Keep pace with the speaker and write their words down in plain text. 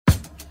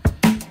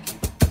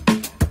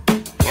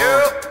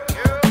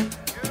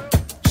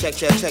Check.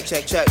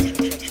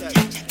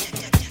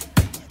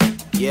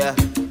 Yeah.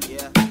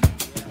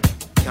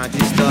 Can't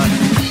just start.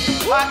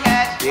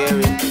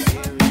 Theory.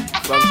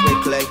 Feng Shui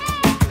Clay.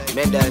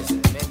 Mendez.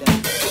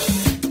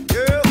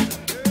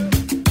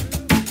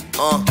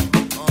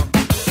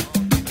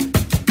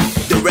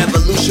 The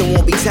revolution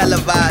won't be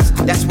televised.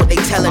 That's what they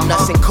telling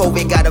us. And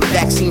COVID got a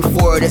vaccine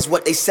for it. That's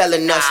what they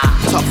selling us.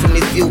 Talk from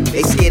this view.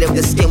 They scared of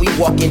the skin we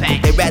walk in.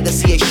 They rather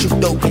see us shoot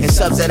dope and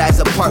subsidize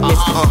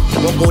apartments.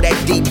 Won't go that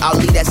deep. I'll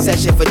leave that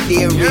session for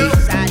theory.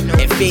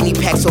 And fanny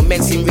packs on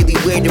men seem really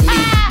weird to me.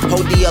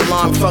 Hold the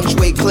alarm. Feng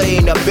Shui Clay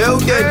in the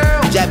building.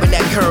 Jabbing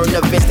that current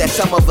events that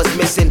some of us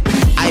missing.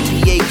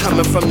 IPA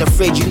coming from the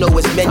fridge. You know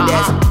it's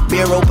Mendez.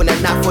 Beer opener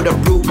not for the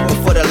brew but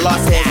for the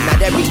lost heads.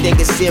 Not everything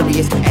is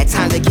serious. At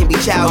times it can be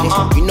childish.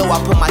 You know I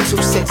put my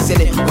 2 cents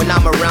in it. When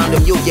I'm around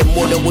them, you'll get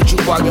more than what you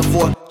bargained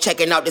for.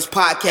 Checking out this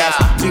podcast.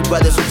 3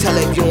 brothers who tell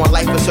if you want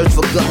life and search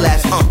for good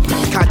laughs.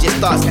 Conscious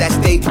thoughts that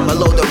stay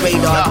below the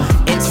radar.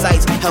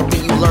 Insights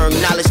helping you learn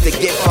knowledge to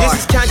get far.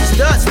 This is conscious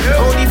thoughts.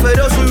 Only for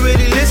those who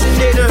really listen.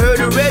 They done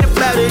heard or read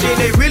about it and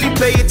they really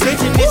pay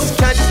attention. This is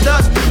conscious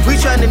thoughts. We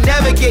trying to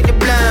navigate the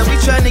blind. We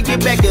trying to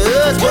get back to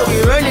us, but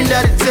we running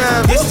out of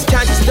time. This is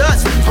conscious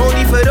thoughts.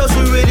 Only for those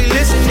who really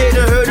listen. They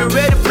done heard or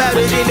read about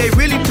it and they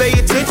really pay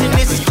attention.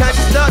 This is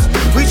conscious thoughts.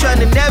 We trying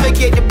to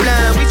navigate the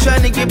blind. We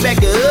trying to get back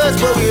to us,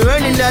 but we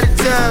running out of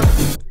time.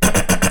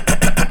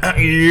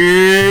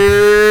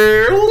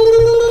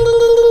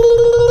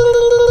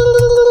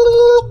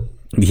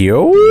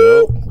 Yo,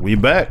 we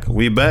back.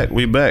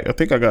 I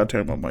think I gotta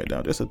turn my mic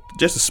down just a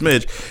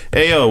smidge.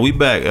 Hey yo, we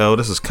back. Yo,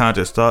 this is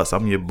Conscious Thoughts.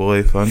 I'm your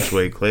boy Feng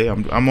Shui Clay.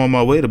 I'm on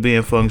my way to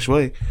being Feng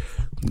Shui.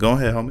 Go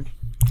ahead, homie.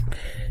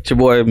 It's your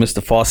boy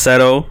Mr.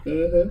 Falsetto.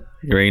 You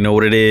already know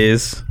what it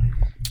is.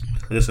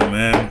 Listen,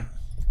 man,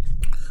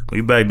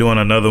 we back doing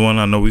another one.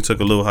 I know we took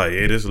a little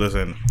hiatus.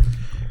 Listen,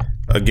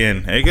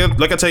 again,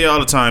 like I tell you all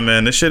the time,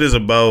 man, this shit is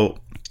about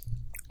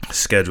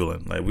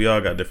scheduling. Like, we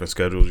all got different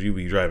schedules. You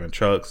be driving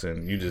trucks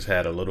and you just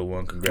had a little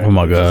one. Congratulations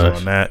oh my gosh.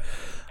 on that.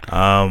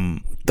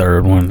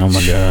 Third one. Oh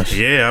my gosh.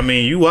 Yeah, I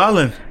mean, you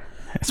wildin'.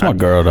 It's my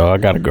girl though. I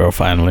got a girl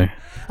finally.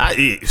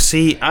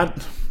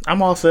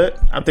 I'm all set.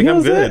 I think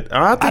I'm good.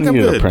 I think I'm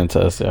good. A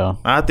princess, yeah.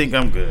 I think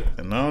I'm good.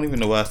 And I don't even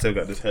know why I still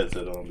got this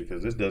headset on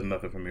because this does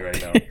nothing for me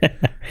right now.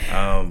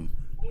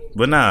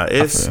 But nah,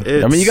 it's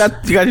I mean, you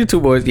got your 2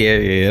 boys.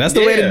 Yeah. That's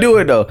the way to do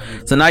it though.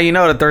 So now you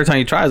know the third time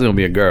you try is gonna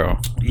be a girl.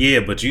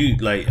 Yeah, but you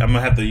I'm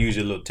gonna have to use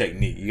your little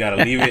technique. You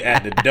gotta leave it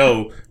at the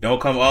door. Don't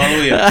come all the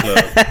way up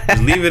close.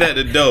 Just leave it at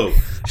the door.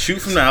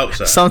 Shoot from the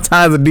outside.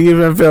 Sometimes it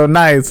even feel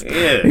nice.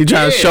 Yeah, you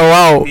trying to show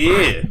out.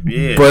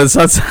 Yeah. But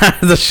sometimes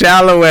the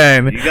shallow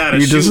end, you gotta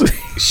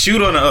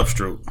shoot on the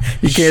upstroke.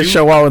 You can't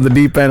show out in the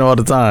deep end all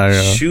the time.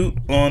 Yo. Shoot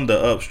on the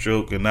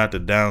upstroke and not the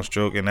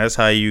downstroke, and that's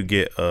how you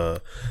get a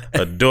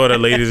daughter,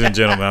 ladies and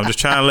gentlemen. I'm just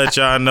trying to let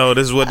y'all know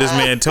this is what this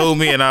man told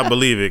me, and I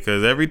believe it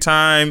because every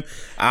time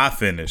I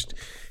finished,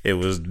 it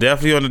was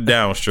definitely on the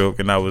downstroke,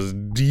 and I was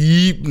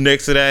deep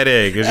next to that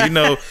egg. Because, you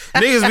know,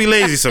 niggas be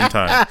lazy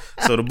sometimes.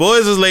 So the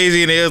boys was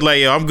lazy, and they was like,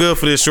 yo, I'm good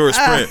for this short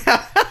sprint.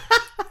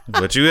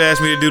 But you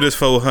asked me to do this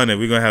 400,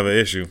 we're going to have an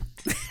issue.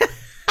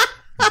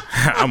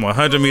 I'm a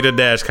 100-meter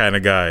dash kind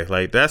of guy.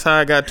 Like, that's how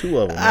I got 2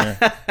 of them, man.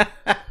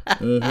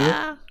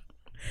 Mm-hmm.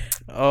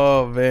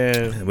 Oh,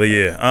 man. But,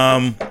 yeah.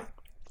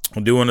 I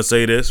do want to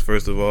say this,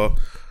 first of all.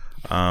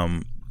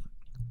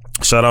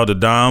 Shout out to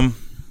Dom.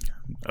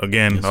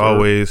 Again, yes,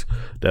 always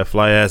that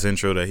fly ass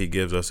intro that he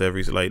gives us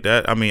every like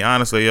that. I mean,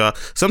 honestly, y'all,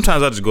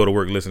 sometimes I just go to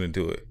work listening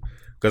to it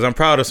because I'm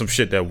proud of some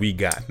shit that we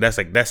got.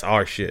 That's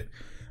our shit.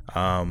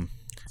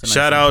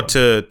 Shout out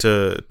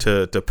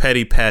to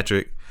Petty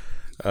Patrick,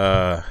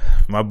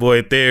 my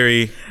boy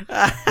Theory,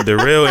 the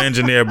real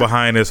engineer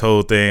behind this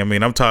whole thing. I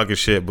mean, I'm talking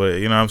shit, but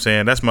you know what I'm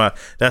saying. That's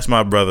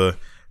my brother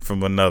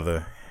from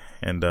another,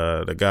 and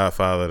the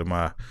godfather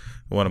to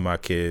one of my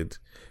kids,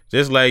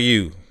 just like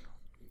you.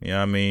 You know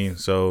what I mean?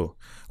 So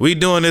we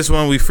doing this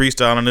one. We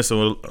freestyling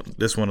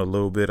this one a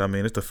little bit. I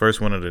mean, it's the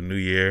first one of the new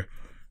year.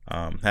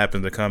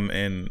 Happens to come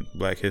in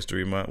Black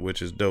History Month,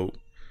 which is dope.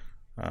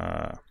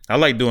 I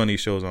like doing these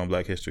shows on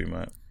Black History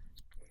Month.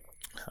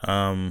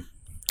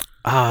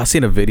 I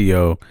seen a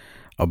video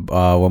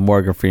when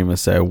Morgan Freeman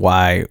said,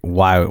 why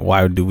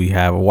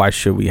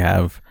should we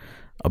have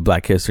a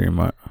Black History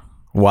Month?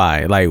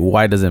 Why? Like,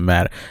 why does it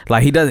matter?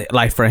 Like, he doesn't,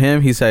 like, for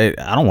him, he said,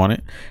 I don't want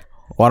it.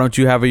 Why don't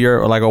you have a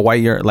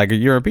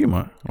European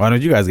month? Why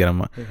don't you guys get a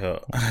month?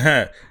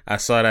 I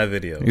saw that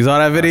video. You saw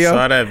that video? I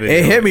saw that video.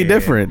 It hit me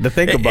different to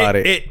think about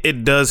it.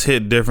 It does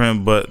hit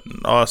different, but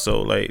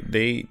also like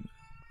they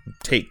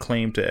take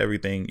claim to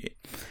everything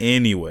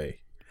anyway.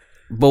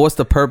 But what's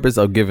the purpose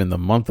of giving the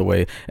month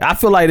away? I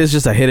feel like it's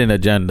just a hidden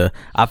agenda.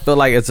 I feel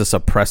like it's a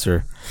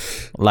suppressor.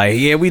 Like,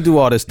 yeah, we do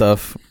all this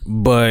stuff,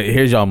 but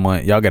here's y'all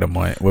month. Y'all get a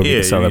month. Y'all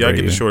get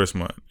the shortest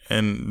month.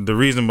 And the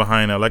reason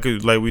behind that, like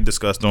we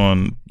discussed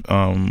on,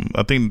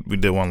 I think we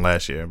did one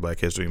last year, Black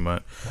History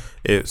Month.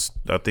 I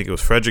think it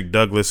was Frederick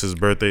Douglass's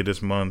birthday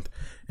this month,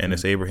 and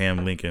it's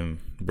Abraham Lincoln's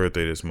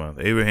birthday this month.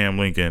 Abraham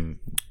Lincoln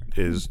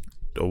is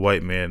a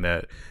white man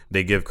that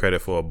they give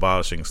credit for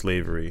abolishing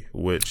slavery,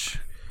 which,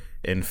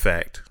 in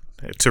fact,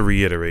 to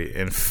reiterate,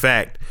 in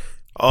fact,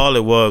 all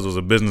it was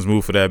a business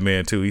move for that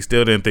man too. He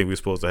still didn't think we were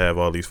supposed to have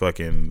all these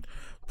fucking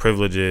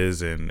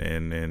privileges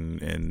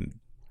and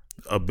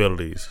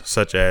abilities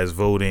such as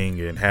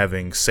voting and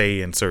having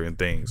say in certain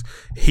things.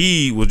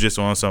 He was just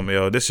on something,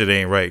 yo, this shit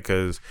ain't right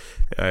because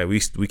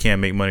we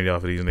can't make money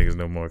off of these niggas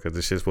no more because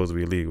this shit's supposed to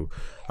be illegal.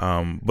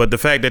 But the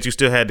fact that you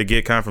still had to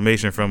get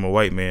confirmation from a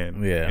white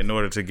man in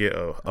order to get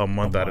a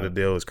month out of the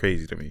deal is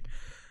crazy to me,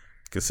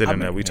 considering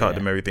that we taught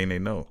them everything they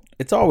know.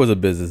 It's always a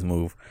business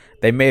move.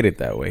 They made it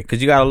that way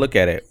because you got to look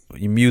at it.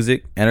 Your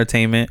music,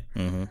 entertainment,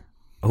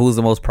 who's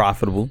the most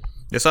profitable?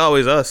 It's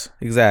always us.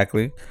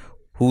 Exactly.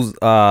 Who's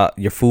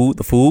your food?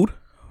 The food?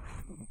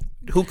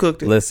 Who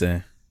cooked it?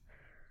 Listen,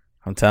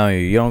 I'm telling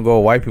you, you don't go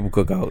to white people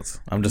cookouts.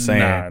 I'm just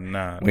saying.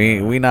 Nah.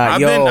 We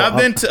not.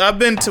 I've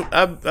been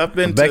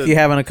to Becky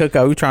having a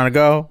cookout. We trying to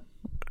go?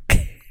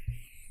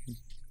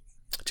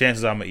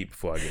 Chances I'm gonna eat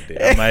before I get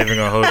there. I'm not even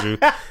gonna hold you.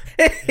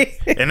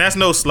 And that's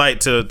no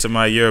slight to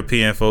my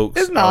European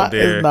folks out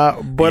there. It's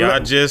not. But y'all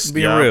just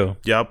being real.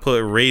 Y'all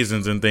put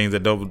raisins and things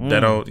that don't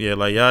like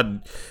y'all.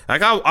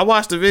 Like I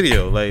watched the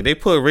video. Like they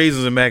put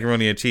raisins in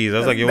macaroni and cheese. I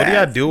was like, yo, what are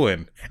y'all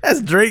doing? That's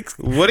Drake's.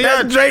 What are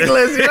y'all Drake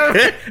list?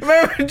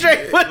 Remember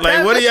Drake?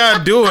 Like what are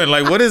y'all doing?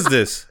 Like what is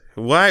this?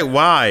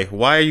 Why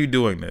are you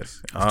doing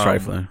this? It's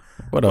trifling.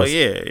 What else? But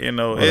yeah,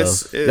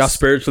 it's y'all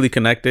spiritually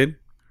connected.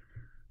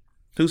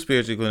 Who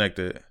spiritually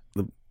connected?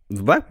 The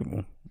black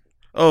people.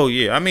 Oh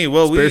yeah, I mean,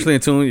 well, spiritually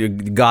in tune. Your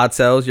God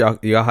cells. Y'all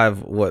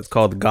have what's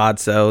called God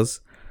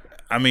cells.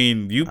 I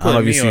mean, you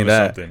put me on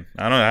something.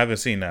 I haven't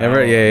seen that.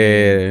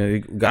 Yeah.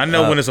 I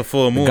know when it's a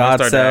full moon,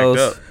 God I start cells.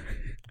 to act up.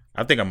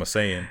 I think I'm a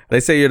saying. They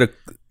say the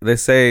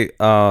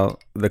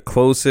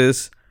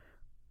closest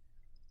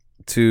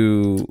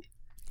to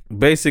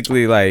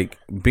basically like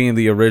being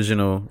the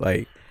original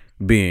like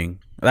being.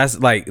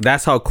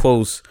 That's how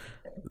close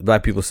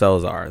black people's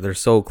cells are. They're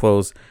so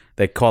close.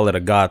 They call it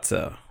a God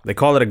cell. They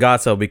call it a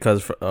God cell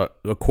because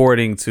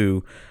according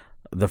to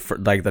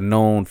the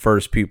known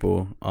first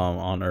people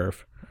on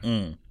Earth,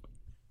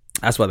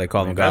 that's why they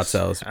call them God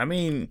cells. I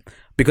mean,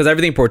 because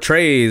everything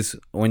portrays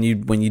when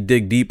you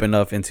dig deep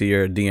enough into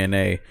your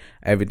DNA,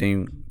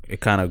 everything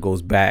it kind of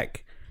goes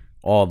back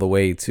all the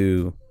way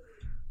to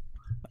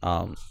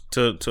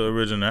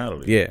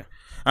originality. Yeah.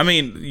 I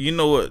mean, you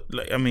know what?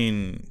 Like, I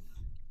mean,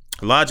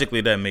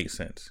 logically that makes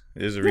sense.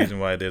 There's a reason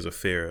why there's a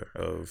fear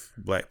of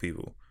black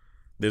people.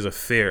 There's a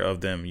fear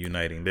of them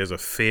uniting. There's a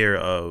fear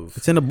of.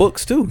 It's in the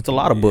books too. It's a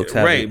lot of books,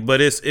 right?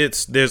 But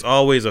it's there's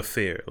always a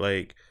fear.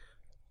 Like,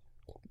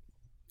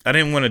 I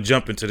didn't want to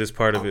jump into this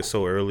part of it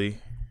so early.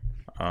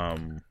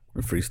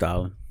 We're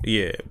freestyling.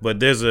 Yeah, but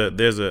there's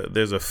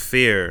a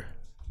fear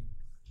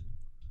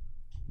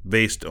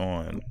based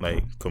on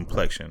like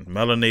complexion.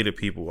 Melanated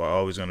people are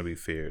always going to be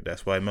feared.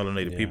 That's why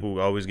melanated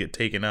people always get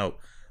taken out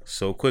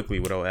so quickly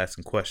without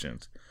asking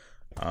questions.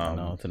 I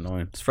know, it's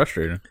annoying. It's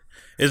frustrating.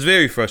 It's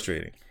very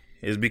frustrating.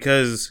 It's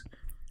because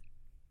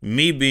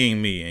me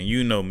being me, and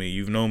you know me,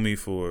 you've known me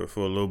for a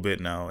little bit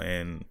now,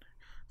 and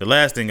the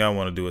last thing I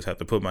want to do is have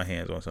to put my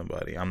hands on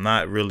somebody. I'm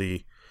not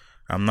really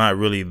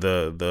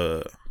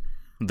the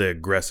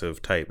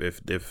aggressive type,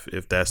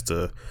 if that's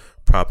the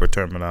proper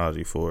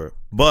terminology for it.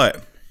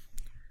 But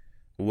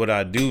what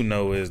I do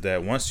know is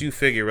that once you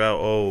figure out,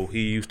 oh,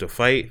 he used to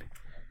fight,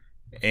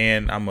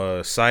 and I'm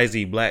a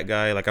sizey black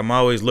guy, like I'm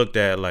always looked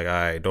at like, all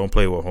right, don't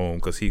play with home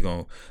because he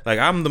gon' like,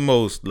 I'm the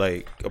most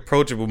like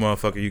approachable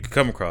motherfucker you could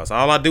come across.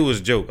 All I do is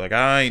joke. Like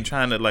I ain't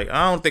trying to like,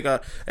 I don't think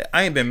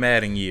I ain't been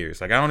mad in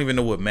years. Like I don't even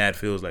know what mad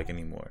feels like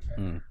anymore.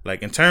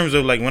 Like in terms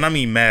of like when I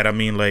mean mad, I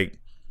mean like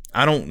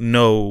I don't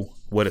know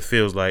what it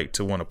feels like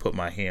to want to put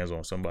my hands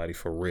on somebody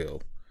for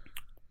real.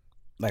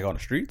 Like on the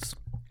streets?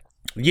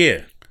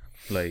 Yeah.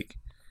 Like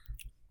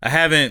I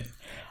haven't.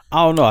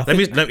 I don't know.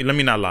 Let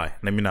me not lie.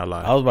 Let me not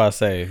lie. I was about to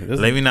say.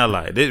 Let me not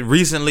lie.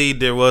 Recently,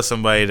 there was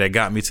somebody that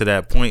got me to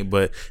that point,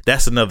 but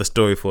that's another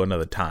story for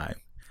another time.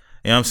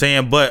 You know what I'm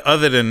saying? But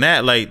other than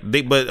that,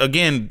 but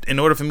again, in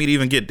order for me to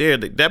even get there,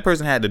 that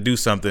person had to do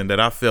something that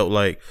I felt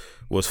like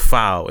was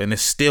foul, and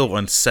it's still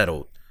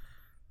unsettled.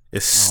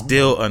 It's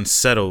still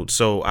unsettled.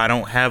 So I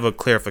don't have a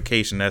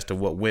clarification as to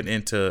what went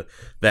into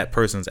that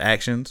person's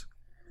actions.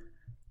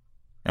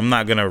 I'm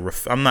not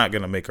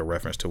gonna make a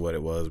reference to what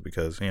it was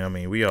because you know what I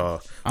mean we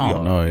all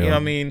know, you know what I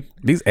mean,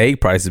 these egg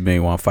prices made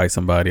me want to fight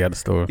somebody at the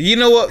store. You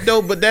know what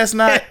though, but that's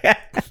not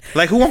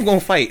like who I'm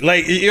gonna fight.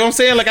 Like you know what I'm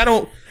saying? Like I'm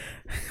gonna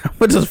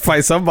just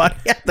fight somebody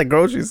at the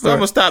grocery store. So I'm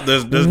gonna stop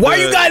this. Why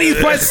you got these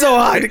prices so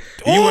high?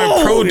 You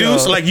in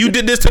produce, like you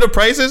did this to the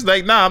prices?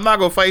 Like nah, I'm not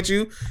gonna fight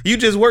you. You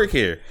just work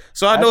here,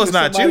 so I know it's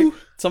not you.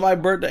 Somebody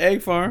burnt the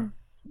egg farm.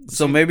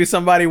 So maybe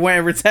somebody went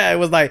and retired.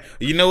 Was like,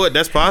 you know what?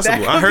 That's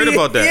possible. I heard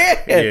about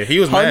that. Yeah, he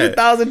was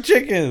 100,000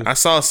 chickens. I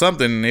saw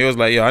something. And it was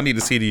like, yo, I need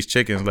to see these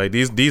chickens. Like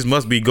these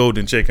must be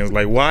golden chickens.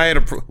 Like why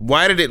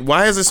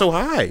is it so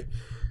high?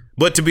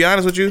 But to be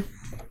honest with you,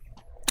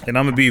 and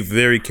I'm gonna be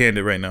very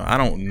candid right now, I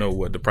don't know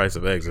what the price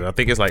of eggs is. I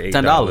think it's like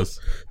 $8.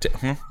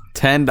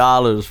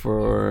 $10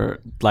 for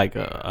like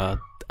a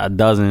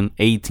dozen.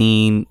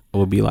 18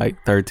 would be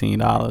like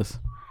 $13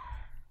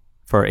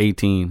 for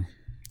 18.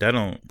 That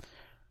don't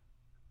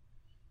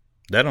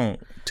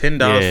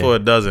 $10 for a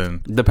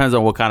dozen. Depends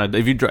on what kind of,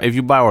 if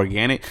you buy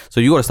organic. So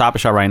you go to Stop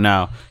and Shop right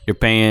now, you're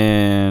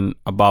paying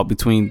about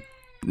between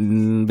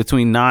 $9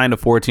 to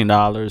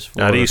 $14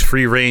 for. Are these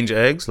free range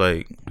eggs?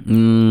 Like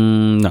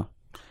no.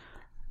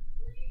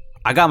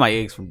 I got my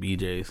eggs from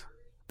BJ's.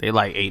 They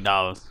like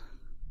 $8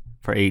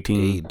 for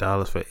 18.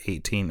 $8 for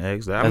 18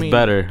 eggs. That's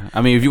better.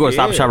 I mean, if you go to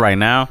Stop and Shop right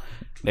now,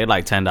 they're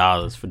like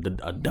 $10 for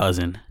a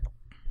dozen.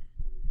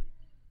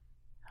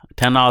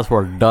 $10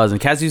 for a dozen.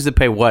 Cats used to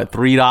pay what,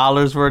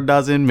 $3 for a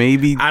dozen?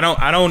 Maybe. I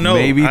don't know.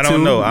 Maybe I don't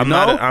two? know.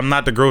 I'm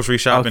not the grocery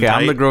shopping. Okay,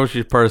 type. I'm the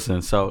grocery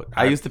person. So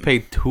I used to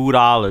pay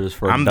 $2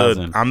 for a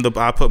dozen.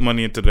 I put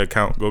money into the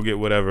account. Go get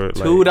whatever.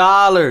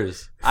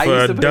 $2. I for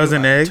used a to pay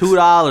dozen eggs.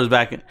 $2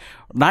 back in.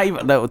 Not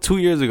even 2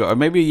 years ago, or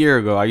maybe a year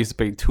ago. I used to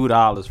pay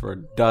 $2 for a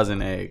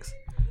dozen eggs.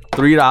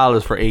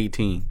 $3 for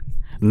 18.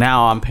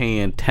 Now I'm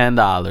paying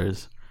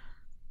 $10.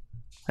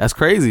 That's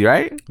crazy,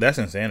 right? That's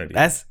insanity.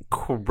 That's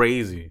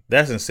crazy.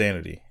 That's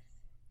insanity.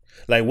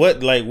 Like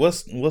what? Like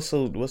what's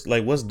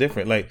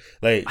different? Like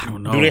I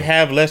don't know. Do they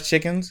have less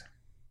chickens?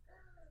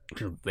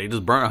 They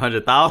just burnt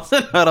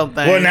 100,000. I don't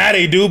think. Well, now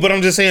they do, but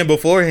I'm just saying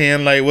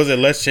beforehand. Like, was it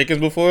less chickens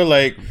before?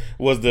 Like,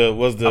 was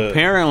the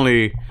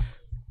apparently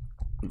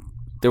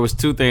there was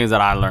two things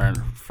that I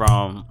learned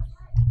from.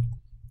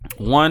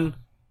 One,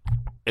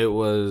 it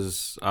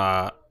was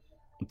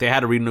they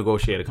had to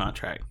renegotiate a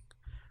contract.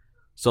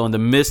 So in the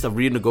midst of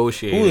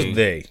renegotiating, who is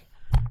they?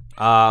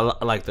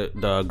 Like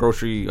the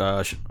grocery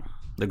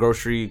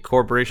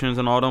corporations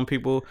and all them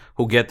people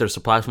who get their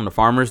supplies from the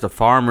farmers. The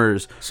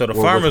farmers. So the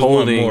farmers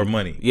want more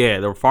money.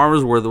 Yeah, the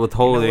farmers were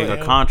withholding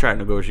a contract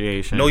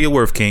negotiation. Know your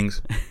worth,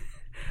 kings.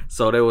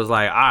 So they was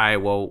like, all right,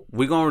 well,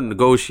 we're gonna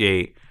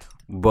negotiate,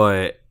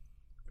 but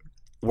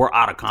we're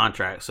out of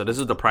contract. So this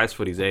is the price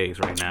for these eggs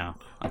right now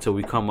until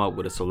we come up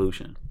with a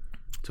solution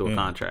to a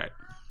contract.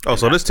 Oh,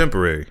 so this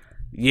temporary.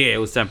 Yeah, it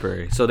was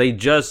temporary. So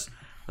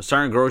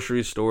certain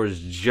grocery stores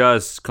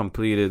just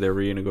completed their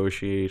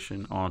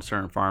renegotiation on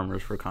certain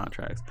farmers for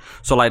contracts.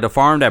 So like the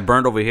farm that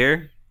burned over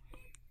here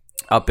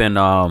up in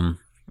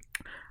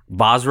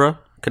Basra,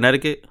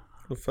 Connecticut.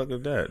 What the fuck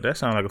is that? That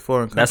sounds like a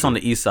foreign country. That's on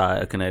the east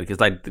side of Connecticut. It's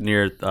like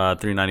near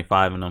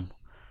 395 in them.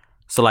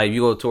 So like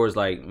you go towards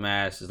like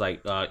Mass, it's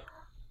like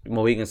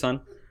Mohegan Sun.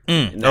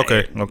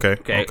 Okay,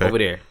 over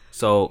there.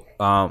 So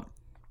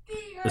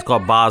it's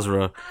called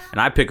Basra, and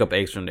I pick up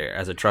eggs from there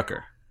as a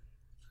trucker.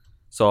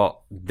 So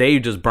they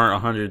just burnt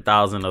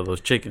 100,000 of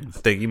those chickens. I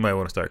think you might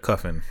want to start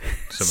cuffing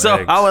some so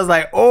eggs. I was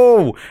like,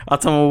 oh, I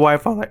told my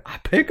wife, I was like, I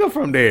pick them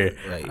from there.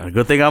 Like,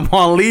 good thing I'm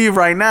on leave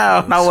right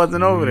now. And I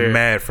wasn't over there.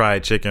 Mad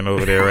fried chicken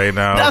over there right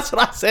now. That's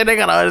what I said. They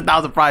got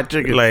 100,000 fried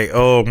chicken. Like,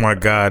 oh my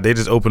God, they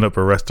just opened up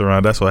a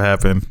restaurant. That's what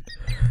happened.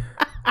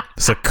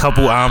 There's a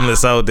couple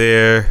omelets out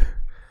there.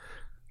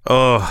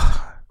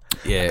 Oh,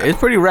 yeah, it's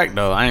pretty wrecked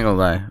though. I ain't gonna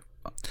lie.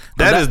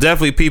 That is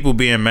definitely people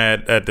being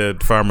mad at the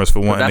farmers for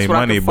wanting their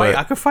money. But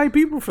I could fight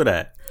people for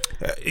that.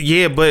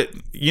 Yeah, but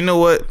you know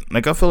what?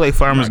 Like I feel like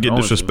farmers get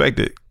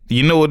disrespected.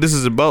 You know what this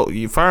is about?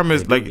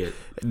 Farmers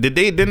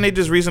didn't they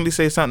just recently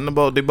say something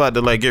about they about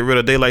to like get rid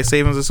of daylight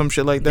savings or some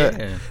shit like that?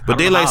 Yeah. But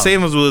daylight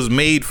savings was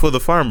made for the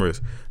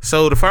farmers.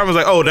 So the farmers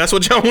like, oh, that's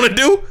what y'all want to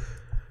do?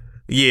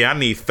 Yeah, I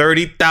need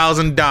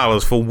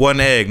 $30,000 for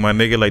one egg, my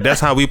nigga. Like that's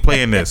how we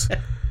playing this.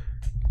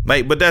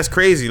 Like, but that's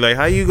crazy. Like,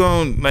 how you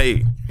gonna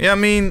like? Yeah, I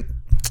mean.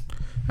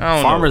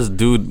 Farmers,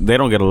 dude, they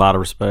don't get a lot of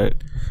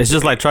respect. It's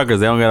just like truckers;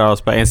 they don't get a lot of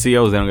respect, and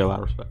CEOs, they don't get a lot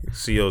of respect.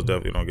 CEOs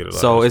definitely don't get a lot.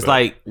 So of respect. it's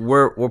like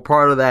we're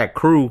part of that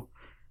crew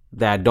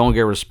that don't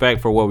get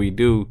respect for what we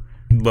do.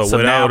 But so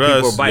without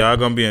us, y'all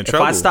gonna be in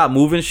trouble. If I stop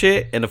moving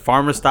shit and the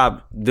farmers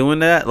stop doing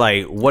that,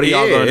 like, what are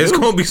y'all gonna do? It's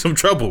gonna be some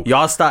trouble.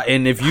 Y'all stop,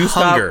 and if you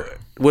stop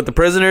with the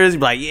prisoners, you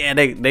be like, yeah,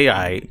 they all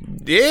right.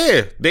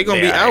 Yeah, they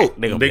gonna be out.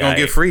 They gonna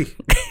get free.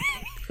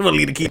 We'll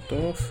leave the key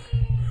off.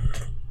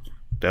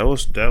 That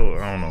was I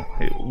don't know.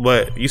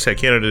 But you said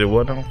Canada did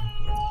what now?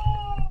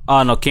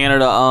 Oh no,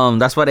 Canada.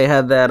 That's why they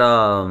had that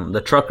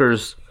the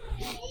truckers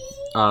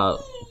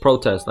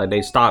protest. Like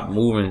they stopped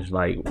moving.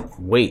 Like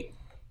wait,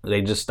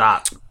 they just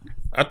stopped.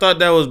 I thought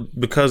that was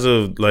because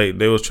of like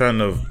they was trying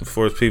to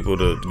force people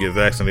to get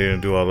vaccinated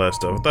and do all that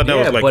stuff. I thought that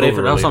was like. But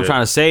that's what I'm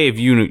trying to say.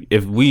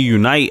 If we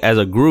unite as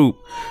a group,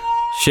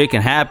 shit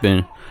can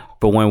happen.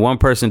 But when one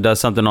person does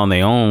something on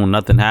their own,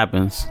 nothing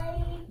happens.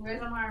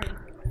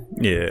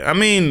 Yeah, I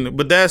mean,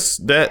 but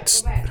that's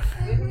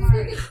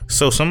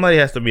so somebody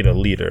has to be the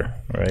leader,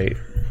 right?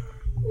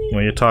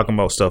 When you're talking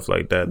about stuff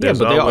like that, yeah,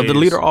 but the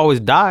leader always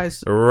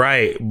dies,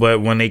 right?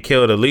 But when they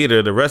kill the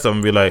leader, the rest of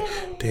them be like,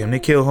 "Damn, they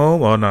kill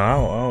home? Oh no, I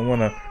don't want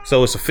to."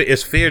 So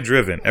it's fear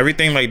driven.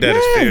 Everything like that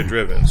is fear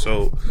driven.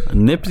 So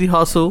Nipsey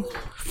Hussle,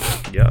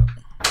 yeah,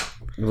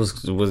 he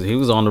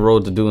was on the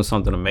road to doing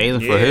something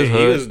amazing for his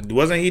hood.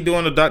 Wasn't he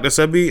doing a Dr.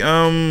 Sebi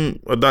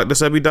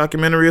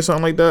documentary or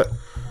something like that?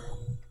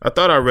 I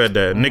thought I read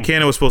that. Nick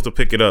Cannon was supposed to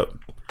pick it up.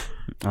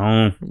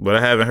 But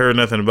I haven't heard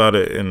nothing about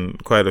it in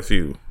quite a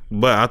few.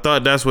 But I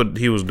thought that's what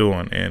he was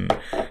doing, and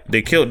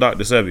they killed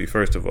Dr. Sebi.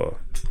 First of all,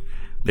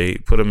 they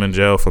put him in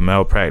jail for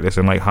malpractice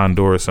in like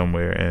Honduras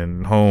somewhere,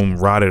 and Home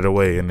rotted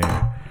away in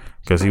there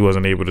because he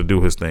wasn't able to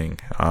do his thing.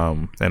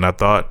 And I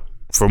thought,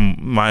 from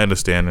my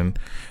understanding,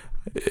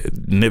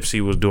 Nipsey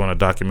was doing a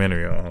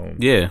documentary on Home.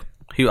 Yeah,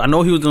 I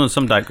know he was doing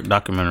some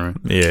documentary.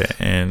 Yeah,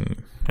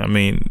 and I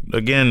mean,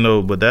 again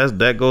though, but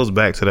that goes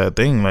back to that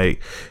thing.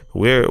 Like,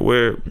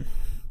 we're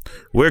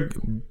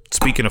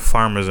speaking of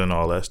farmers and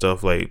all that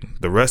stuff. Like,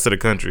 the rest of the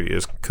country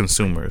is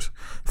consumers.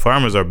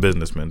 Farmers are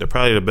businessmen. They're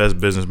probably the best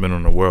businessmen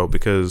in the world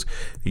because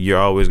you're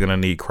always gonna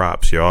need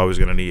crops. You're always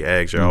gonna need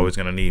eggs. You're always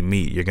gonna need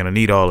meat. You're gonna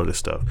need all of this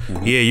stuff.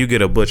 Yeah, you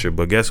get a butcher,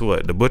 but guess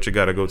what? The butcher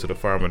got to go to the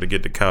farmer to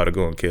get the cow to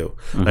go and kill.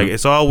 Like,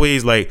 it's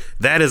always like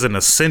that is an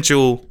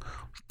essential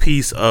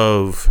piece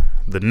of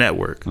the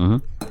network.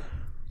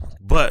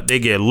 But they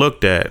get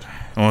looked at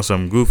on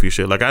some goofy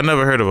shit. Like, I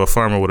never heard of a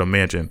farmer with a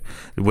mansion.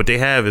 What they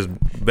have is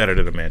better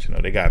than a mansion.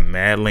 Though. They got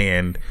mad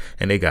land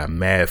and they got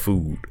mad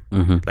food.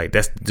 Like,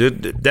 that's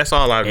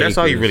all. That's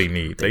all you really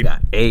need. They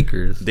got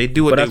acres. They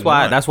do what but they that's why.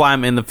 want. That's why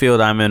I'm in the field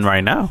I'm in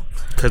right now.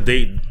 Because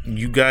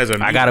you guys are.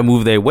 I gotta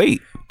move their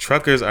weight.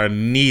 Truckers are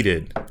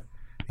needed.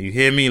 You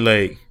hear me?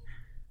 Like,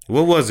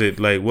 what was it?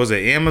 Like, was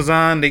it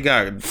Amazon? They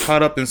got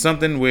caught up in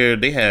something where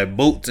they had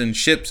boats and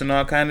ships and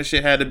all kind of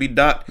shit had to be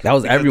docked. That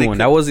was everyone.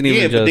 That wasn't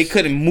even just. But they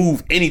couldn't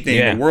move anything.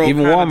 Yeah, the world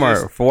even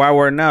Walmart. For where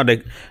we're now,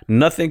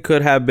 nothing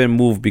could have been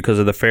moved because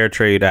of the Fair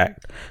Trade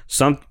Act.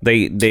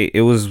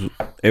 It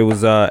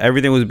was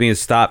everything was being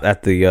stopped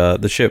at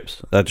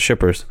the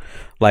shippers.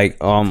 Like,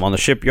 on the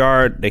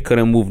shipyard, they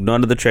couldn't move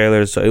none of the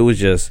trailers. So it was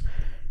just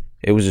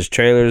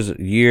trailers,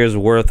 years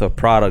worth of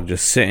product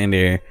just sitting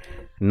there,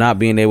 not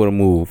being able to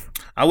move.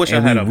 I wish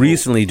and I had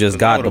recently just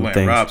got them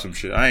things. Robbed some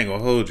shit. I ain't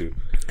gonna hold you.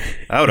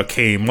 I would have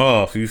came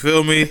off. You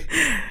feel me?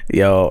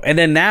 Yo, and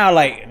then now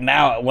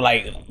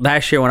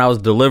last year when I was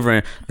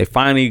delivering, they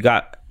finally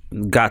got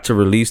to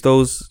release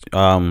those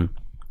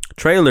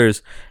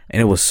trailers,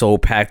 and it was so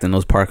packed in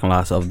those parking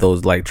lots of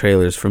those like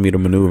trailers for me to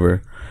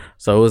maneuver.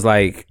 So it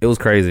was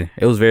crazy.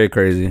 It was very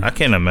crazy. I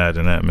can't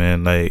imagine that,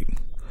 man. Like,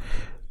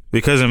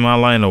 because in my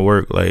line of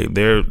work, like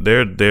they're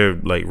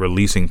like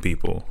releasing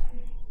people.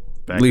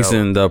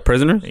 Releasing the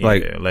prisoners,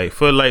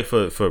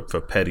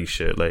 for petty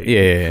shit, like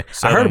I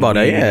heard about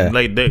that. Yeah,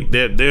 like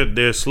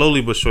they're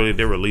slowly but surely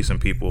they're releasing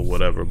people, or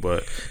whatever.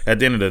 But at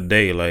the end of the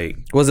day, like,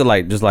 was it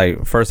like just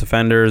like first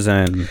offenders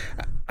and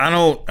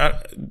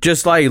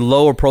just like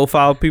lower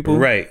profile people,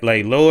 right?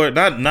 Like lower,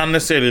 not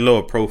necessarily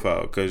lower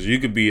profile, because you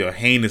could be a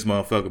heinous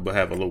motherfucker but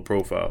have a low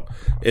profile.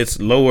 It's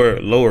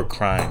lower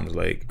crimes,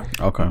 like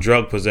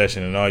drug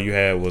possession, and all you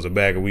had was a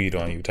bag of weed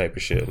on you, type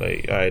of shit.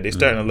 Like, all right, they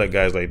starting to let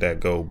guys like that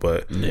go,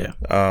 but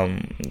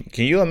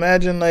can you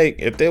imagine like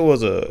if there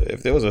was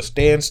a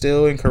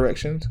standstill in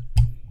corrections,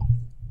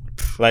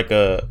 like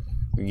I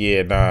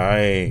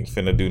ain't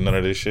finna do none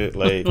of this shit.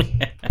 Like,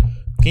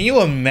 can you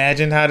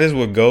imagine how this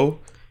would go?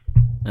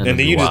 And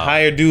then you just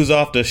hire dudes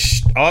off the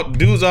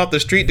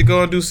street to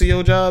go and do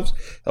CO jobs.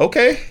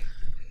 Okay,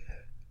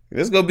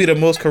 this is gonna be the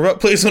most corrupt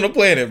place on the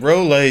planet,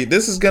 bro. Like,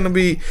 this is gonna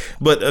be.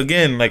 But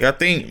again, like, I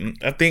think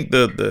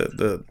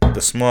the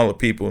smaller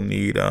people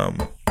need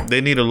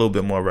they need a little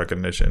bit more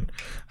recognition.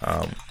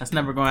 That's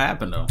never gonna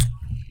happen though.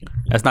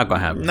 That's not gonna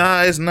happen.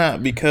 Nah, it's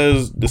not,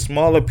 because the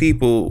smaller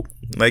people,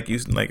 like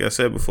I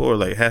said before,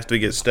 like, has to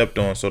get stepped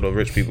on so the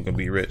rich people can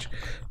be rich.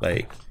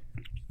 Like,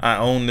 I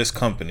own this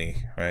company,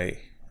 right?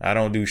 I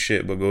don't do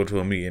shit but go to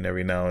a meeting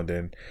every now and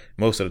then.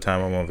 Most of the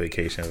time I'm on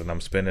vacations and I'm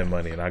spending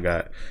money, and I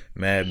got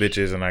mad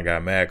bitches and I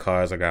got mad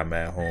cars, I got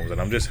mad homes, and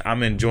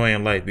I'm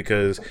enjoying life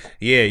because,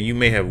 yeah, you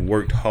may have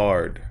worked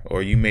hard,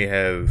 or you may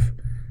have,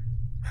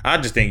 I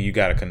just think you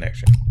got a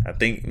connection. I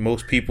think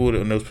most people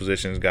in those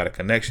positions got a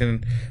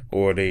connection,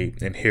 or they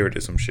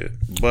inherited some shit.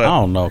 But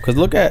I don't know, because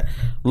look at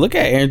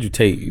Andrew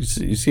Tate.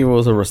 You see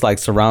what was like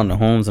surrounding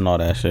homes and all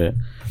that shit.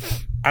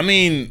 I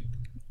mean,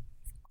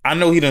 I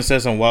know he done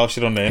said some wild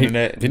shit on the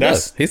internet. He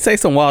does. He say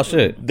some wild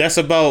shit. That's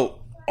about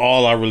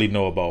all I really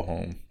know about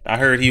Home. I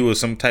heard he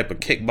was some type of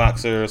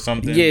kickboxer or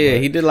something. Yeah,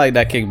 he did like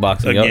that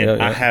kickboxing. Again,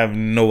 I have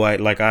no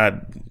idea. Like, I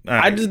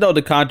just know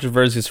the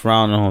controversy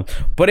surrounding Home,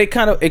 but it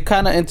kind of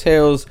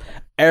entails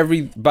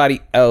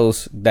everybody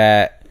else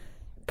that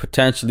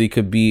potentially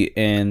could be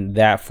in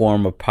that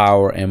form of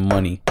power and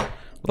money.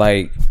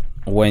 Like,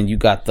 when you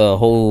got the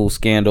whole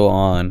scandal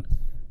on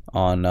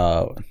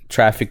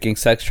trafficking,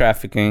 sex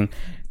trafficking,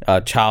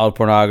 child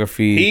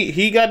pornography.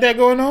 He got that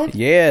going on?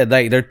 Yeah,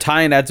 like they're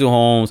tying that to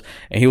Holmes,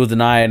 and he was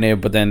denying it,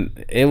 but then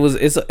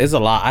it's a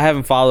lot. I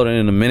haven't followed it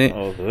in a minute.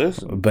 Oh,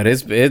 but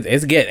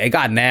it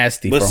got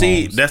nasty. But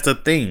see, Holmes. That's the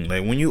thing.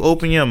 Like, when you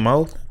open your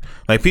mouth,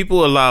 like,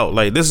 people allow,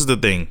 like, this is the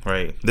thing,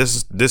 right?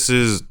 This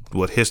is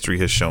what history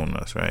has shown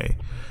us, right?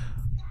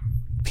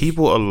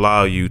 People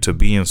allow you to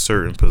be in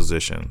certain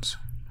positions.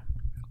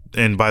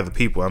 And by the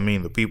people, I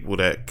mean the people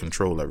that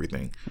control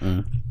everything.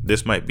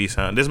 This might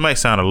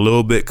sound a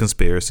little bit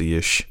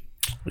conspiracy-ish,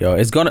 Yo,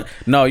 it's gonna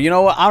no. You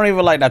know what? I don't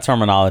even like that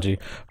terminology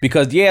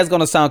because it's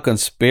gonna sound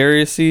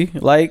conspiracy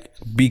like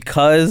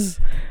because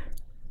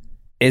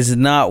it's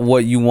not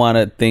what you want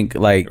to think.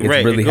 Like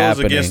it's really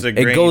happening.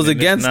 It goes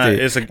against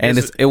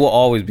it. It will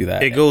always be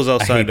that. It goes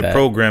outside the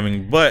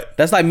programming, but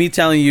that's like me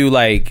telling you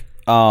like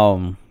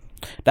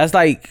that's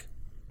like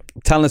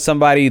telling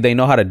somebody they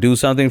know how to do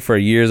something for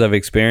years of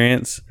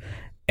experience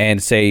and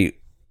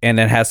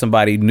then have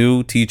somebody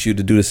new teach you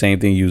to do the same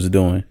thing you was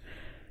doing.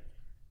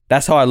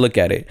 That's how I look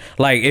at it.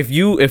 Like if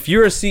you're a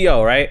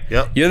CEO, right?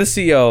 Yep. You're the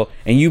CEO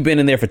and you've been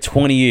in there for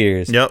 20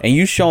 years. Yep. And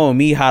you showing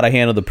me how to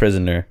handle the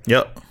prisoner.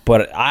 Yep.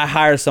 But I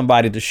hire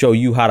somebody to show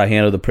you how to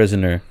handle the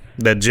prisoner.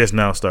 That just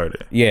now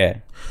started. Yeah.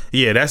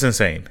 Yeah, that's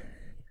insane.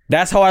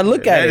 That's how I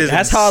look at it.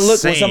 That's how I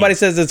look when somebody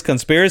says it's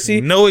conspiracy.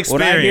 No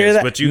experience,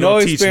 but you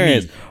gonna teach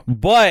me.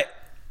 But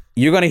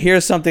you're gonna hear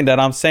something that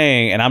I'm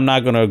saying, and I'm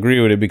not gonna agree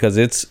with it because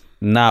it's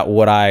not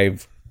what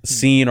I've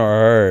seen or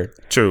heard.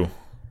 True.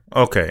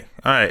 Okay.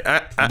 All right.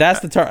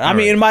 That's the term. I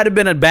mean, it might have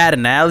been a bad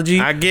analogy.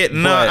 I get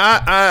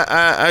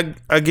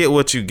I get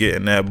what you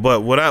getting at,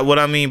 but what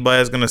I mean by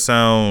it's gonna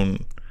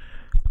sound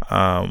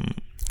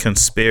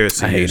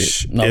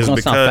conspiracy-ish is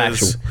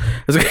because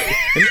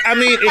I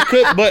mean it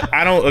could, but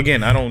I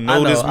don't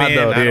know this man. You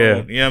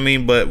know what I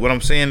mean? But what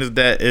I'm saying is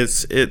that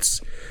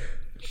it's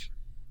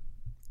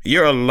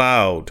you're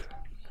allowed,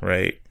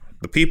 right?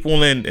 The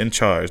people in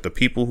charge, the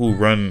people who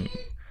run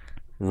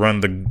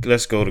the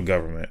let's go to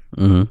government.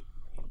 Mm-hmm.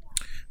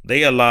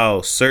 They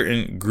allow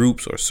certain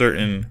groups or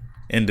certain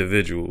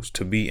individuals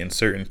to be in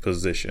certain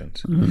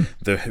positions.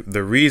 Mm-hmm.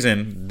 The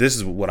reason, this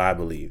is what I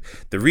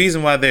believe, the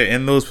reason why they're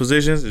in those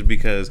positions is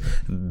because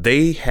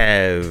they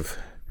have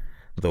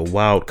the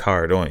wild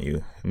card on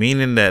you,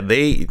 meaning that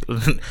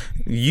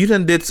you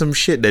done did some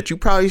shit that you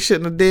probably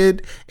shouldn't have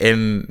did,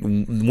 and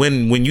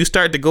when you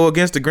start to go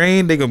against the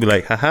grain, they're gonna be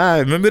like, haha,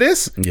 remember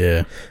this?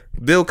 Yeah.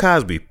 Bill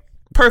Cosby,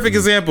 perfect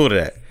example of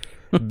that.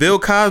 Bill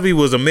Cosby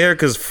was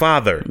America's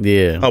father.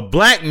 Yeah. A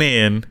black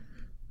man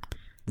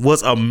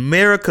was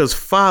America's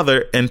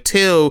father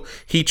until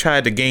he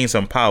tried to gain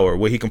some power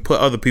where he can put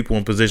other people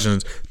in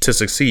positions to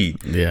succeed.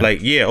 Yeah.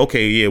 Like, we'll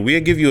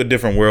give you a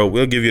different world.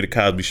 We'll give you the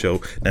Cosby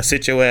Show. Now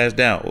sit your ass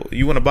down.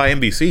 You want to buy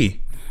NBC?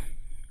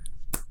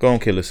 Go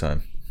and kill his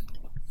son.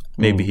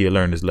 Maybe he'll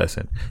learn his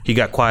lesson. He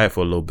got quiet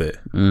for a little bit.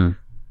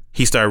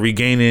 He started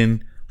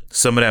regaining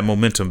some of that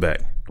momentum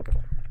back.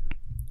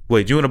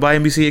 Wait, you want to buy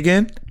NBC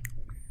again?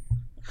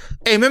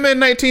 Hey, remember in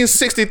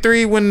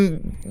 1963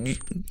 when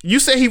you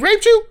said he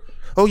raped you?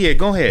 Oh yeah,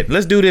 go ahead.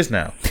 Let's do this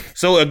now.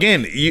 So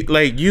again,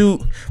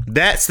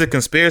 that's the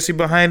conspiracy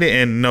behind it.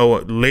 And no,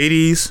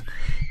 ladies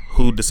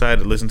who decide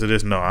to listen to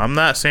this, no, I'm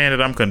not saying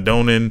that I'm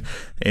condoning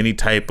any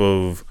type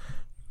of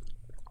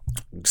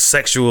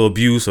sexual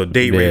abuse or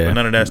date rape or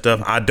none of that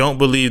stuff. I don't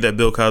believe that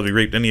Bill Cosby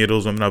raped any of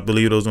those women. I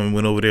believe those women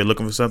went over there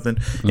looking for something.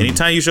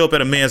 Anytime you show up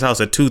at a man's house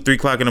at 2-3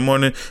 o'clock in the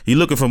morning, you're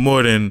looking for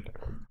more than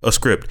a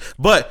script.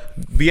 But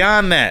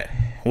beyond that,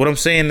 what I'm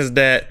saying is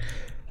that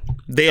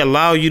they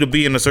allow you to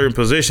be in a certain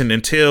position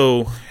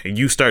until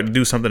you start to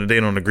do something that they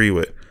don't agree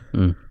with.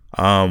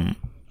 The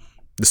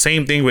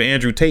same thing with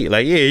Andrew Tate.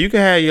 Like, yeah, you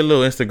can have your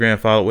little Instagram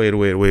follow.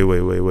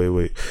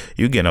 Wait.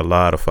 You getting a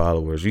lot of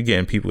followers. You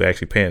getting people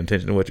actually paying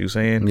attention to what you're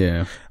saying.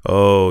 Yeah.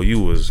 Oh, you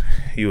was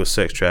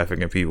sex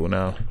trafficking people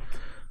now.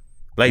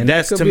 Like, and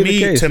that's to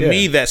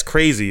me that's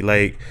crazy.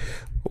 Like,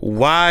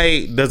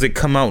 why does it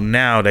come out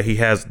now that he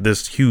has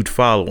this huge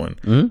following?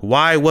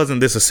 Why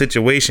wasn't this a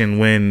situation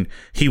when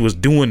he was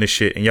doing the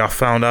shit and y'all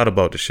found out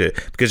about the shit?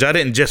 Because y'all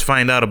didn't just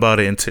find out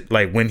about it until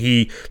when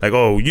he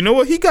oh, you know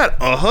what? He got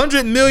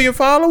 100 million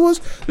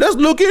followers. Let's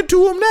look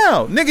into him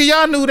now, nigga.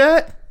 Y'all knew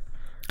that.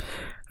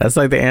 That's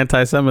like the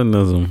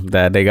anti-Semitism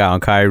that they got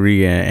on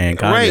Kyrie and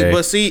Kanye. Right,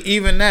 but see,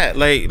 even that,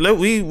 look,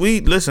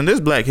 we listen.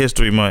 This Black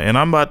History Month, and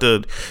I'm about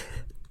to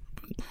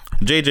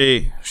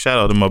JJ. Shout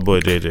out to my boy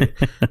JJ.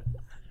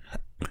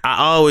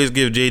 I always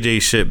give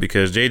JJ shit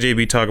because JJ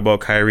be talking about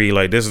Kyrie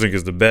like this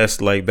nigga's the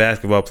best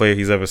basketball player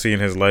he's ever seen in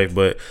his life.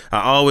 But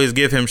I always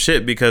give him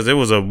shit because there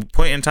was a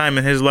point in time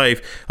in his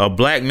life a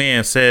black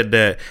man said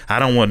that I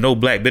don't want no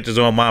black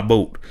bitches on my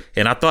boat,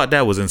 and I thought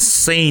that was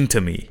insane to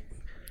me.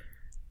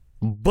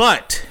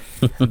 But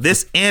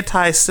this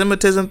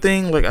anti-Semitism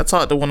thing, I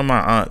talked to one of my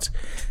aunts,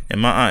 and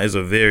my aunt is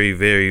a very,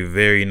 very,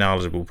 very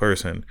knowledgeable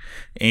person,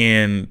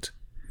 and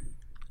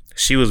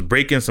she was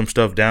breaking some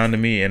stuff down to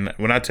me. And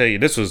when I tell you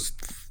this was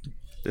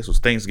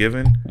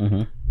Thanksgiving,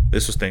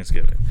 this was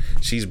Thanksgiving.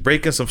 She's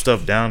breaking some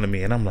stuff down to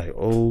me, and I'm like,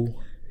 oh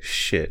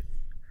shit.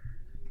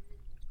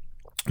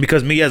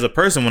 Because me as a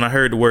person, when I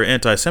heard the word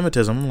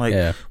anti-Semitism, I'm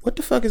like, what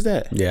the fuck is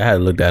that? Yeah, I had to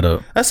look that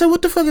up. I said,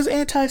 what the fuck is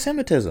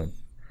anti-Semitism?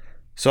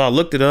 So I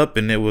looked it up,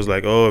 and it was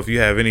like, oh, if you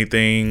have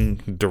anything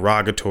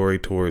derogatory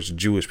towards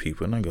Jewish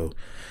people. And I go,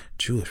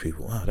 Jewish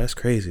people? Wow, that's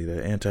crazy,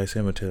 that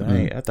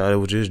anti-Semitism. I thought it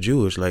was just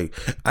Jewish. I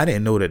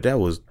didn't know that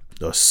was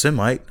a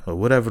Semite or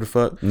whatever the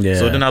fuck. Yeah.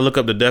 So then I look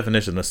up the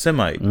definition of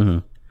Semite.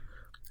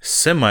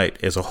 Semite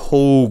is a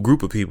whole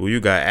group of people. You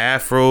got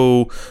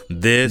Afro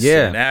this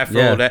and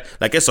Afro that.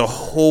 Like it's a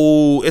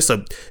whole. It's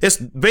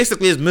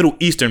basically it's Middle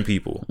Eastern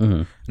people,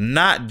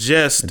 not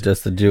just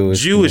the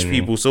Jewish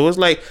people. So it's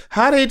like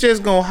how they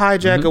just gonna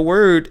hijack a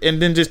word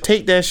and then just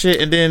take that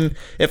shit and then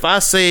if I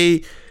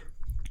say.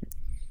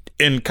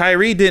 And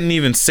Kyrie didn't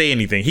even say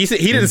anything. He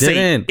didn't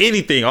say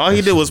anything. All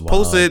he did was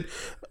posted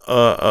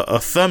a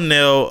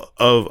thumbnail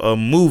of a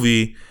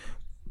movie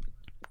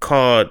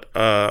called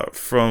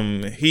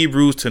From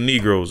Hebrews to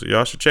Negroes.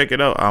 Y'all should check it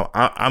out.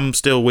 I'm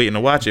still waiting to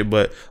watch it,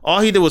 but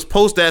all he did was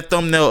post that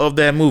thumbnail of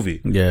that movie.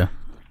 Yeah.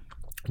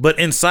 But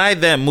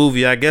inside that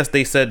movie, I guess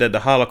they said that the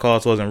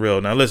Holocaust wasn't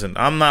real. Now listen,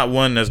 I'm not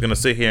one that's gonna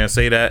sit here and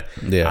say that.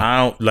 Yeah. I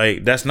don't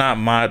like that's not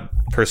my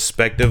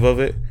perspective of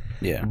it.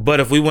 Yeah. But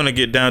if we want to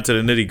get down to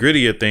the nitty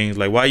gritty of things,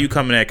 like why are you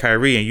coming at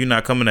Kyrie and you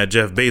not coming at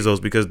Jeff Bezos?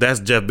 Because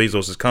that's Jeff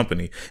Bezos'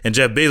 company. And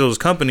Jeff Bezos'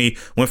 company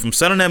went from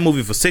selling that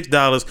movie for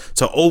 $6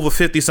 to over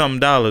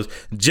 $50-something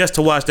just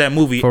to watch that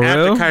movie For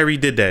after real? Kyrie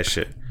did that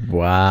shit.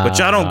 Wow. But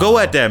y'all don't go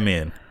at that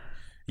man.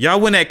 Y'all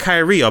went at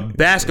Kyrie, a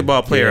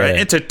basketball player, an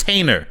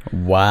entertainer.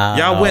 Wow.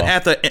 Y'all went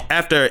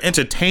after an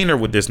entertainer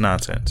with this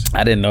nonsense.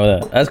 I didn't know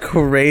that. That's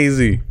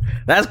crazy.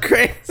 That's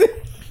crazy.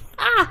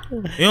 You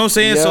know what I'm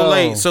saying? Yo.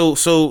 So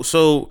like,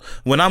 so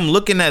when I'm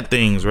looking at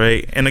things,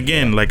 right? And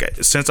again, like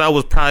since I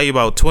was probably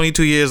about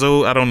 22 years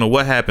old, I don't know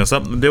what happened.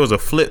 There was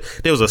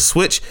a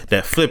switch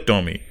that flipped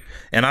on me.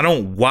 And I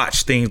don't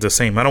watch things the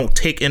same. I don't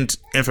take in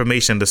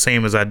information the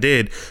same as I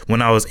did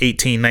when I was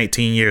 18,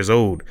 19 years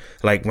old.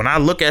 Like when I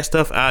look at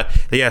stuff,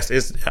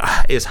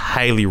 it's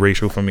highly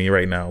racial for me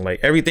right now. Like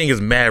everything is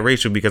mad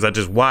racial because I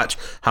just watch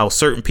how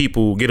certain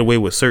people get away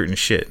with certain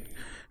shit,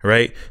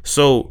 right?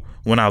 So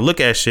when I look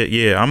at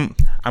shit, I'm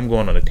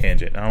going on a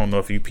tangent. I don't know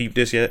if you peeped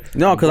this yet.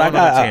 No, because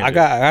I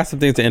got some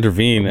things to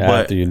intervene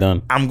after you're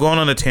done. I'm going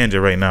on a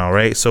tangent right now,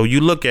 right? So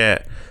you look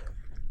at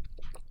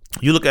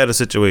a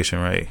situation,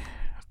 right?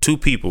 Two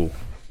people,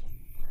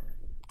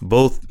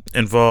 both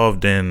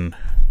involved in,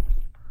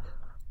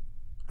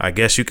 I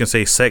guess you can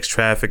say sex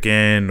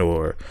trafficking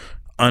or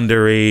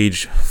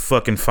underage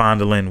fucking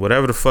fondling,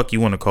 whatever the fuck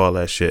you want to call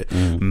that shit.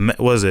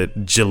 Was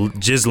it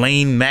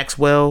Ghislaine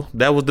Maxwell?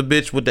 That was the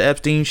bitch with the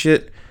Epstein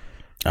shit.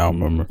 I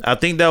don't remember. I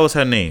think that was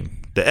her name.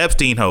 The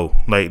Epstein hoe,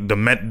 like the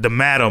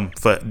madam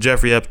for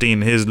Jeffrey Epstein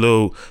and his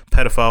little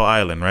pedophile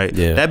island, right?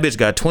 Yeah. That bitch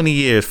got 20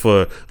 years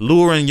for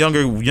luring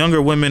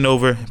younger women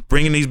over,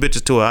 bringing these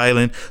bitches to an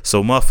island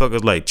so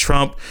motherfuckers like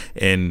Trump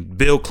and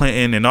Bill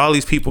Clinton and all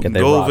these people can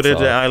go over there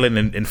to the island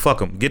and fuck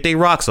them, get their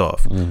rocks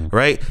off,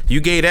 right?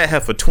 You gave that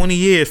heifer 20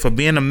 years for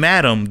being a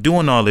madam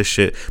doing all this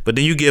shit, but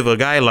then you give a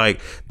guy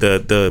like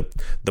the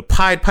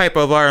Pied Piper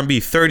of R&B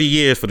 30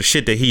 years for the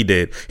shit that he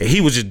did, and he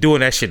was just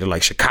doing that shit in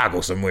like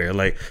Chicago somewhere.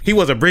 Like he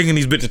wasn't bringing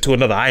these bitches to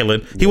another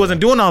island. He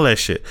wasn't doing all that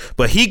shit.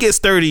 But he gets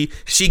 30,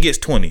 she gets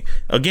 20.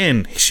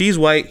 Again, she's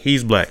white,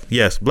 he's black.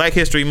 Yes, Black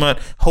History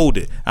Month, hold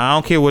it. I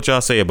don't care what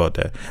y'all say about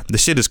that. The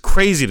shit is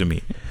crazy to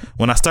me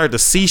when I start to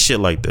see shit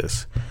like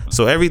this.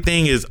 So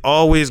everything is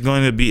always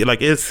going to be like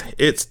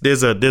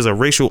there's a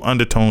racial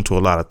undertone to a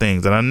lot of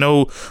things. And I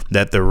know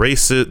that the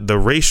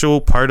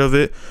racial part of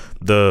it,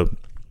 the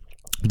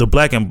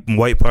black and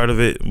white part of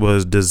it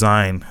was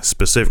designed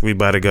specifically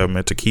by the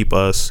government to keep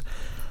us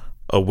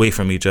away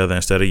from each other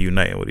instead of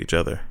uniting with each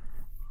other.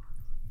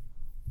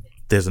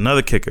 There's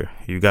another kicker.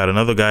 You got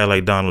another guy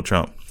like Donald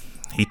Trump.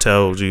 He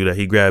tells you that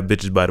he grabbed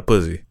bitches by the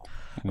pussy,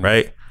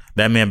 right?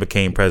 That man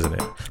became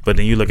president. But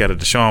then you look at a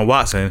Deshaun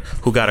Watson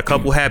who got a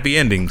couple happy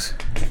endings.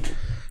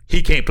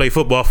 He can't play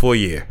football for a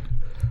year.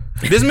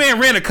 This man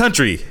ran a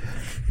country.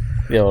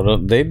 Yo,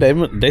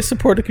 they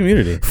support the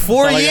community.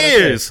 4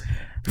 years.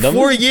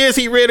 4 years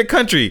he ran a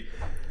country.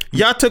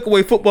 Y'all took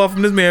away football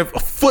from this man.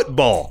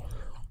 Football.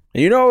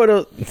 You know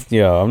what?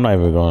 Yo, I'm not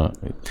even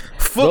going.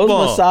 Football.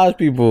 Those massage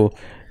people,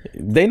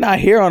 they not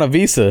here on a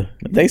visa.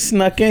 They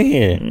snuck in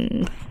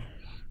here.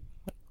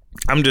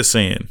 I'm just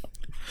saying,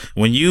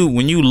 when you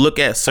look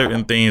at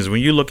certain things,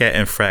 when you look at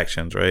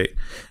infractions, right?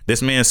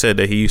 This man said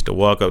that he used to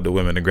walk up to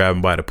women and grab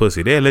them by the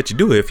pussy. They'll let you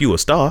do it if you a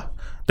star.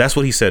 That's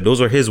what he said.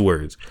 Those are his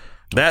words.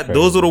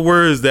 Those are the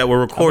words that were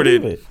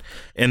recorded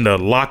in the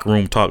locker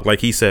room talk.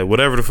 Like he said,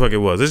 whatever the fuck it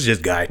was. It's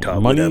just guy talk.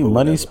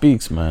 Money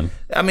speaks, man.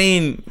 I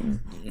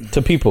mean,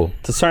 to people,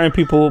 to certain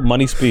people,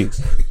 money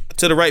speaks.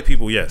 To the right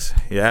people, yes,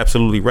 you're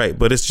absolutely right.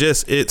 But it's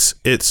just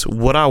it's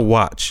what I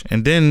watch,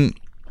 and then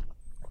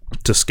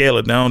to scale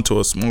it down to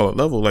a smaller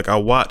level, like I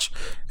watch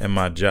in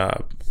my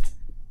job,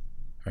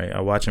 right?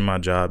 I watch in my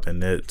job,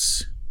 and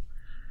it's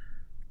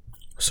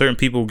certain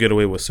people get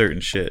away with certain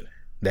shit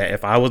that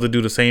if I was to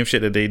do the same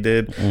shit that they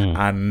did,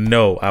 I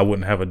know I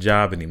wouldn't have a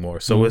job anymore.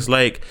 So it's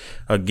like,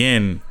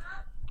 again,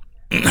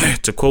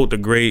 to quote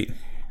the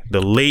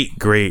late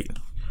great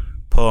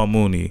Paul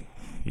Mooney,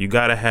 you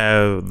gotta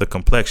have the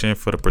complexion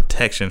for the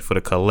protection for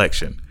the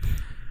collection.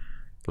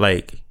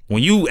 Like,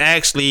 when you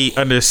actually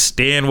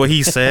understand what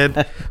he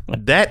said,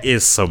 that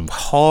is some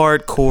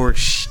hardcore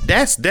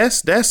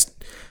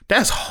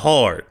that's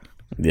hard.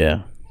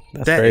 Yeah,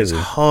 that's that crazy.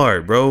 Is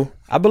hard, bro.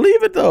 I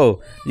believe it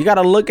though. You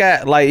gotta look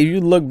at, like, if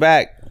you look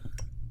back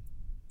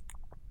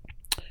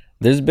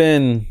There's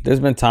been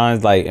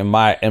times like in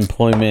my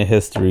employment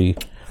history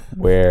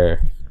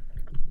where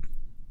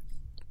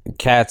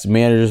cats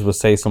managers would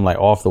say some like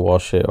off the wall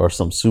shit, or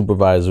some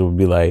supervisor would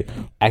be like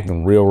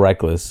acting real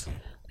reckless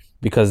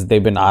because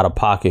they've been out of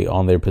pocket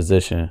on their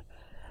position.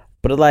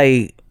 But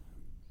like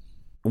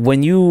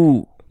when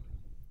you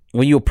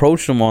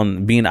approach them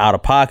on being out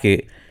of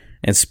pocket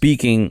and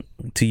speaking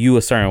to you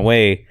a certain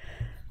way,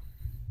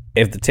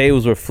 if the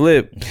tables were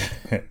flipped,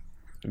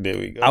 there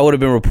we go. I would have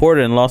been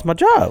reported and lost my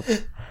job.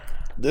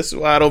 This is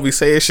why I don't be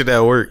saying shit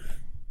at work,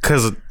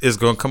 because it's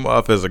gonna come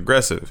off as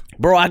aggressive.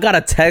 Bro, I got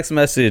a text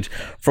message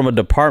from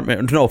from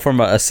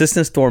an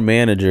assistant store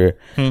manager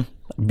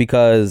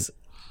because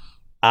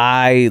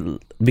I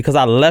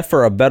left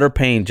for a better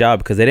paying job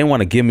because they didn't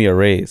want to give me a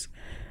raise.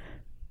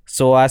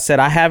 So I said,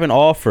 I have an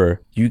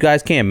offer. You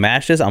guys can't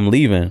match this. I'm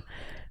leaving.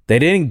 They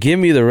didn't give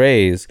me the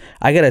raise.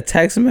 I get a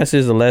text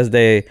message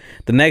the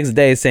next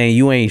day saying,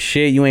 you ain't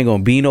shit. You ain't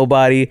gonna be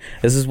nobody.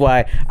 This is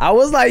why I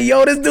was like,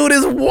 yo, this dude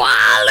is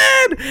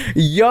wildin'.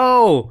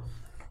 Yo.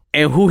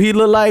 And who he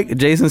look like?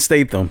 Jason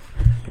Statham.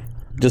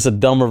 Just a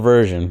dumber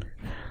version.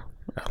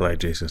 I like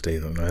Jason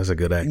Statham. That's a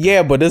good actor.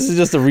 Yeah, but this is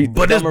just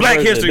But this Black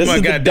version. History This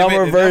Month, is the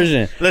dumber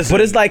version. Listen.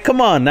 But it's like, come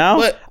on now.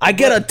 I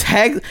get a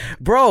text.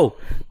 Bro,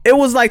 it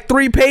was like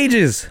 3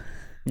 pages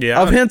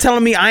of him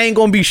telling me I ain't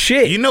gonna be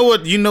shit. You know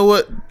what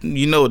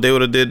they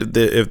would have did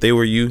if they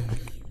were you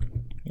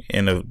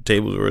and the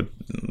tables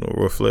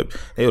were flipped?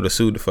 They would have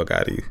sued the fuck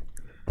out of you.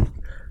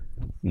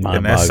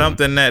 And that's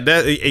something that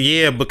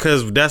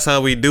because that's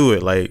how we do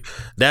it. Like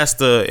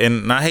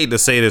and I hate to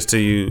say this to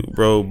you,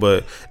 bro,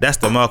 but that's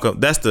the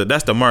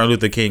Martin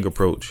Luther King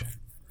approach.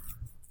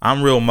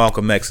 I'm real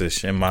Malcolm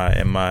X-ish in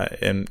my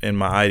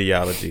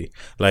ideology.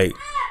 Like,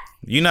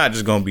 you're not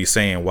just gonna be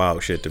saying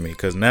wild shit to me,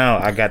 because now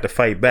I got to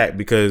fight back,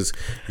 because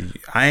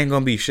I ain't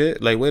gonna be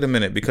shit. Like, wait a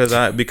minute, because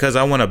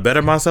I want to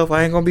better myself,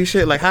 I ain't gonna be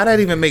shit. Like, how that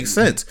even makes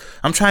sense?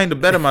 I'm trying to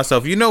better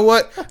myself. You know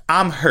what?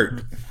 I'm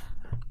hurt.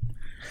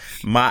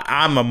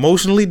 I'm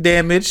emotionally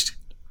damaged.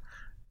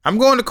 I'm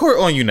going to court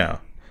on you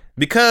now,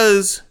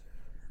 because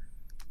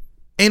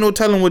ain't no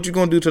telling what you're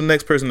gonna do to the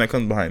next person that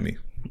comes behind me.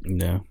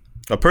 Yeah.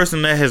 A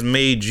person that has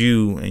made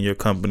you and your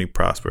company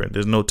prosper.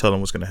 There's no telling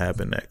what's going to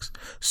happen next.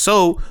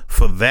 So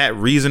for that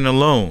reason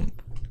alone,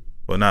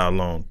 well, not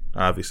alone,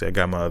 obviously I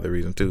got my other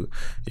reason too.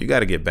 You got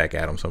to get back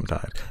at them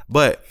sometimes.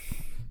 But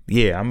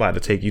yeah, I'm about to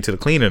take you to the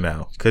cleaner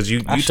now, because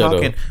you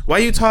talking. Why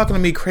you talking to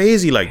me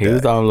crazy like that? He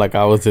was talking like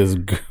I was his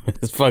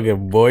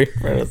fucking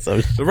boyfriend or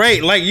some shit.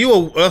 Right, like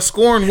you a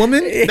scorned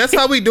woman. That's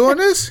how we doing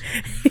this.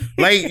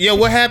 Like, yo,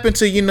 what happened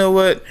to, you know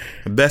what?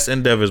 Best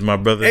endeavors, my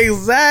brother.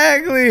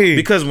 Exactly.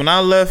 Because when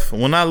I left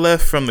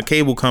from the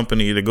cable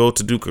company to go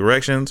to do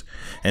corrections,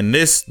 and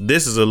this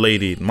is a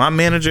lady, my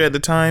manager at the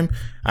time,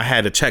 I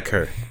had to check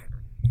her.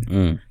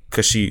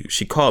 Because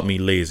she called me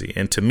lazy.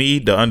 And to me,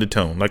 the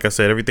undertone, like I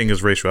said, everything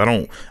is racial. I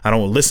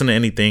don't listen to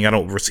anything. I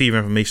don't receive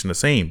information the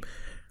same.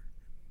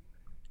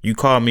 You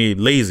called me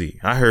lazy.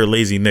 I heard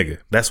lazy nigga.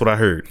 That's what I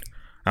heard.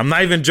 I'm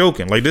not even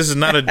joking. Like, this is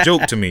not a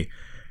joke to me.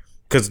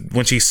 Because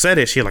when she said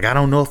it, she like, I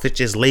don't know if it's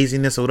just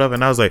laziness or whatever.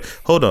 And I was like,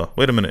 hold on,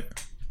 wait a minute.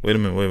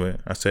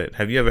 I said,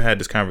 have you ever had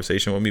this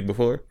conversation with me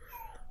before?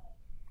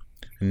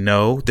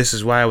 No. This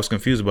is why I was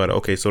confused about it.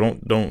 Okay, so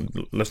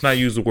let's not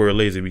use the word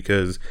lazy,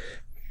 because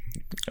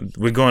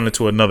we're going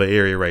into another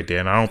area right there,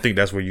 and I don't think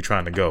that's where you're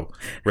trying to go.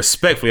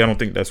 Respectfully, I don't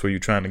think that's where you're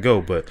trying to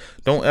go, but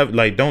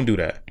don't do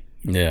that.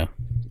 Yeah.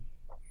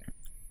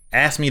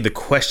 Ask me the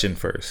question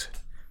first.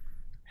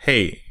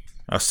 Hey,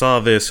 I saw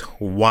this.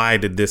 Why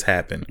did this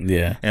happen?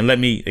 Yeah. And let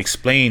me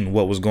explain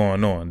what was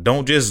going on.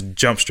 Don't just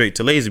jump straight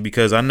to lazy,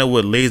 because I know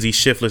what lazy,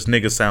 shiftless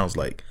nigga sounds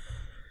like.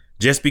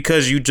 Just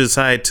because you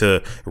decide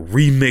to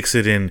remix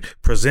it and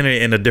present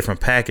it in a different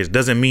package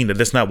doesn't mean that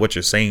that's not what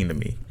you're saying to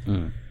me.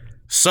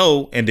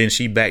 So, and then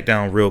she backed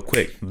down real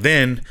quick.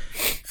 Then,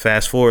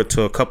 fast forward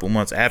to a couple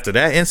months after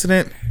that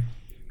incident,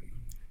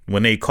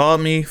 when they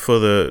called me for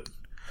this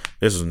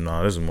is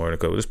more than a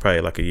couple. This is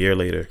probably like a year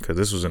later, because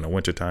this was in the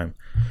wintertime.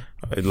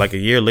 Like a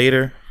year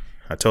later,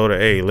 I told her,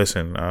 hey,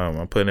 listen,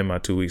 I'm putting in my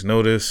 2 weeks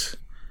notice.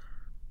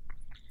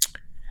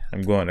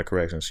 I'm going to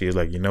corrections. She was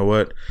like, you know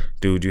what,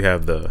 dude, you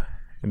have the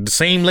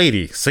same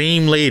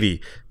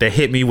lady that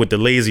hit me with the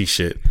lazy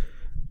shit,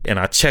 and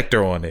I checked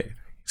her on it.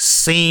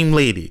 Same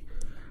lady.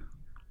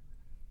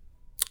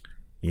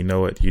 You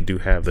know what? You do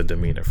have the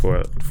demeanor for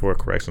a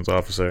corrections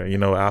officer. You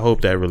know, I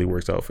hope that really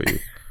works out for you.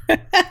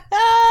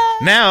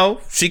 Now,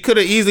 she could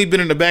have easily been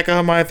in the back of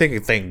her mind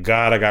thinking, thank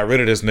God I got rid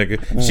of this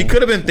nigga. She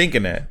could have been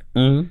thinking that.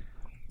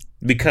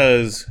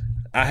 Because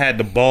I had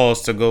the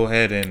balls to go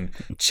ahead and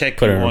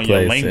check you on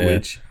your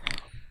language. Yeah.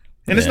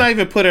 And it's not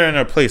even put her in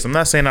her place. I'm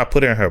not saying I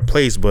put her in her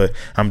place, but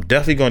I'm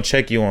definitely going to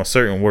check you on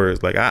certain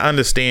words. Like, I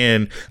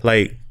understand,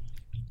 like,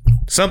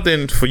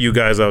 something for you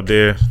guys out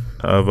there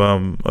of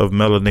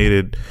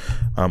melanated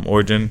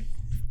origin.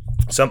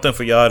 Something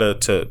for y'all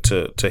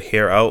to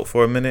hear out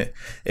for a minute.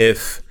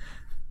 If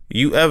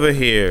you ever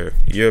hear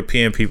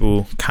European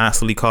people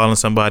constantly calling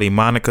somebody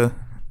Monica,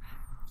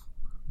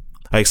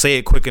 like, say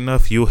it quick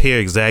enough, you'll hear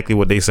exactly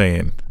what they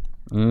saying.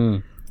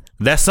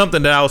 That's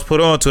something that I was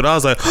put on to. And I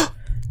was like,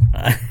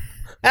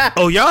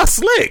 oh, y'all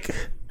slick.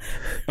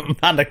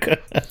 Monica.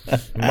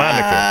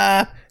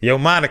 Yo,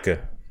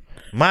 Monica.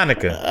 My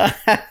nigga.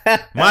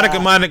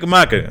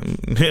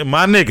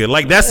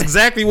 Like, that's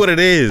exactly what it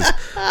is.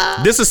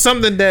 This is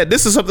something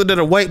that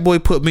a white boy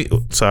put me.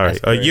 Sorry,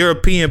 a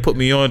European put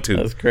me onto.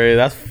 That's crazy.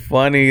 That's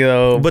funny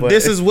though. But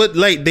this is what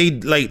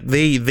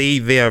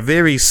they are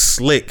very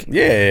slick.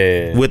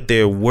 Yeah. With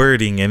their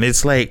wording, and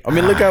it's like, I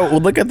mean,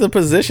 look at the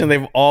position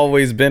they've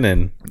always been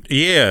in.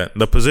 Yeah,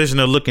 the position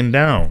of looking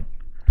down.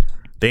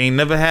 They ain't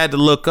never had to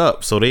look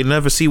up, so they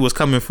never see what's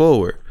coming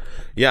forward.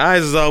 Your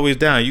eyes is always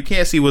down. You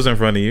can't see what's in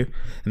front of you.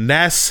 And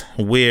that's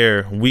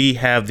where we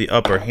have the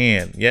upper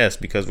hand. Yes,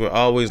 because we're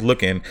always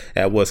looking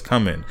at what's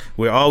coming.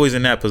 We're always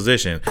in that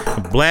position.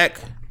 Black,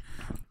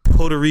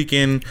 Puerto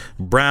Rican,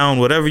 brown,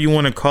 whatever you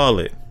want to call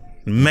it,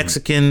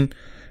 Mexican,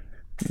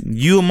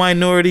 you a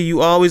minority,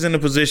 you always in a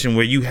position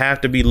where you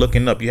have to be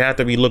looking up. You have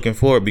to be looking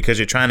forward because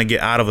you're trying to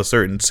get out of a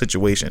certain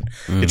situation.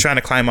 You're trying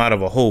to climb out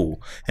of a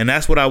hole. And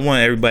that's what I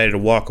want everybody to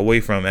walk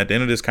away from. At the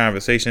end of this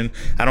conversation,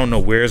 I don't know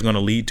where it's going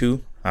to lead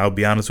to. I'll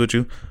be honest with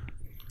you.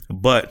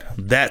 But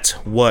that's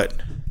the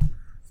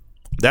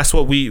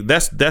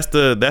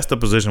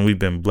position we've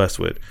been blessed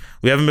with.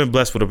 We haven't been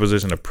blessed with a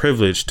position of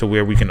privilege to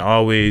where we can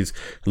always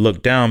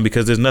look down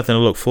because there's nothing to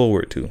look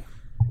forward to.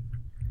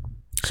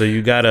 So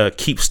you gotta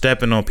keep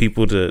stepping on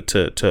people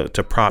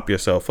to prop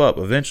yourself up.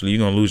 Eventually,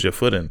 you're gonna lose your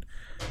footing.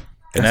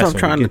 And that's what I'm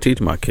trying to teach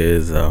my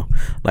kids, though.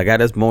 Like at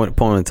this point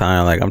in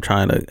time, like I'm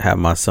trying to have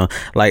my son.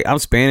 Like I'm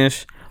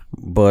Spanish,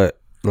 but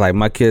like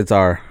my kids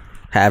are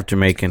half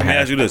Jamaican. Let me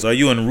ask you this: are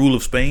you in the rule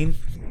of Spain?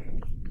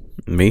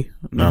 Me?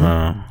 No.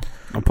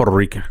 I'm Puerto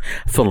Rican.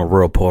 I'm feeling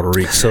real Puerto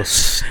Rican. So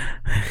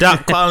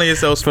stop calling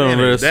yourself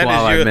Spanish.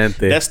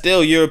 That's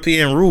still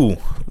European rule.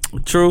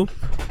 True.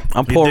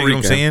 I'm Puerto Rican.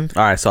 What I'm saying?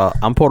 All right, so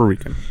I'm Puerto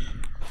Rican.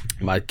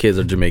 My kids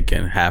are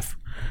Jamaican, half,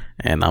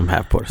 and I'm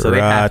half Puerto. So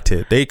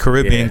they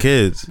Caribbean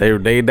kids. They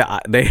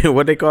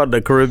what they call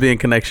the Caribbean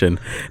connection.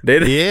 They're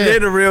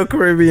the real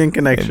Caribbean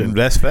connection.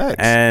 That's facts.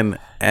 And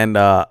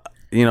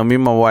you know, me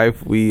and my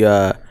wife, we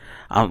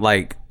I'm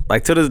like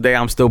to this day,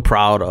 I'm still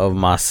proud of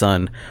my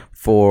son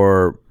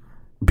for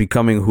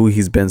becoming who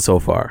he's been so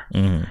far,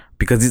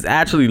 because he's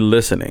actually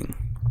listening.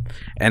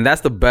 And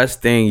that's the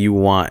best thing you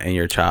want in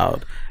your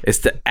child, is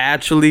to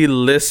actually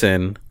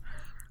listen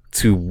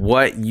to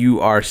what you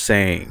are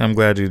saying. I'm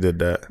glad you did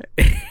that.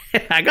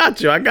 I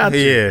got you.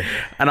 Yeah.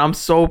 And I'm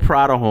so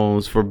proud of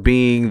Holmes for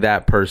being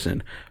that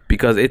person,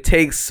 because it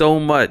takes so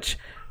much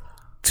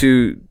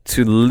to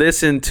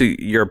listen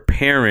to your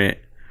parent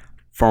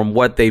from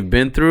what they've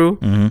been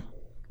through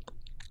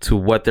to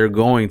what they're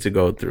going to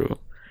go through.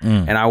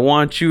 And I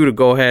want you to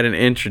go ahead and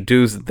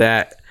introduce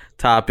that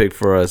topic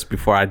for us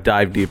before I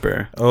dive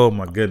deeper. Oh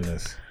my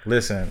goodness.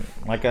 Listen,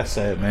 like I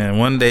said, man,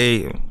 one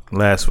day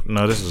this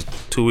was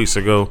 2 weeks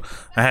ago,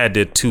 I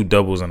did 2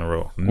 doubles in a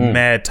row.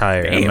 Mad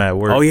tired. I'm at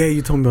work. Oh yeah,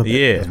 you told me about that.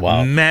 Yeah. That's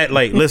wild. Mad,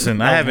 like,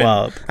 listen, I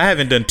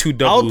haven't done 2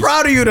 doubles. I was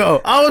proud of you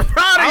though. I was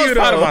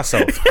proud of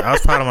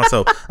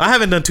myself. I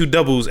haven't done 2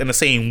 doubles in the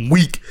same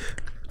week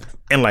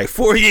in like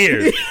 4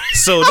 years.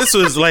 So this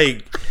was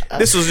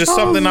just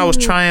something I was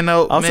trying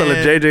out. I was telling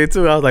JJ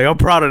too. I was like, I'm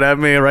proud of that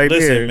man right there.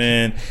 Listen,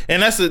 man,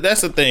 and that's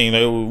the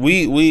thing.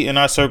 We in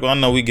our circle, I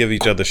know we give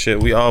each other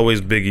shit. We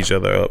always big each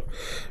other up.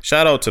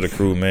 Shout out to the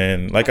crew,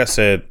 man. Like I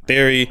said,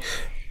 Theory,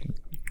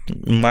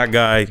 my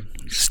guy,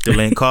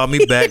 still ain't called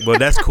me back, but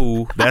that's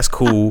cool. That's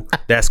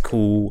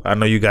cool. I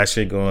know you got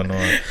shit going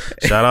on.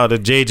 Shout out to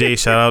JJ.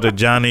 Shout out to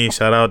Johnny.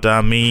 Shout out to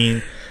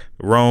Amin,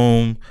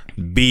 Rome,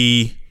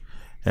 B.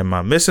 Am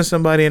I missing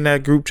somebody in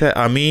that group chat?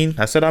 I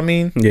said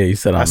Amin? Yeah, you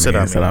said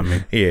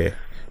Amin. Yeah.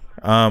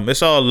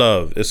 It's all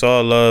love. It's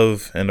all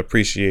love and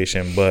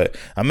appreciation. But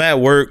I'm at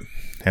work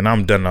and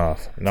I'm done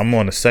off. And I'm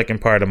on the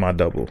second part of my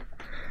double.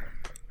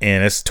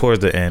 And it's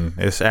towards the end.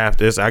 It's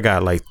after this. I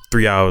got like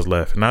 3 hours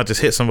left. And I just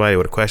hit somebody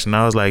with a question.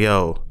 I was like,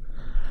 yo,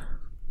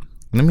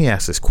 let me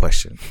ask this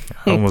question.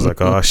 I was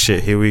like, oh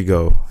shit, here we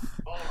go.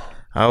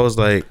 I was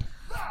like,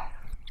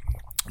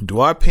 do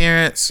our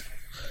parents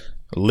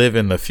live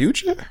in the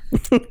future?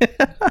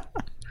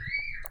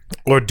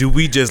 Or do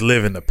we just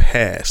live in the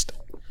past?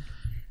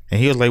 And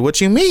he was like, what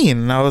you mean?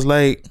 And I was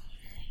like,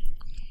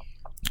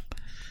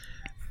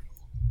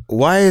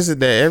 why is it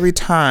that every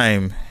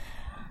time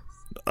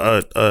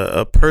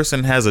a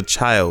person has a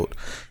child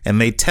and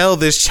they tell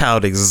this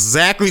child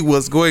exactly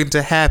what's going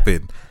to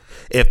happen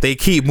if they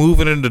keep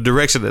moving in the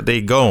direction that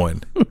they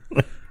going,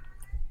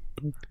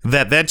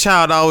 that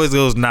child always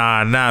goes,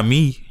 nah, not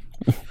me.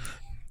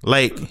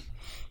 Like,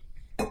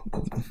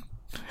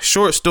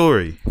 short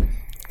story,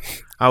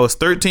 I was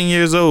 13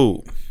 years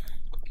old,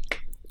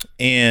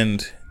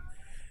 and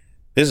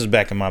this is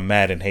back in my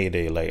Madden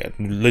heyday. Like,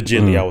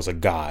 legitimately, I was a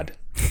god.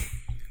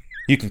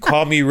 You can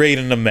call me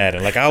Raiden the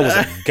Madden. Like, I was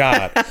a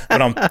god.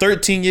 But I'm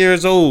 13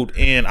 years old,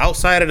 and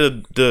outside of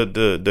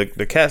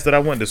the cats that I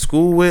went to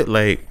school with,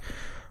 like,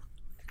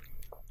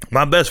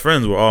 my best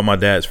friends were all my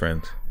dad's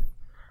friends.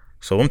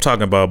 So I'm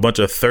talking about a bunch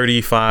of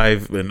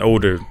 35 and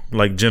older,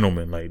 like,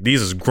 gentlemen. Like,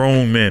 these is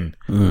grown men.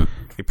 They're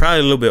probably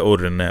a little bit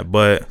older than that,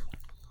 but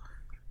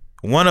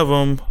one of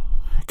them,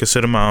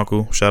 consider my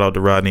uncle. Shout out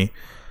to Rodney.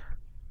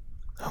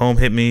 Home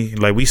hit me.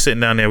 Like, we sitting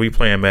down there, we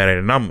playing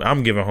Madden, and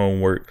I'm giving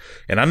homework,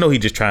 and I know he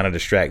just trying to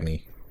distract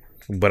me,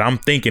 but I'm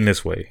thinking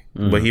this way.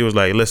 But he was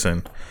like,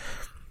 listen,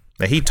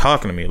 and he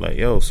talking to me like,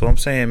 yo, so I'm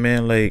saying,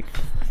 man, like,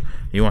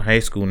 you in high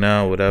school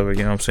now, whatever,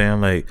 you know what I'm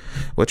saying? Like,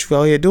 what you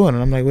out here doing?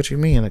 And I'm like, what you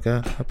mean? Like,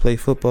 I play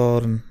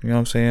football, and you know what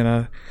I'm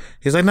saying?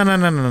 He's like,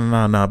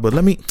 no. But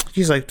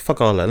he's like,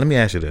 fuck all that. Let me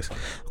ask you this.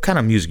 What kind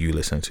of music you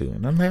listen to?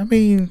 And I'm like, I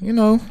mean, you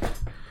know,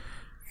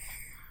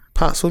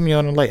 Pops with me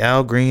on like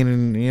Al Green,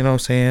 and you know what I'm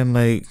saying?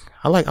 Like,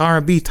 I like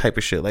R&B type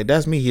of shit. Like,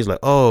 that's me. He's like,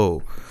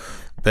 oh,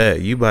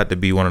 bet you about to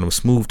be one of them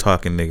smooth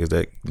talking niggas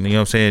that, you know what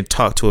I'm saying,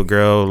 talk to a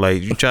girl,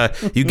 like, you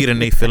get in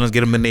their feelings, get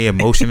them in their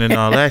emotion and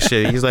all that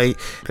shit. He's like,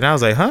 and I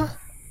was like, huh?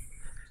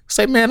 It's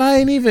like, man, I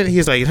ain't even.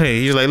 He's like,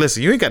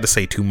 listen, you ain't got to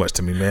say too much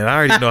to me, man. I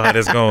already know how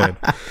this going.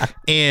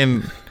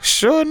 And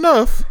sure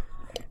enough,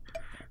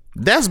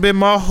 that's been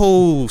my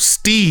whole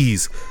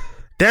steez.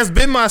 That's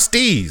been my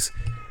steez.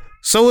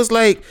 So it's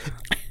like,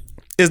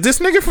 is this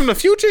nigga from the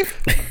future?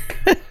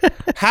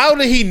 How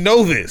did he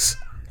know this?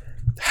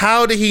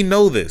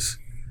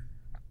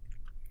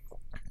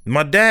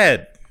 My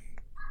dad,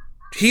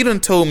 he done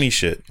told me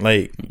shit.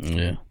 Like,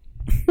 yeah.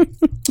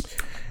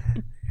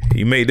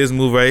 You made this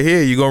move right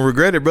here, you gonna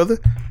regret it, brother.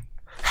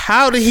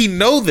 How did he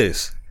know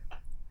this?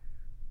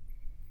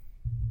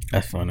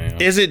 That's funny. Huh?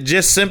 Is it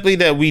just simply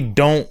that we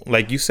don't,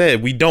 like you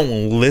said, we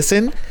don't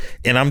listen,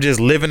 and I'm just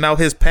living out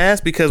his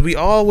past? Because we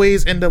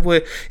always end up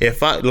with,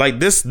 if I,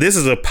 like, this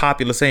is a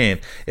popular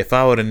saying, if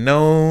I would have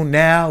known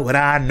now what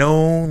I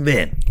known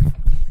then.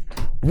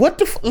 What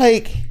the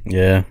like?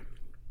 Yeah.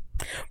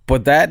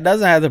 But that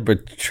doesn't have to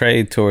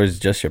portray towards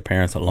just your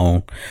parents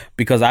alone,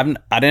 because I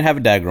didn't have a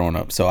dad growing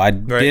up, so I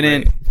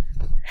didn't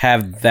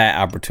have that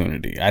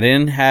opportunity. I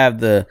didn't have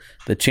the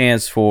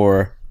chance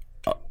for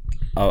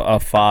a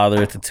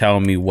father to tell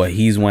me what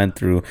he's went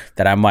through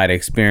that I might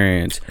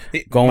experience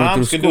going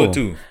through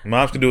school.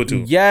 Moms can do it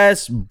too.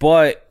 Yes,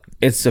 but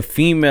it's a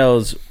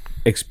female's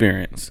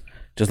experience.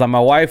 Just like my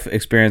wife's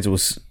experience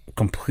was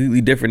completely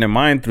different than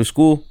mine through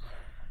school.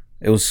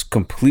 It was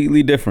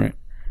completely different,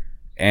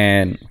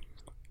 and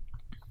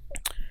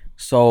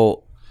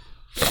so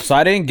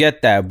I didn't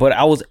get that, but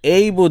I was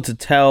able to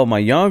tell my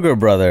younger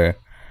brother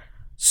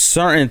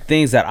certain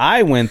things that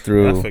I went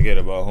through. I forget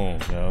about home,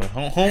 yo.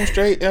 Home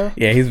straight, yo?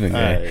 Yeah, he's been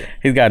good. Right.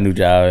 He's got a new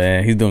job,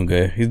 and he's doing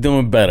good. He's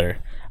doing better,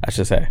 I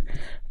should say.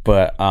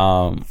 But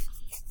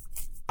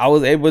I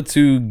was able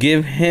to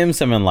give him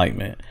some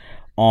enlightenment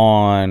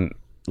on,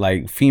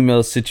 like,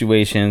 female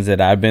situations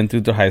that I've been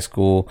through high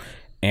school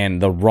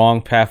and the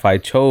wrong path I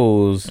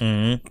chose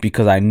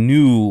because I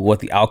knew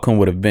what the outcome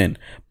would have been.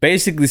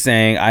 Basically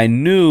saying I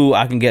knew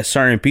I can get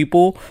certain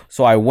people,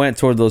 so I went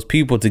toward those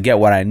people to get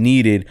what I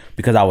needed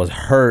because I was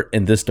hurt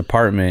in this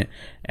department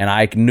and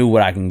I knew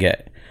what I can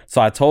get.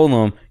 So I told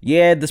him,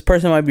 yeah, this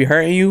person might be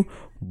hurting you,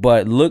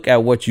 but look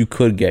at what you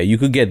could get. You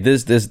could get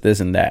this,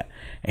 and that.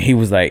 And he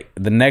was like,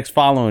 the next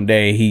following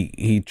day,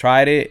 he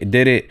tried it,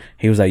 did it.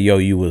 He was like, yo,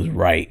 you was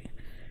right.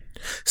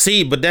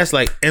 See, but that's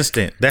like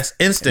instant. That's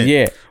instant.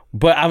 Yeah.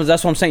 But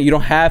that's what I'm saying. You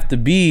don't have to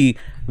be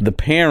the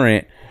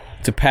parent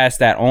to pass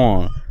that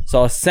on.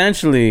 So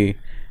essentially,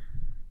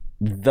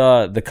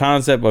 the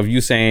concept of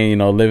you saying, you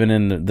know, living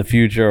in the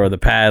future or the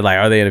past, like,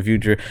 are they in the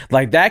future?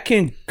 Like, that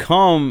can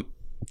come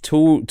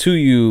to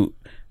you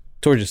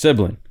towards your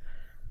sibling.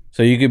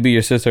 So you could be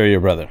your sister or your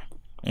brother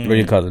or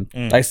your cousin,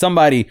 like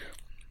somebody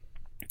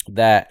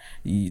that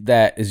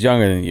is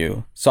younger than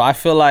you. So I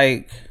feel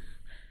like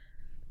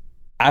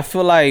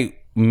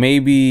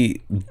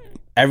maybe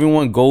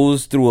everyone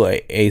goes through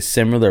a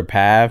similar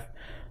path,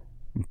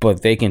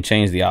 but they can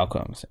change the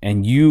outcomes.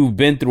 And you've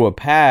been through a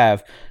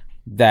path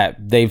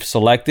that they've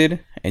selected,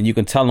 and you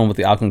can tell them what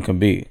the outcome can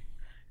be,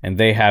 and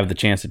they have the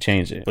chance to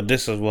change it. But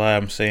this is why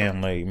I'm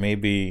saying, like,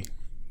 maybe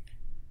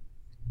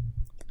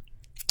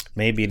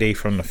they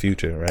from the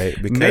future,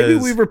 right? Because maybe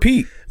we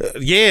repeat.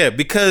 Yeah,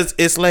 because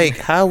it's like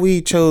how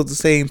we chose the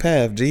same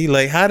path, G.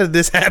 Like, how did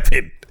this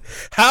happen?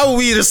 How are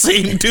we the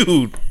same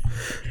dude?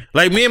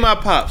 Like, me and my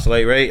pops,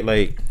 like, right?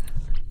 Like,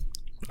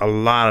 a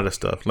lot of the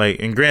stuff, like,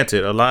 and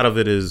granted, a lot of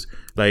it is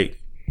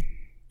like,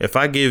 if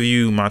I give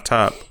you my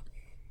top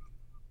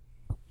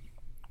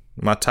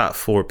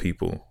 4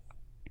 people,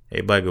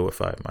 everybody go with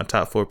 5. My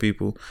top 4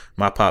 people,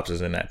 my pops is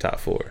in that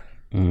top 4.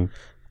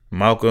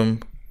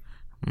 Malcolm,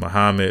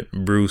 Muhammad,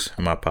 Bruce,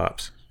 and my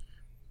pops.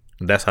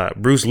 That's how.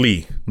 Bruce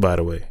Lee, by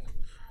the way,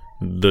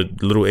 the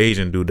little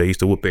Asian dude that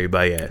used to whoop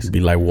everybody's ass. Be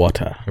like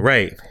water,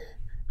 right?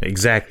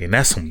 Exactly, and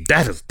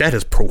that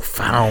is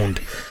profound.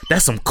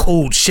 That's some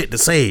cold shit to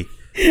say.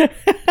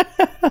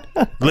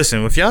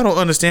 Listen, if y'all don't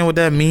understand what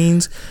that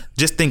means,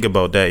 just think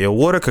about that. Your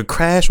water could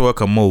crash or it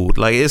could mold.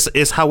 Like,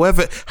 it's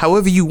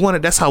however you want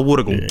it. That's how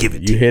water gonna give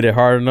it to you. You hit it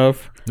hard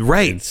enough,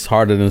 right? It's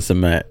harder than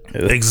cement.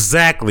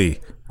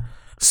 Exactly.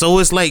 So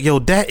it's like, yo,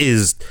 that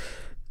is,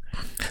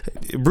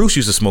 Bruce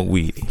used to smoke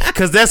weed,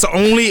 because that's the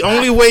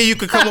only way you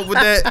could come up with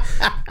that.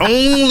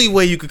 Only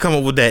way you could come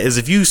up with that is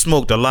if you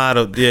smoked a lot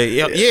of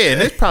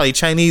and it's probably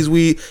Chinese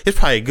weed. It's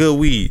probably good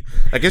weed.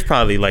 Like, it's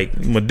probably like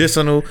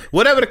medicinal,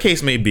 whatever the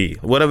case may be.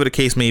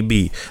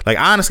 Like,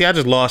 honestly, I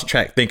just lost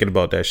track thinking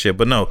about that shit.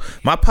 But no,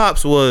 my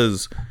pops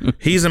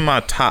he's in my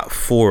top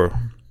 4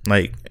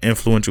 like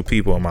influential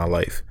people in my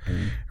life,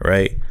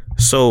 right?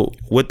 So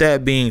with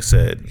that being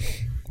said,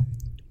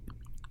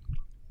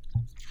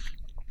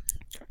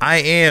 I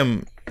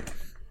am,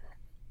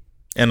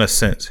 in a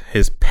sense,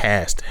 his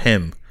past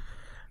him.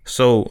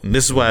 So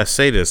this is why I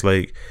say this.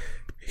 Like,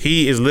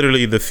 he is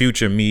literally the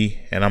future me,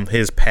 and I'm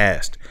his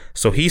past.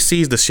 So he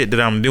sees the shit that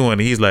I'm doing,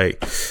 and he's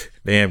like,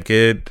 damn,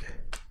 kid,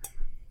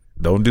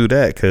 don't do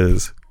that,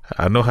 because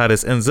I know how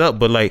this ends up.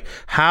 But, like,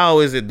 how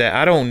is it that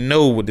I don't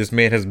know what this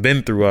man has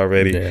been through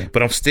already,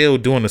 but I'm still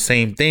doing the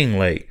same thing?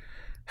 Like,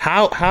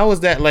 How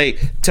is that? Like,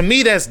 to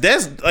me, that's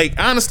like,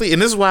 honestly,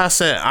 and this is why I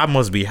said I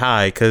must be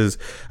high, because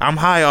I'm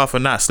high off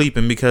of not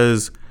sleeping,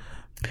 because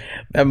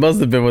that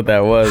must have been what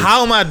that was.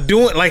 How am I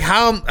doing? Like,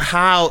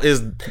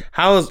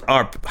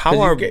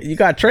 you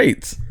got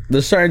traits.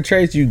 There's certain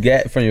traits you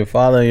get from your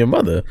father and your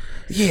mother.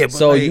 Yeah, but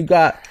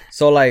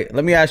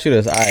let me ask you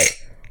this. All right.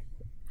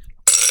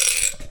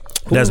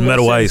 That's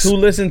Metal Ice. Who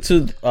listened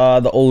to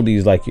the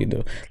oldies like you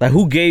do? Like,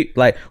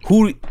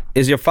 who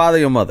is your father,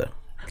 your mother?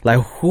 Like,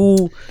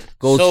 who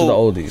goes to the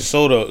oldies?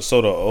 So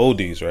the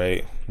oldies,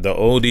 right? The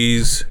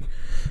oldies,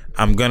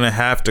 I'm gonna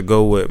have to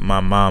go with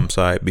my mom's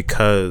side,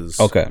 because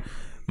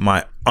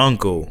my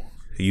uncle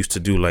used to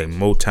do like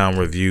Motown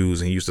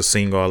reviews and used to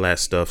sing all that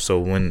stuff. So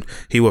when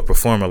he would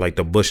perform at like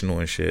the Bushnell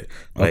and shit,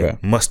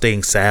 like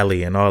Mustang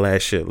Sally and all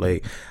that shit,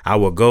 like, I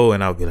would go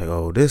and I would be like,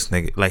 oh, this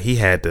nigga, like, he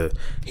had the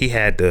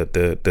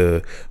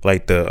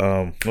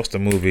what's the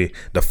movie,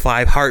 the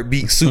 5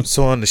 heartbeat suits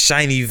on, the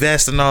shiny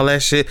vest and all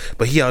that shit,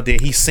 but he out there,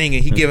 he's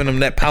singing, he giving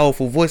them that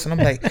powerful voice, and I'm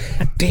like,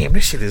 damn,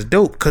 this shit is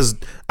dope, because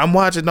I'm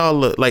watching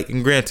all the, like,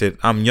 and granted,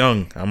 I'm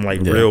young, I'm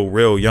like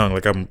real young,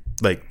 like, I'm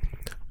like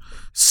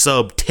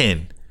sub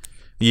 10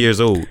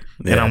 years old,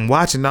 and I'm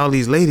watching all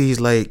these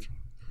ladies, like,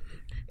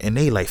 and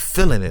they like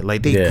feeling it,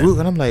 like, they grew,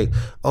 and I'm like,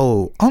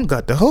 oh, I'm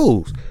got the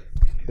hoes,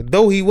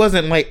 though he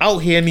wasn't like out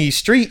here in these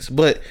streets,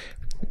 but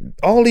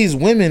all these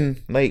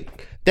women,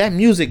 like, that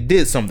music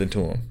did something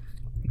to him.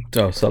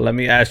 So let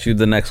me ask you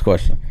the next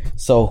question.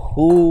 So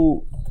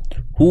who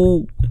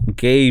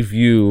gave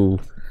you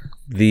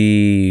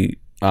the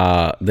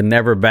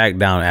never back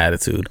down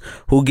attitude?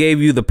 Who gave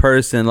you the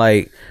person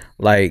like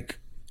I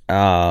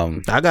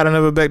got a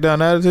never back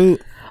down attitude?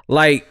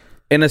 Like,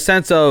 in a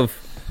sense of,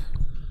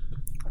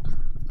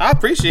 I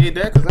appreciate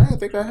that, because I didn't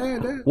think I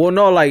had that. Well,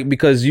 no, like,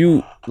 because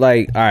you,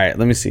 like, all right,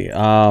 let me see.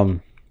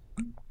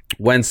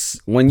 When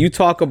you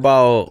talk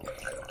about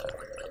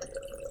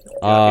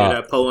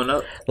that pulling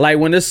up, like,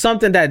 when there's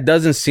something that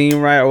doesn't seem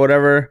right or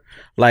whatever,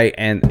 like,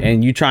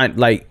 and you try,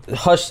 like,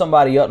 hush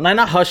somebody up,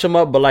 not hush them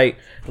up, but like,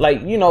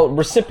 you know,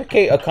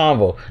 reciprocate a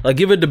convo, like,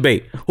 give a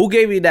debate. Who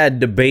gave you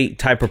that debate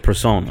type of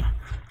persona?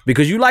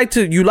 Because you like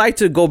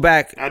to go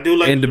back. I do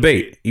like and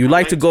debate. You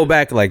like to go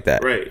back like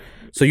that, right?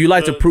 So you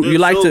like to prove. You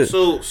like to.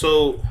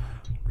 So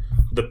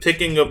the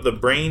picking of the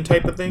brain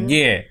type of thing.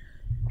 Yeah,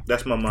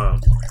 that's my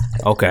mom.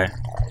 Okay.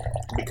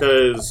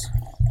 Because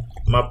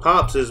my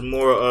pops is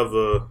more of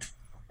a,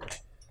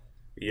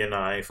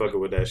 I ain't fucking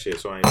with that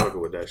shit, so I ain't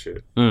fucking with that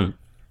shit.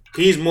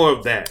 He's more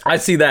of that. I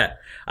see that.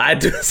 I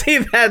do see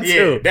that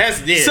too.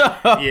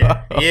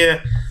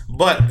 Yeah.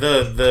 But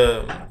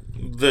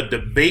the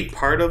debate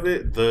part of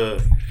it,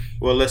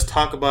 let's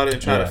talk about it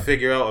and try to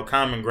figure out a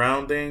common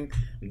ground thing.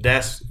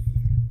 That's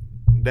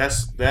I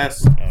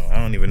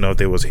don't even know if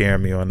they was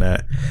hearing me on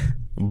that,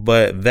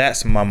 but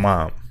that's my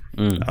mom.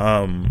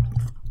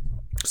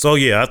 So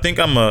yeah, I think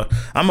I'm a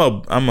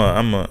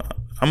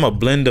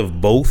blend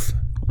of both.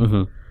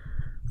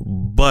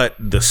 But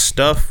the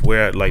stuff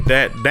where, like,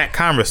 that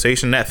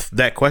conversation,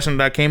 that question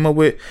that I came up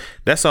with,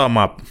 that's all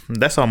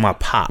my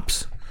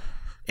pops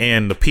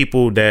and the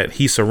people that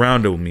he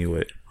surrounded me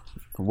with.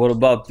 What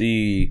about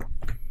the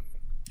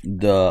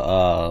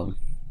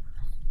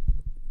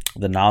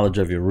knowledge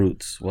of your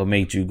roots? What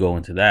made you go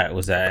into that?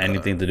 Was that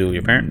anything to do with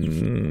your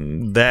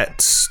parents?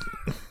 That's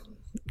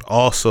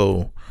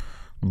also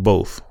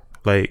both.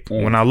 Like,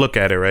 when I look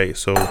at it, right?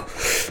 So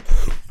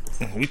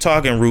we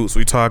talking roots,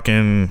 we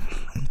talking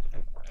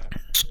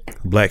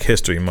Black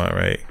History Month,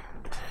 right?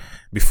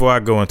 Before I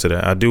go into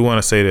that, I do want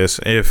to say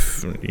this.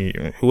 If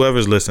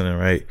whoever's listening,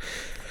 right,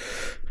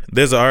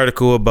 there's an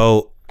article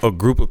about a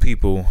group of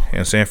people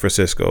in San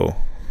Francisco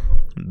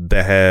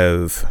that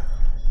have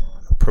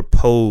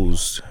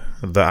proposed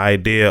the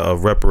idea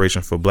of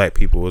reparation for Black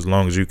people, as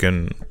long as you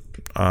can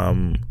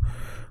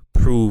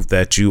prove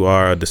that you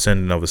are a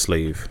descendant of a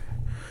slave.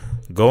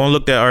 Go and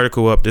look that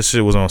article up. This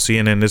shit was on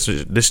CNN.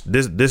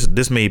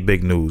 This made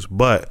big news.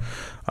 But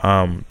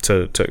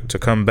to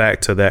come back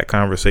to that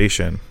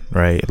conversation,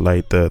 right?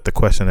 Like the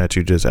question that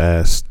you just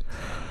asked.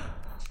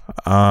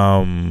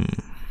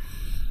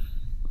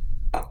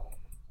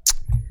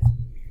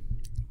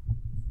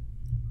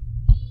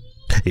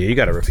 Yeah, you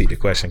got to repeat the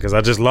question because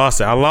I just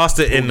lost it. I lost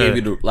it in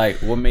the like.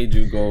 What made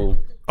you go?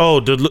 Oh,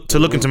 to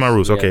look into my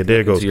roots. Yeah, Okay,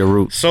 there it goes. your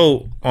roots.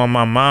 So on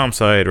my mom's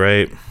side,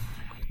 right?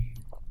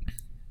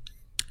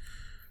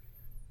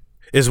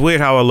 It's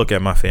weird how I look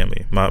at my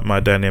family, my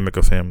dynamic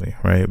of family,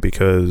 right?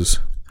 Because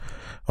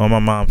on my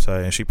mom's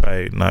side, and she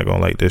probably not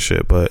gonna like this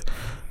shit, but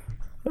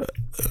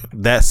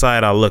that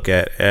side I look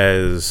at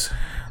as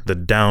the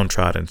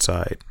downtrodden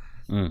side,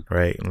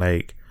 right?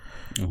 Like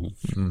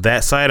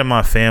that side of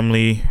my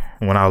family.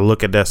 When I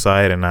look at that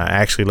side and I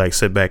actually like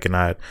sit back and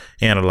I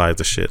analyze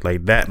the shit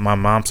like that, my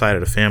mom's side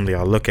of the family,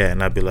 I look at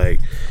and I be like,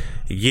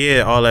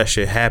 yeah, all that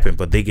shit happened,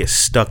 but they get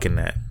stuck in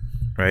that,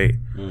 right?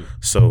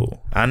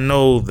 So I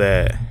know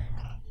that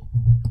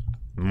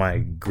my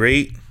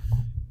great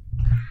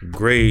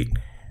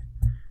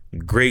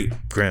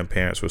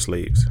grandparents were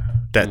slaves,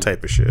 that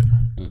type of shit.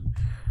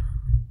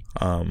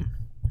 And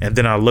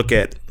then I look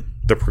at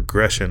the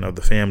progression of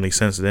the family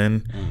since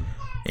then,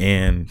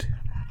 and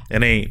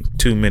it ain't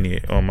too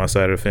many on my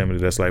side of the family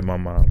that's like my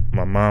mom.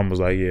 My mom was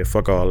like, yeah,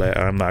 fuck all that.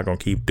 I'm not gonna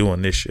keep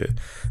doing this shit.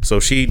 So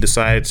she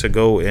decided to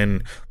go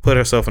and put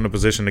herself in a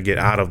position to get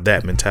out of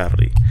that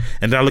mentality.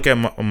 And then I look at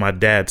my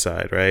dad's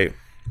side, right?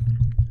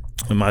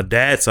 And my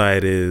dad's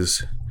side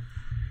is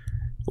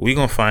we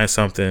gonna find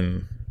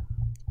something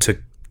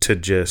to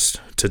just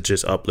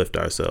uplift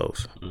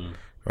ourselves.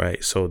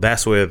 Right, so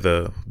that's where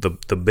the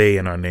Bay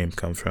in our name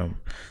comes from.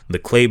 The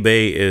Clay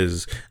Bay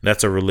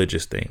that's a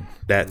religious thing.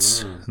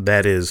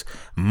 That is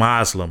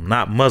Muslim,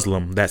 not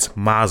Muslim. That's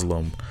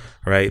Muslim,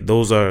 right?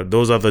 Those are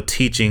the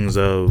teachings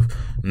of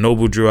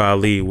Noble Drew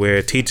Ali, where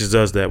it teaches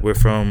us that we're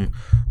from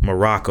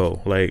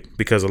Morocco. Like,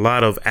 because a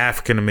lot of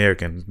African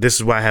American, this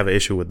is why I have an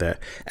issue with that.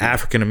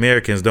 African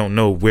Americans don't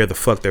know where the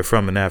fuck they're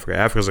from in Africa.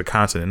 Africa's a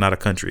continent, not a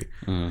country,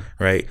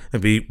 right?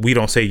 We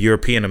don't say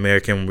European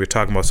American when we're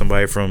talking about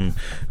somebody from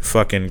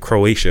fucking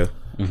Croatia,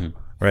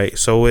 right?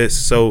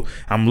 So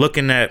I'm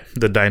looking at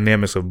the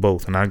dynamics of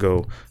both, and I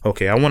go,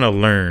 okay, I want to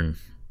learn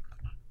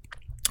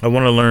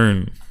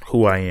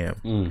who I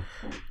am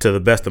to the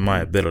best of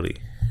my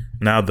ability.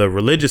 Now the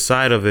religious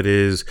side of it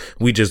is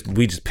we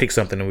just pick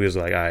something and we was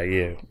like, all right,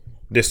 yeah,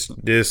 this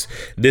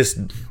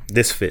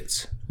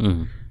fits.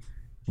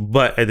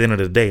 But at the end of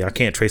the day, I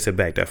can't trace it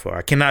back that far.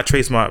 I cannot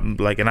trace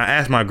and I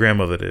asked my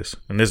grandmother this,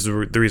 and this is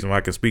the reason why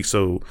I can speak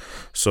so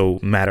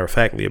matter of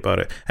factly about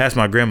it. I asked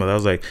my grandmother, I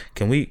was like,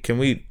 can we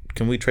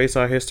trace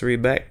our history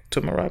back to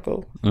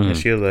Morocco? And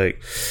she was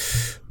like,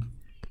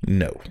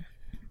 no.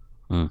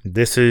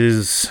 This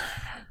is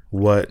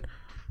what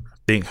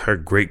I think her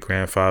great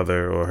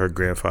grandfather or her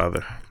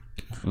grandfather.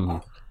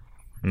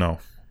 No,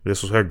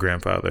 this was her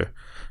grandfather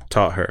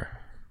taught her,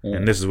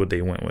 and this is what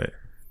they went with.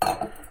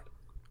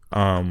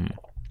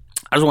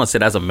 I just want to say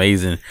that's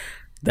amazing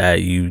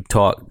that you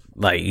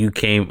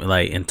came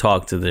and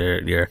talked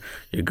to your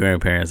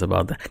grandparents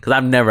about that, because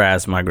I've never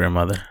asked my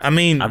grandmother. I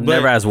mean, I've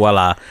never asked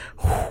Wala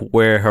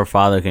where her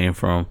father came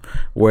from.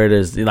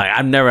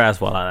 I've never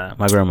asked Wala that,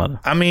 my grandmother.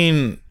 I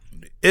mean,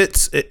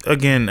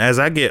 again, as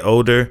I get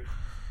older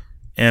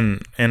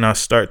and I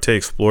start to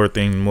explore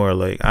things more,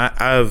 like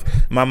I've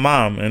my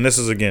mom, and this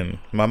is again,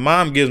 my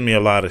mom gives me a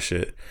lot of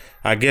shit.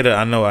 I get it.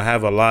 I know I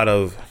have a lot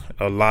of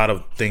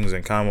things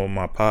in common with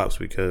my pops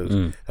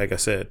because, like I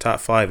said,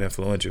 top 5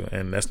 influential,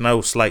 and that's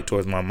no slight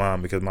towards my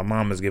mom because my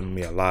mom has given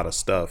me a lot of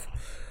stuff.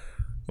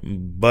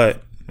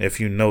 But if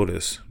you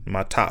notice,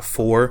 my top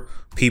 4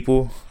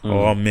 people are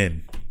all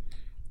men,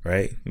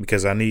 right?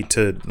 Because I need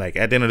to, like,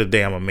 at the end of the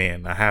day, I'm a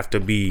man. I have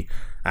to be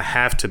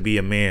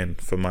a man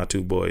for my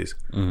 2 boys.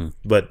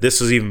 But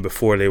this is even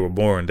before they were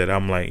born that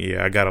I'm like,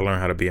 yeah, I got to learn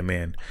how to be a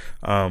man.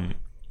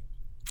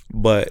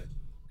 But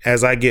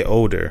as I get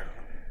older,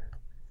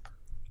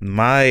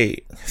 my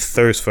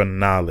thirst for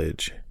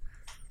knowledge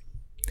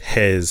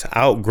has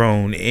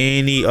outgrown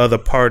any other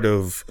part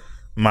of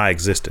my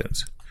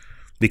existence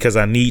because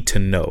I need to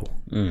know,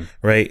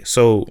 right?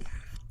 So,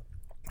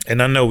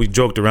 and I know we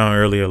joked around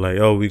earlier like,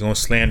 oh, we gonna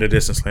slander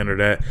this and slander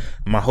that.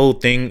 My whole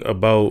thing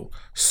about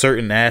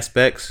certain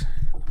aspects,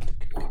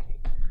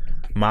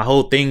 my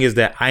whole thing is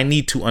that I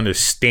need to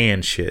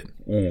understand shit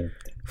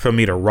for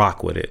me to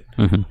rock with it.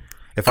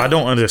 If I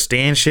don't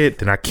understand shit,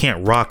 then I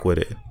can't rock with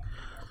it.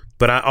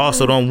 But I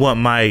also don't want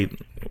my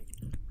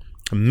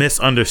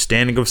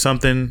misunderstanding of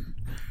something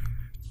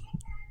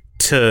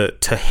to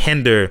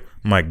hinder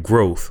my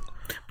growth.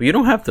 But you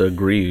don't have to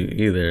agree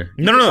either.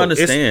 No.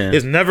 Understand.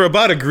 It's never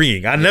about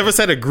agreeing. I never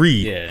said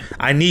agree. Yeah.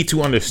 I need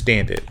to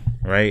understand it,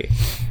 right?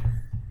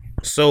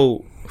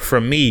 So for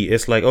me,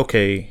 it's like,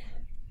 okay,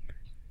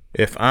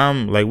 if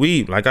I'm like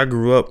I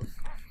grew up,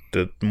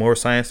 the More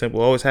Science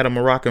Temple always had a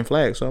Moroccan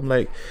flag, so I'm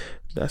like,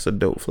 that's a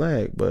dope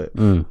flag, but.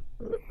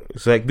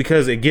 It's like,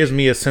 because it gives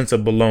me a sense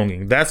of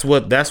belonging. That's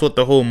what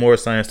the whole More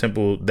Science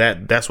Temple,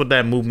 that's what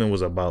that movement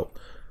was about.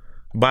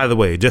 By the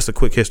way, just a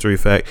quick history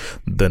fact,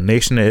 the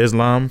Nation of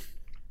Islam,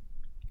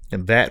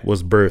 and that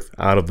was birthed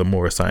out of the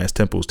More Science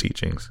Temple's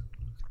teachings.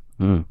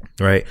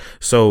 Right?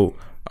 So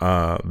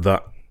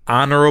the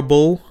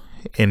honorable,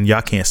 and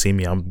y'all can't see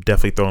me, I'm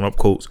definitely throwing up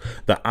quotes,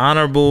 the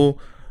honorable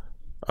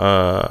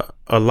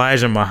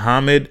Elijah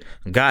Muhammad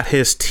got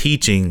his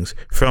teachings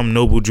from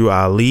Noble Drew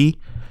Ali,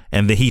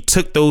 and then he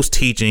took those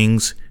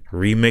teachings,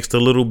 remixed a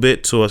little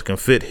bit so it can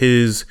fit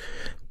his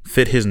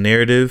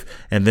narrative,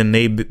 and then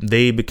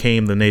they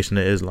became the Nation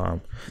of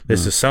Islam.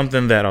 This is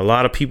something that a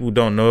lot of people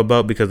don't know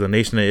about, because the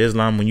Nation of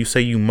Islam, when you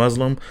say you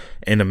Muslim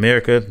in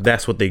America,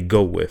 that's what they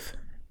go with.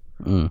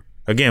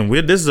 Again,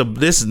 this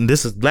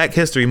is Black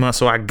History Month,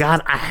 so I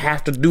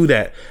have to do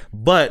that.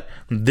 But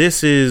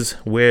this is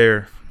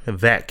where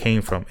that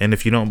came from, and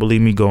if you don't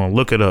believe me, go and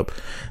look it up.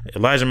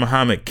 Elijah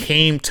Muhammad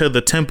came to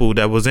the temple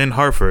that was in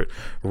Hartford,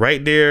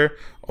 right there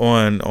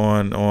on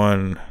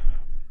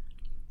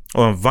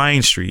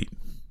Vine Street,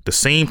 the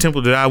same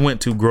temple that I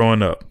went to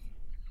growing up.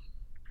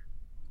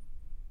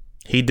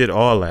 He did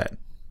all that,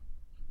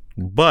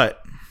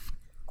 but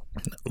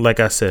like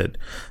I said,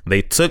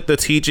 they took the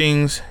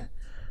teachings.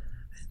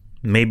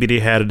 Maybe they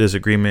had a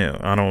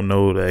disagreement. I don't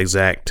know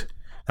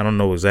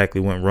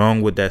exactly went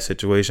wrong with that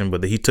situation,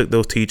 but he took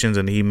those teachings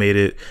and he made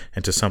it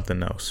into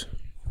something else.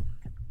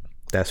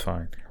 That's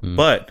fine.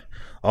 But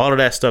all of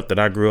that stuff that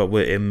I grew up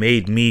with, it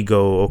made me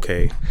go,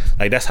 okay.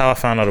 Like, that's how I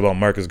found out about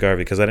Marcus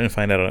Garvey, because I didn't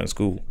find that out in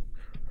school.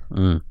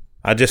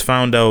 I just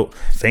found out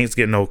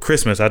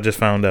Christmas. I just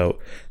found out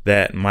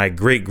that my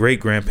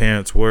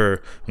great-great-grandparents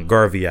were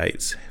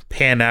Garveyites,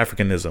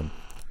 Pan-Africanism.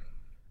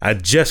 I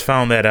just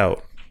found that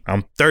out.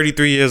 I'm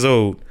 33 years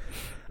old.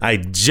 I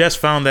just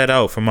found that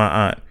out from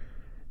my aunt.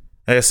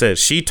 Like I said,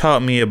 she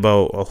taught me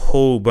about a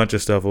whole bunch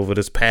of stuff over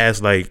this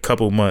past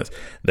couple months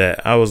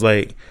that I was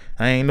like,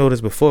 I ain't know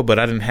this before, but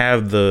I didn't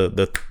have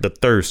the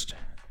thirst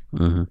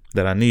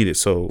that I needed.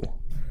 So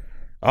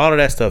all of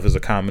that stuff is a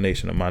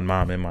combination of my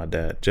mom and my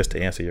dad. Just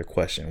to answer your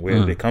question, where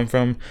did it come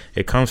from?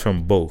 It comes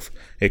from both.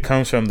 It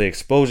comes from the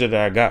exposure that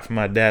I got from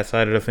my dad's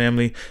side of the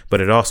family, but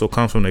it also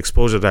comes from the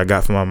exposure that I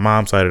got from my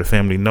mom's side of the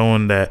family,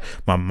 knowing that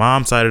my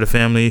mom's side of the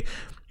family,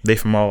 they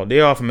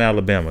all from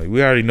Alabama.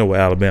 We already know what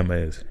Alabama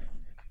is.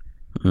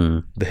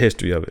 The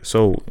history of it.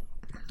 So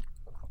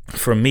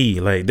for me,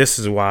 this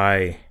is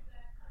why,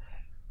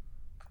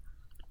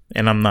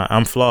 and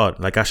I'm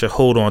flawed. I should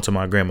hold on to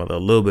my grandmother a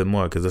little bit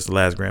more, because that's the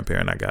last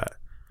grandparent I got.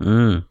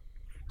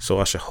 So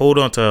I should hold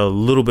on to a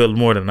little bit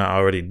more than I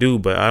already do,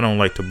 but I don't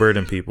like to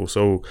burden people.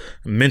 So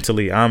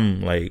mentally,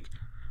 I'm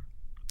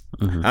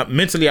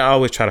mentally, I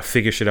always try to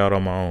figure shit out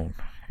on my own,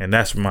 and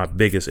that's my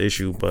biggest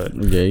issue. But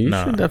yeah, you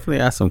should definitely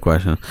ask some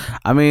questions.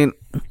 I mean,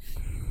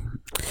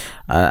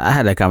 I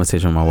had that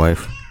conversation with my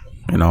wife.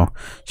 You know,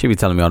 she be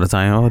telling me all the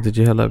time, "Oh, did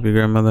you hit up your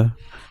grandmother?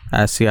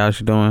 I see how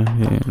she doing."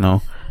 You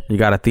know, you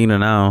got Athena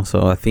now, so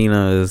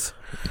Athena is,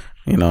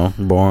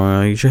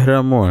 born. You should hit her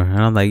up more. And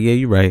I'm like, yeah,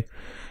 you're right.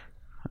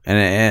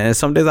 And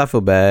some days I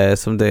feel bad.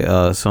 Some days,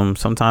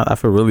 sometimes I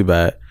feel really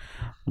bad.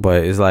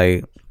 But it's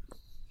like,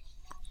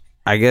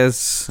 I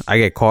guess I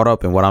get caught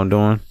up in what I'm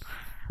doing,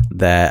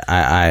 that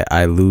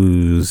I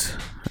lose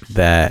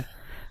that,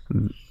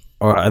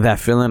 or that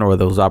feeling, or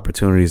those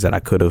opportunities that I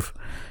could have.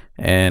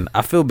 And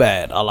I feel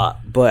bad a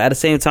lot. But at the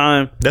same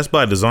time, that's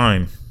by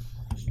design.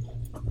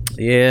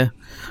 Yeah.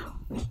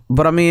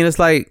 But I mean, it's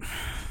like,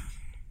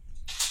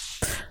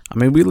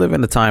 we live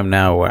in a time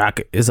now where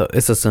it's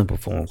a simple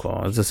phone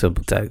call. It's a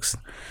simple text.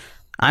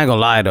 I ain't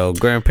gonna lie though,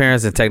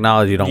 grandparents and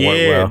technology don't work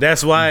well.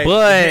 That's why.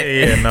 But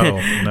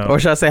no. Or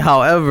should I say,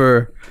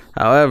 however,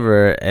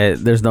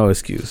 there's no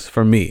excuse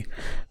for me.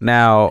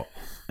 Now,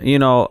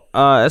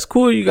 it's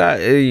cool. You got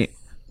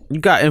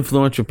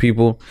influential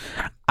people.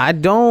 You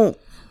don't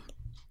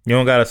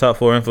got a top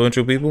 4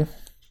 influential people?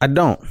 I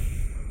don't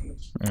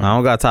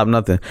got top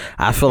nothing.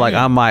 I feel like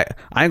I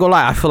ain't gonna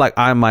lie, I feel like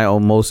I'm my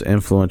own most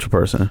influential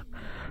person.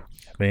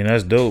 I mean,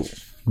 that's dope.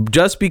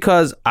 Just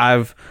because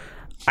I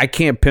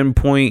can't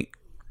pinpoint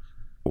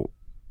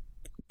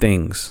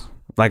things.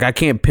 I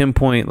can't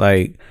pinpoint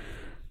like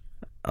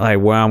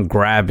where I'm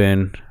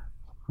grabbing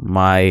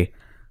my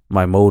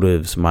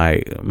motives,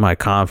 my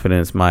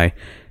confidence, my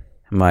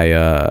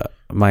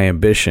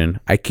ambition.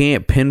 I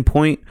can't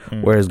pinpoint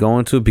where it's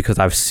going to, because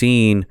I've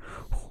seen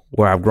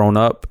where I've grown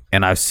up,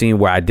 and I've seen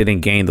where I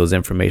didn't gain those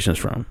informations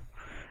from.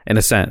 In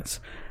a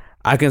sense,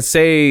 I can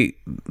say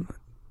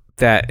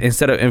that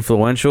instead of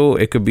influential,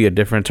 it could be a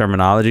different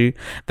terminology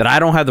that I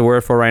don't have the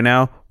word for right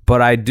now, but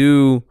I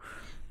do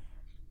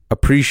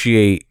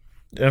appreciate.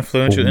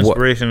 Influential,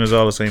 inspiration is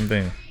all the same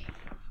thing.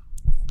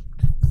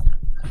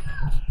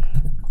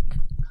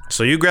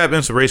 So you grab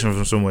inspiration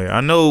from somewhere.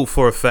 I know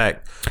for a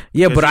fact.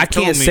 Yeah, but I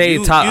can't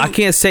say top. I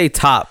can't say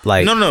top.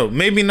 No,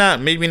 maybe not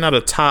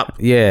a top.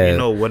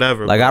 Yeah,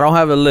 whatever. I don't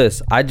have a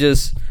list. I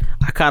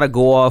kind of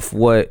go off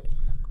what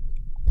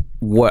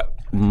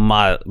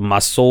my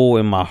soul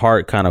and my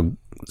heart kind of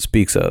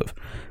speaks of.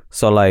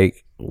 So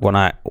when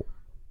I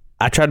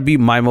try to be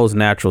my most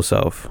natural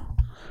self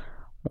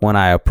when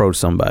I approach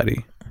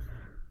somebody,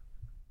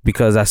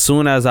 because as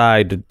soon as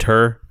I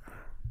deter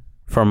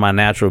from my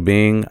natural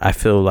being, I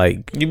feel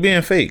like you're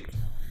being fake.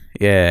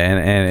 Yeah,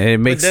 and it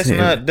makes.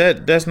 But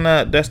that's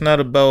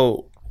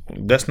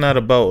not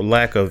about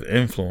lack of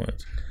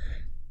influence.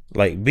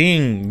 Like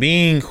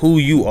being who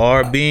you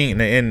are,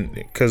 and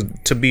because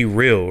to be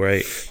real,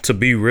 right? To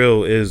be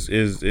real is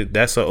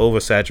that's an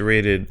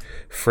oversaturated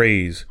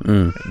phrase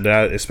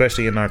that,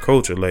 especially in our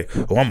culture. Like,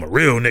 oh, I'm a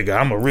real nigga,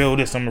 I'm a real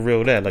this, I'm a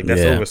real that. Like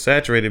that's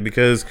oversaturated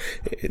because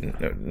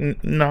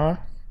nah.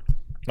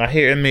 I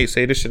hear inmates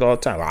say this shit all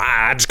the time.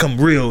 I just come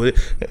real.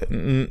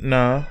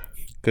 Nah.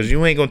 Because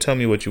you ain't going to tell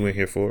me what you in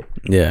here for.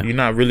 Yeah. You're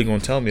not really going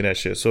to tell me that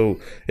shit. So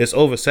it's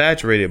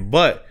oversaturated.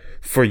 But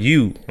for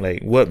you,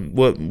 like what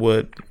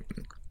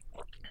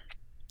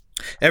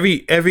every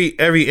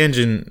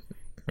engine,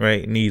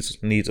 right,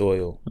 needs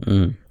oil.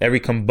 Every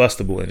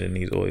combustible engine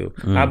needs oil.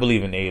 I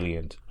believe in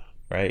aliens,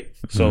 right?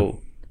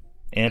 So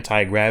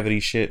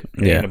anti-gravity shit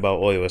ain't about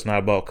oil. It's not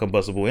about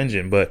combustible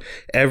engine. But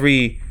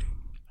every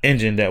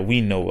engine that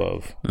we know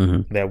of,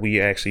 that we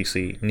actually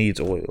see, needs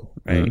oil,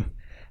 right?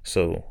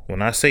 So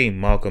when I say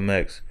Malcolm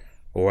X,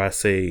 or I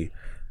say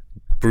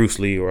Bruce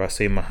Lee, or I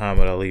say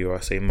Muhammad Ali, or I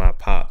say my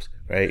pops,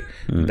 right?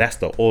 That's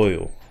the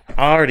oil.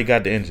 I already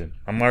got the engine.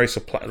 I'm already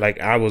supplied. Like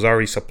I was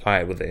already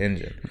supplied with the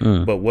engine.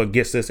 But what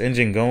gets this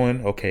engine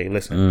going? Okay,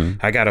 listen.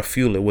 I gotta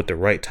fuel it with the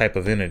right type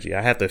of energy.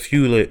 I have to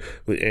fuel it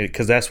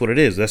because that's what it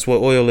is. That's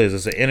what oil is.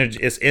 It's an energy.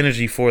 It's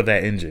energy for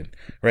that engine,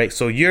 right?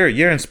 So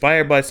you're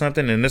inspired by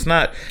something, and it's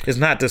not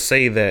to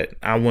say that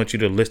I want you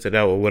to list it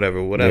out or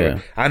whatever. Yeah.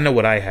 I know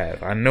what I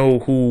have. I know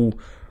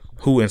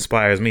who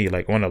inspires me.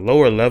 Like on a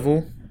lower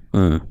level.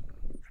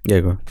 Yeah,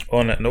 go.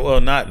 On that, no,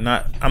 well, not.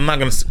 I'm not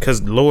gonna,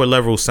 because lower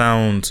level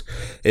sounds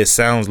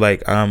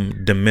like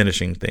I'm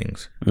diminishing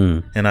things,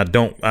 and I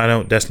don't.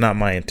 That's not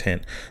my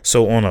intent.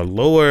 So on a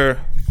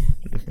lower,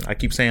 I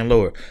keep saying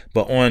lower,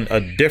 but on a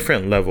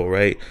different level,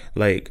 right?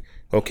 Like,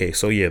 okay,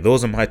 so yeah,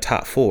 those are my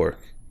top 4.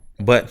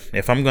 But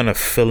if I'm gonna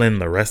fill in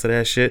the rest of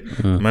that shit,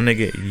 my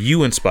nigga,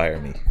 you inspire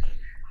me,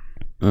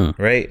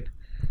 right?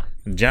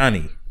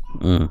 Johnny,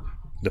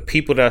 the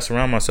people that I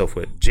surround myself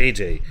with,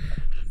 JJ,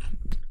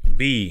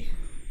 B.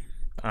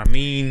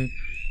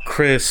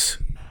 Chris,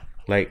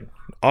 like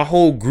our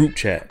whole group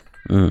chat.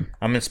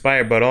 I'm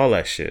inspired by all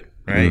that shit,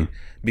 right?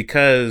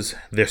 Because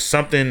there's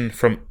something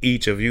from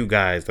each of you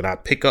guys that I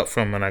pick up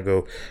from, and I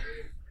go,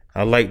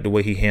 I like the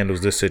way he handles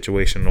this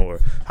situation,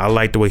 or I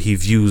like the way he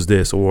views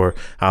this, or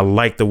I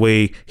like the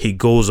way he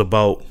goes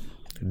about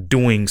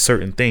doing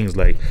certain things.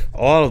 Like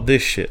all of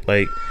this shit,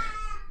 like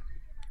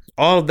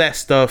all of that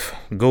stuff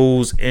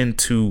goes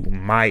into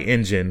my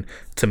engine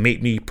to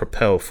make me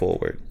propel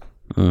forward.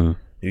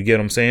 You get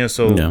what I'm saying?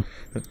 So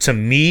to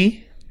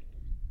me,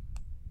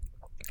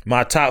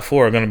 my top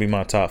 4 are gonna be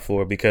my top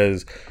 4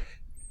 because,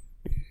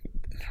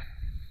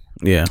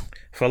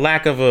 for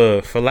lack of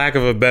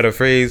a better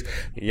phrase,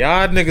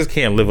 y'all niggas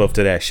can't live up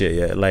to that shit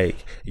yet.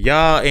 Like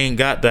y'all ain't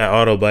got that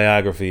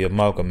autobiography of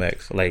Malcolm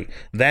X. Like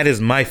that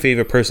is my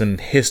favorite person in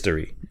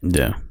history.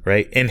 Yeah.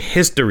 Right? In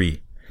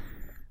history.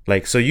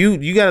 Like, so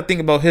you gotta think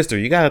about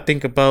history. You gotta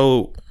think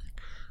about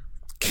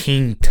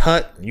King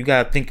Tut. You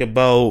gotta think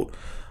about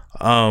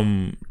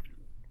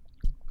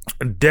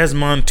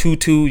Desmond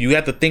Tutu. You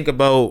have to think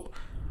about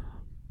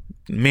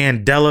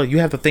Mandela. You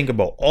have to think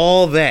about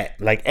all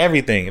that, like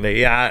everything. Like,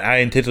 I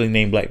intentionally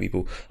named black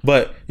people,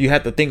 but you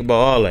have to think about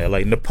all that.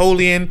 Like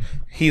Napoleon,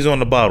 he's on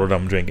the bottle that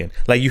I'm drinking.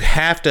 Like you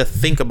have to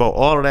think about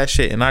all of that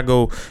shit. And I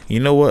go, you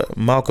know what,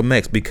 Malcolm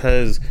X,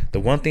 because the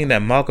one thing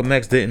that Malcolm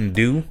X didn't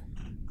do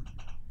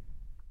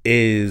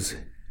is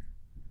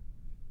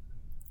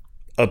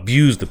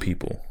abuse the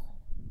people.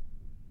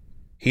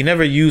 He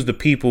never used the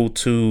people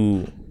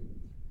to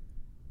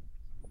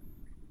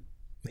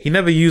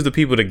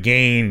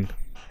gain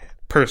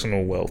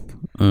personal wealth.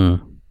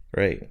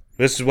 Right?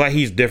 This is why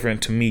he's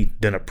different to me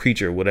than a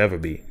preacher would ever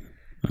be.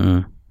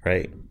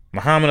 Right?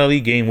 Muhammad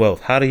Ali gained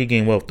wealth. How did he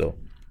gain wealth though?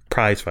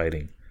 Prize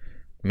fighting.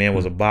 Man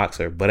was a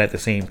boxer, but at the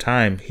same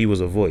time, he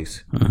was a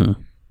voice. You know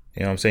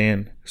what I'm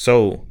saying?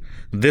 So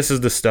this is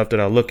the stuff that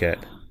I look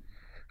at.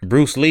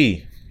 Bruce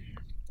Lee.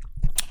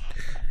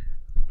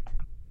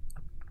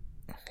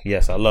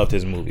 Yes, I loved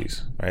his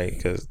movies, right?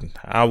 Because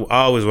I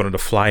always wanted to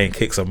fly and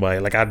kick somebody.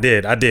 Like I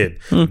did.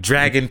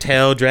 Dragon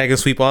Tail, Dragon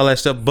Sweep, all that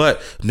stuff.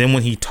 But then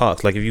when he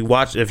talks, like if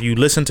you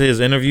listen to his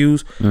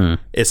interviews,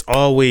 it's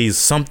always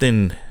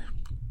something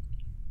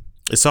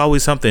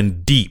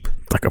deep.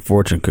 Like a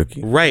fortune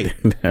cookie. Right.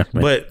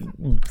 But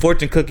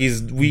fortune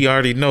cookies, we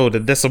already know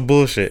that's some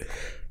bullshit.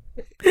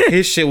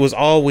 His shit was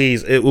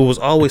always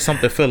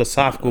something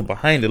philosophical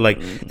behind it. Like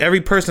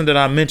every person that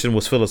I mentioned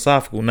was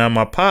philosophical. Now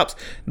my pops,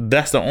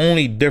 that's the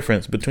only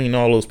difference between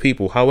all those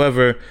people.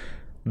 However,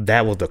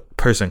 that was the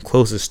person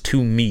closest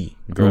to me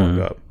growing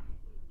up.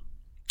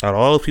 Out of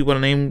all the people I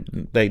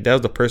named, like that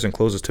was the person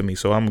closest to me.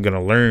 So I'm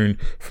gonna learn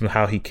from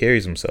how he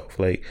carries himself.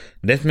 Like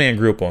this man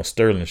grew up on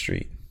Sterling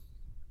Street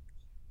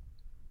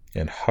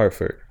in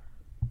Hartford.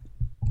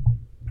 You know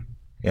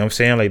what I'm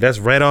saying? Like that's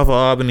right off of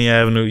Albany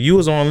Avenue. You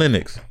was on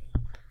Lenox.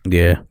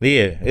 Yeah.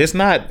 It's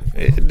not.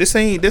 This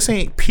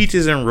ain't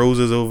peaches and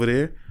roses over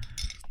there.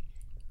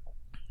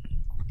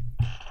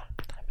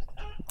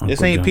 This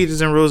ain't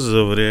peaches and roses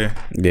over there.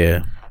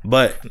 Yeah.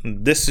 But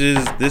this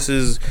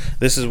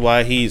is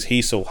why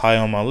he's so high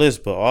on my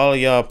list. But all of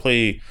y'all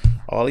play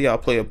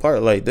a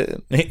part like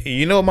that.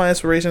 You know what my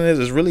inspiration is?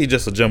 It's really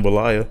just a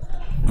jambalaya.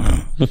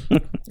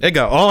 It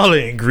got all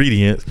the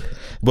ingredients,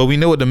 but we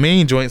know what the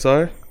main joints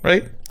are,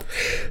 right?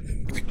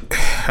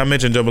 I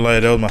mentioned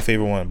jambalaya. That was my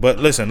favorite one. But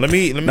listen, let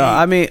me. No,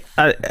 I mean,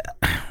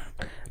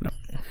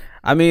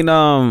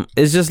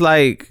 it's just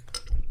like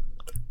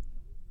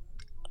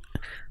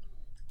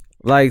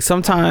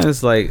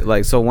sometimes,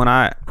 like so when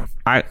I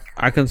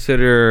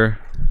consider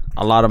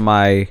a lot of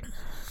my,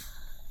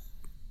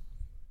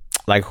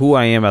 like, who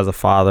I am as a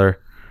father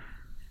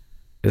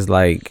is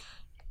like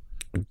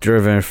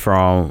driven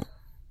from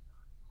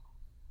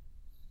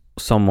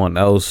someone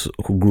else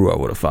who grew up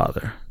with a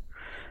father,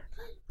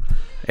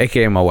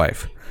 aka my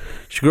wife.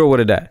 She grew up with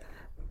a dad.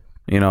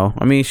 You know,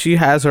 I mean, she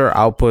has her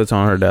outputs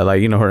on her dad,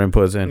 like, you know, her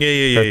inputs and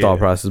her thought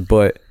process,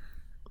 but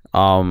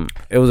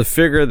it was a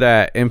figure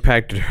that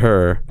impacted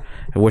her,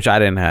 which I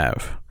didn't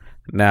have.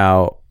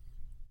 Now,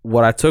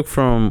 what I took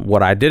from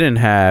what I didn't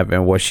have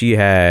and what she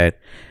had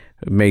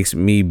makes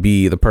me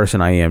be the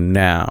person I am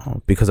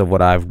now because of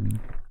what I've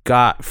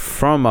got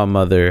from my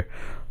mother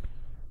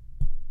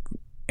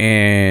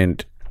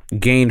and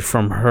gained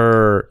from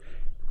her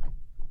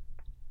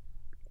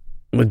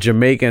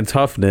Jamaican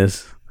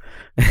toughness.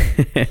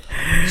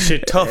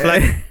 Shit tough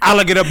like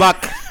alligator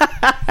buck.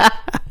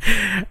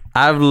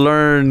 I've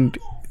learned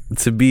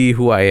to be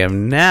who I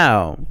am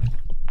now,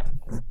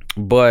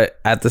 but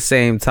at the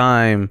same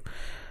time,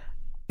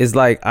 it's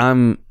like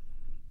I'm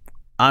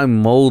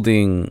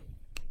molding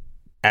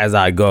as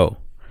I go.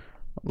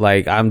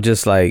 Like, I'm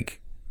just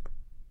like,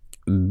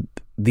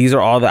 these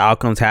are all the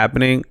outcomes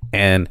happening,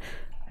 and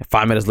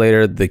 5 minutes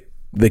later,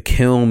 the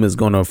kiln is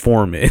gonna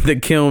form it. The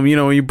kiln, you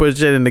know, when you put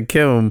shit in the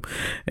kiln.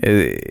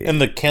 In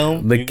the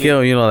kiln? The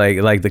kiln, you know,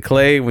 like the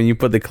clay, when you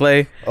put the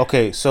clay.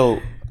 Okay, so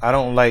I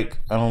don't like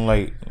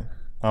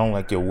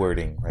your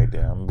wording right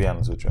there. I'm gonna be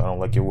honest with you. I don't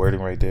like your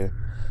wording right there.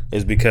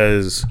 It's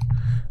because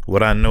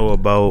what I know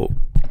about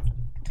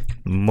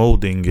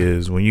molding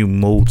is when you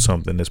mold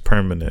something that's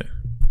permanent.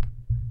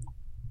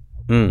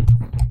 You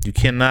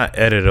cannot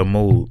edit a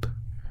mold.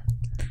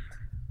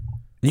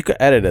 You could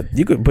edit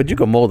it. But you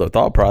could mold the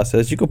thought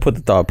process. You could put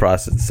the thought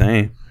process the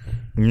same.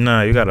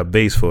 Nah, you got a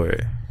base for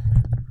it.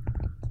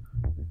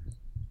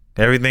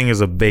 Everything is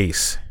a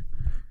base.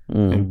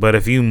 But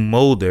if you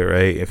mold it,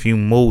 right? If you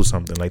mold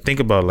something, like, think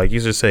about, like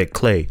you just said,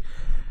 clay.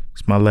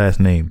 It's my last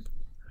name.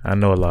 I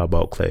know a lot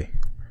about clay.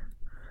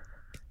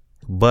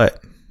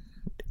 But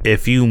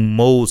if you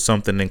mold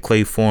something in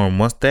clay form,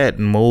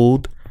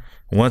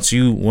 once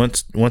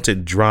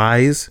it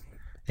dries,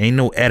 ain't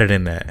no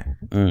editing that.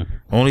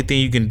 Only thing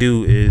you can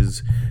do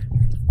is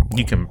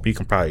you can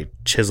probably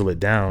chisel it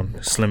down,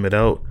 slim it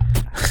out.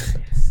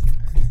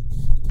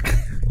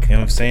 You know what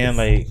I'm saying?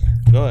 Like,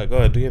 go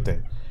ahead, do your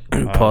thing.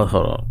 Pause.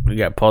 Hold on. We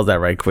got to pause that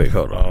right quick.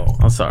 Hold on.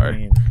 I'm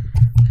sorry.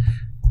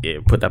 Yeah,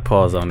 put that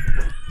pause on.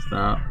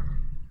 Stop.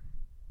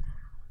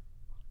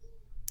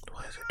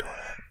 Why is it doing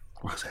that?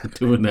 What's it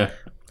doing that?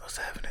 What's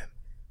happening?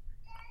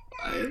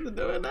 Why is it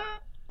doing that?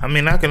 I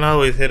mean, I can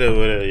always hit it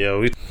with it,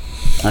 yo.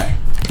 Alright.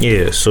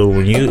 Yeah, so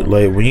when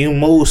you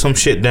mold some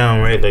shit down,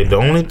 right? Like, the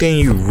only thing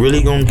you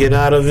really gonna get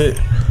out of it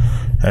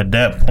at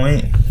that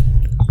point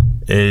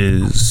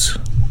is,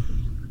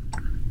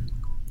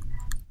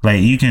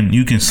 like, you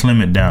can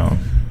slim it down,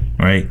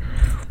 right?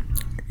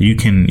 You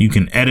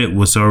can edit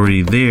what's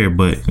already there,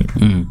 but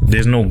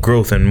there's no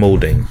growth in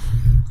molding.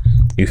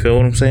 You feel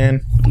what I'm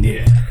saying?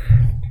 Yeah.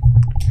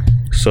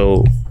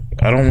 So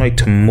I don't like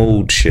to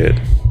mold shit.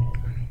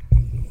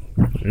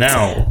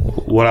 Now,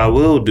 what I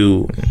will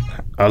do,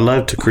 I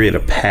love to create a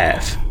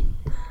path.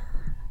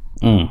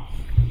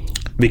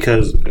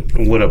 Because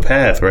with a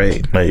path,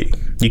 right, like,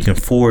 you can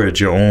forge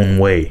your own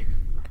way,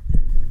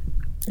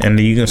 and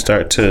then you can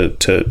start to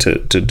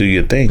do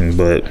your thing.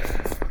 But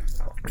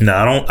no,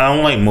 I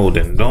don't like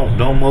molding.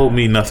 Don't mold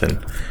me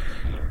nothing,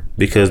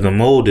 because the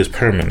mold is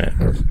permanent.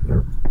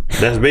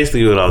 That's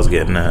basically what I was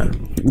getting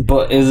at.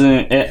 But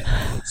isn't it?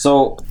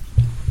 So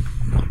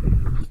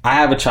I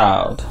have a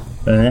child.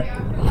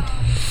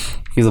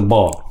 He's a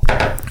ball.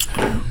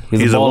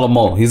 He's a ball of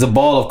mold. He's a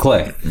ball of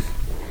clay.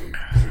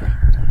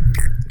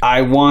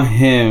 I want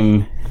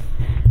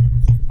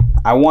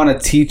to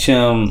teach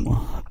him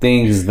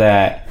things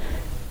that,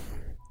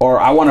 or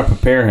I want to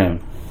prepare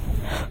him.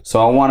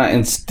 So I want to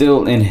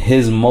instill in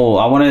his mold.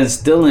 I want to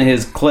instill in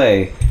his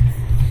clay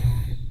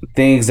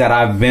things that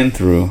I've been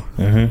through,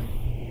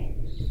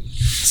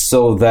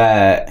 so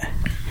that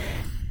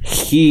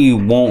he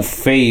won't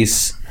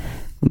face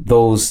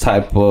those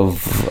type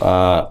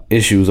of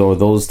issues or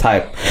those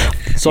type.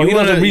 So he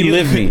doesn't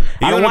relive me.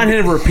 I don't want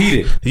him to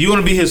repeat it. You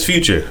want to be his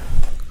future,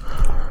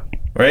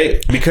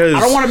 right? Because I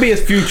don't want to be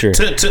his future.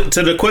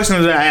 To the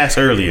question that I asked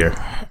earlier,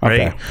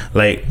 right? Okay.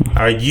 Like,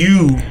 are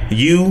you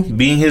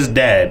being his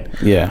dad?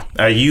 Yeah.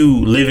 Are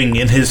you living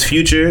in his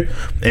future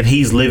and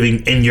he's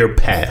living in your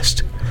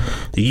past?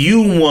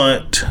 You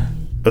want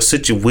a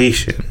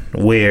situation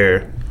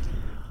where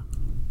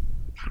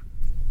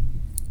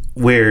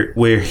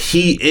where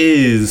he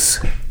is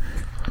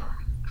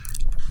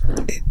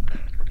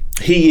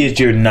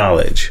your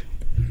knowledge.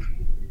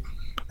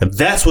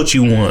 That's what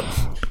you want.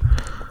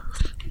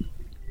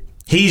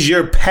 He's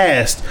your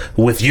past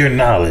with your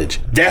knowledge.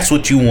 That's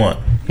what you want.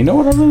 You know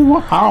what I really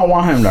want? I don't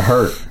want him to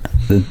hurt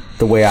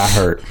the way I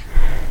hurt.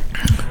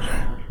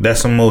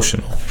 That's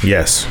emotional.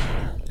 Yes.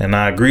 And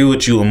I agree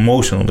with you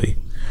emotionally.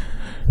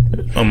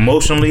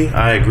 Emotionally,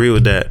 I agree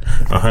with that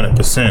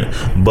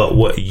 100%. But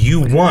what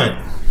you want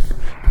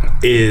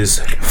is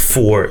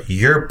for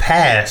your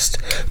past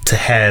to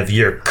have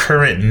your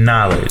current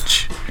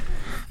knowledge.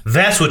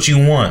 That's what you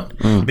want.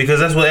 Because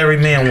that's what every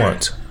man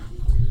wants.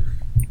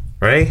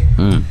 Right?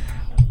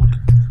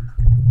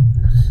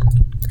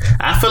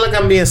 I feel like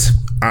I'm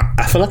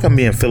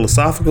being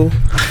philosophical.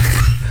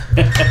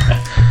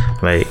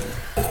 Like,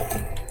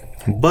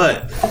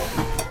 but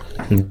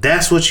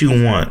that's what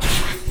you want.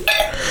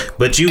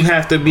 But you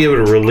have to be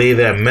able to relay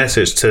that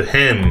message to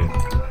him,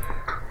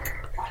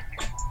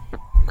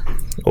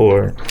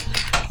 or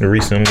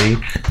recently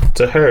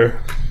to her,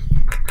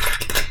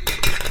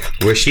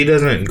 where she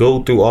doesn't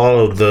go through all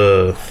of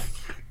the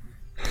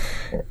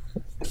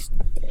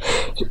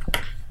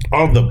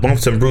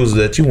bumps and bruises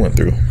that you went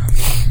through.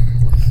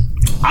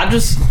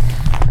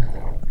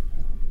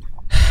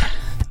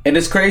 And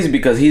it's crazy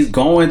because he's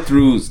going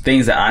through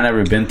things that I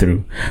never been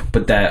through,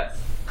 but that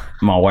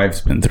my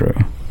wife's been through.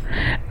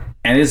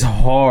 And it's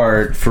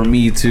hard for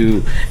me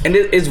to, and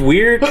it's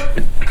weird.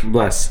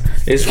 Bless.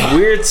 It's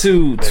weird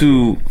to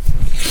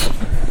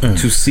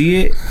see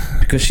it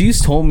because she's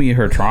told me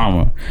her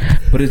trauma,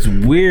 but it's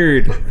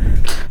weird.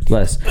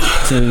 Bless.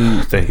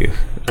 Thank you.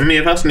 I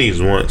mean, if I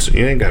sneeze once,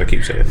 you ain't gotta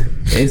keep saying it.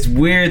 It's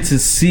weird to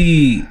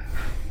see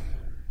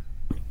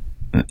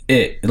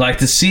it, like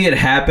to see it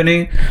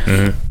happening,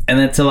 and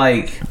then to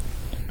like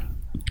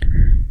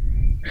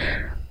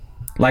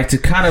to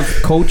kind of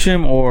coach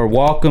him or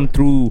walk him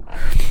through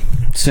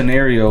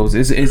scenarios.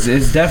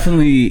 It's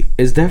definitely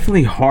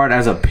hard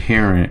as a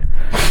parent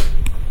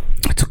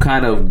to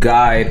kind of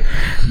guide,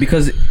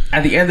 because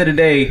at the end of the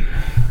day,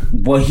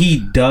 what he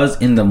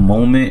does in the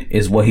moment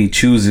is what he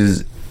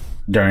chooses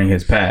during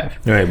his path.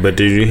 Right, but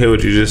did you hear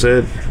what you just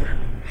said?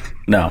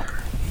 No.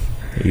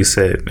 You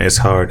said it's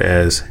hard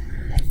as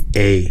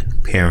a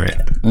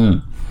parent.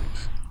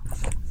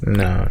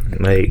 No,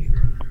 like,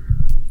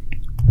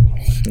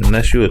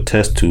 unless you a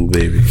test tube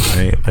baby,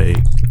 right? Like,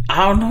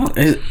 I don't know.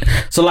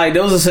 So like,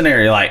 there was a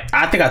scenario, like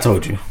I think I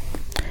told you,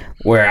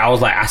 where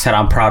I said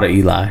I'm proud of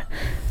Eli.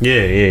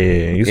 Yeah.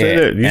 You said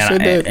that. You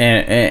said that.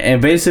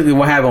 And basically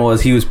what happened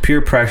was he was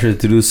peer pressured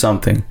to do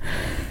something,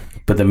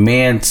 but the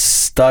man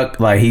stuck.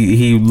 Like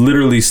he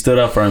literally stood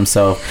up for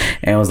himself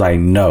and was like,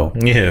 no.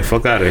 Yeah,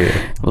 fuck out of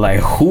here.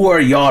 Like, who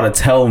are y'all to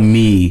tell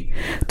me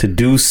to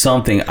do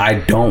something I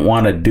don't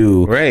want to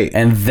do? Right.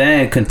 And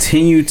then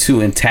continue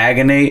to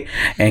antagonate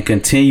and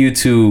continue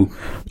to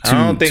I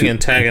don't think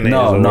antagonize.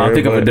 No, I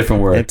think of a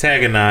different word.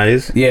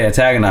 Antagonize. Yeah,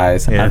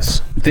 antagonize.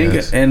 Yes. I think,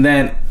 yes. And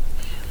then.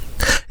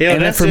 Yo,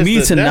 and then for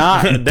me to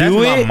not do that's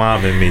my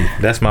mom and me.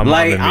 That's my mom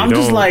and me. I'm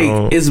just like,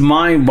 it's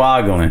mind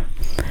boggling.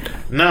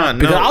 No,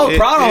 because I was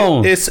proud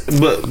of him. It's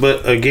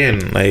but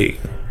again, like,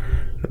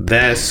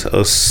 that's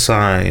a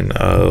sign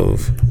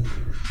of.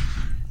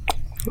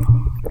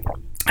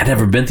 I've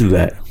never been through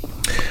that.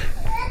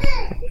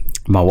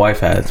 My wife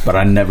has, but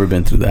I've never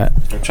been through that.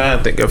 I'm trying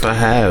to think if I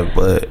have,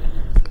 but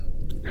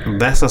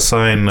that's a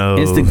sign of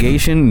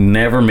instigation.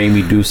 Never made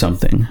me do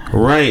something.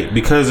 Right,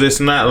 because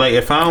it's not like,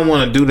 if I don't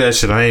want to do that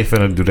shit, I ain't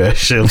finna do that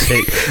shit.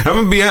 Like, I'm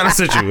gonna be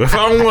honest with you. If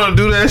I don't want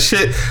to do that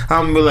shit,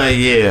 I'm gonna be like,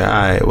 yeah,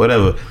 alright,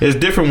 whatever. It's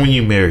different when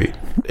you married.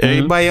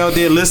 Everybody out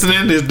there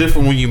listening, it's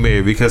different when you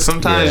married, because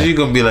sometimes you're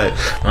gonna be like,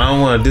 I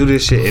don't want to do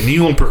this shit, and you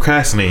gonna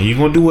procrastinate. You're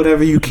gonna do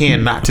whatever you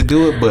can not to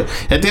do it, but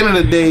at the end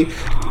of the day,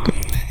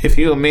 if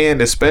you're a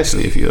man,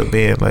 especially if you're a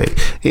man, like,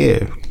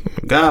 yeah,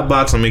 God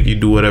box will make you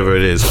do whatever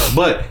it is.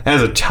 But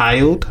as a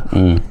child,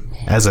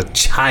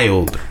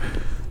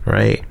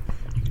 right?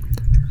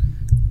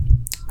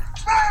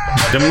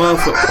 The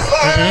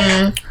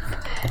motherfucker.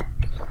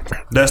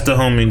 That's the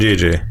homie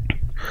JJ.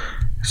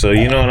 So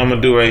you know what I'm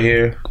gonna do right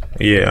here?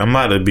 Yeah, I'm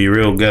about to be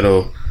real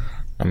ghetto.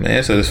 I'm gonna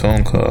answer this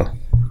phone call.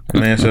 I'm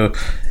gonna answer.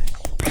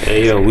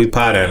 Hey yo, we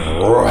potting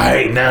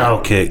right now,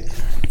 Kick.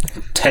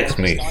 Text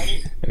me.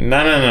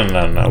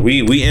 No.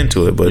 We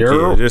into it, but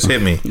yeah, just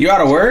hit me. You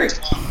gotta work?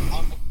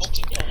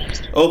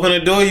 Open the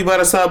door, you about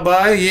to stop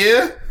by?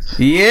 Yeah?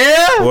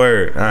 Yeah?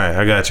 Word. Alright,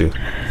 I got you.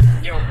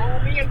 Yo,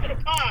 phone me into the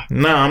pod.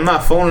 No, I'm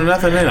not phoning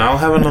nothing in. I don't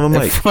have another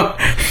mic.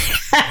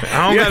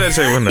 I don't gotta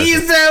say nothing. You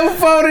said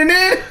phoning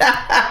in?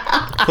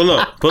 Pull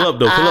up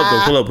though.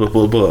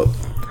 Pull up.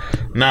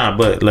 Nah,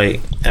 but like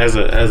as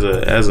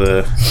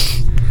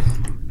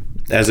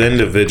an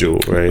individual,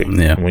 right?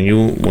 Yeah. When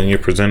you're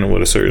presented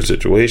with a certain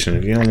situation,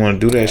 if you don't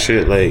want to do that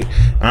shit, like,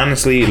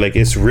 honestly, like,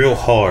 it's real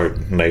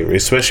hard. Like,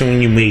 especially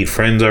when you made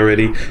friends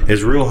already,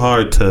 it's real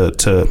hard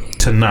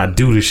to not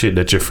do the shit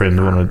that your friends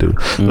want to do.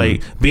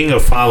 Like, being a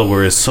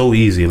follower is so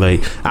easy.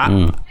 Like,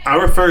 I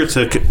refer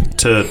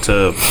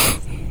to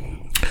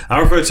I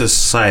refer to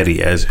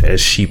society as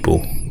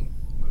sheeple,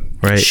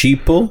 right?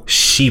 Sheeple.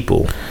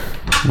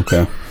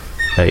 Okay.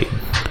 Like,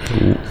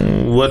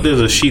 what does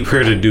a sheep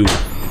herder do?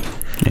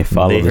 They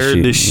follow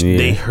the sheep.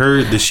 They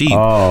herd the sheep.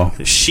 Oh.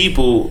 The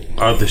sheeple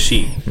are the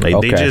sheep. Like,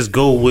 Okay. they just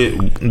go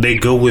with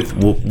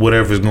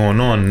whatever's going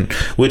on,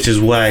 which is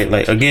why,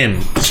 like,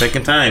 again,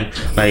 second time,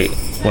 like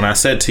when I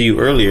said to you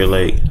earlier,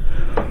 like,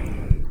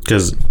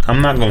 because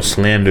I'm not gonna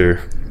slander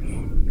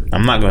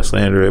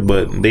it,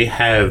 but they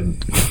have.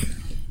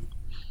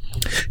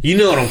 You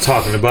know what I'm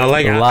talking about.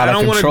 Like, I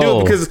don't want to do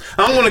it because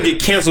I don't want to get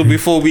canceled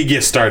before we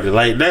get started.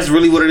 Like, that's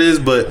really what it is.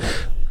 But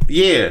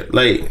yeah,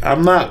 like,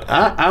 I'm not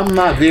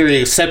very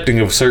accepting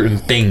of certain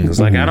things.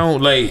 Like, I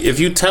don't, like, if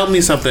you tell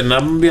me something,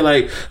 I'm gonna be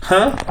like,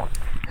 huh?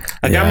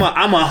 Like, Yeah.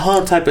 I'm a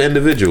huh type of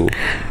individual.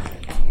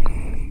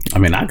 I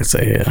mean, I could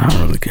say it. I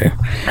don't really care.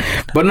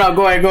 But no,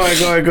 go ahead.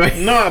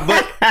 No,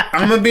 but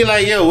I'm gonna be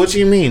like, yo, what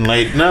you mean?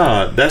 Like,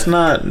 nah, that's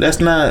not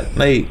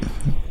like.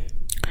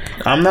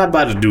 I'm not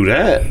about to do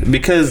that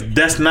because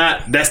that's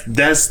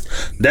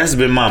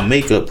been my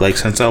makeup like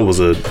since I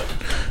was a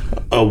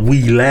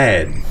wee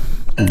lad.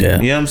 Yeah.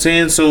 You know what I'm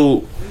saying?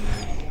 So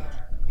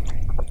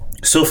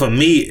for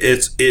me,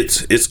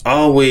 it's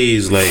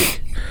always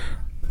like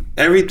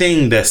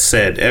everything that's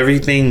said,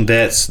 everything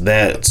that's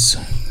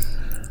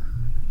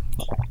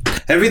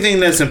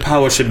in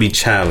power should be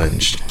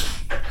challenged.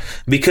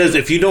 Because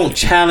if you don't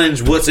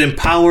challenge what's in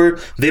power,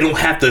 they don't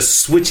have to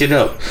switch it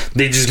up.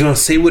 They're just gonna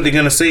say what they're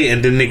gonna say,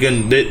 and then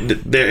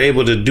they're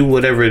able to do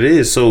whatever it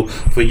is. So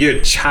for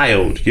your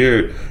child,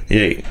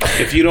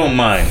 if you don't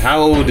mind, how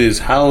old is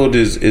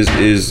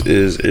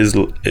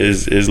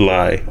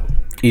Lai?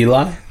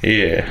 Eli?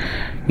 Yeah,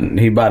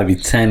 He about to be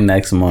 10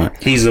 next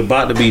month. he's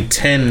about to be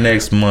 10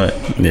 next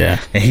month. Yeah.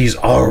 And he's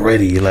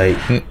already like,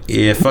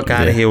 yeah, fuck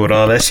out of here with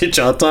all that shit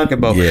y'all talking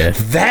about. Yeah.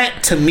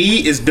 That to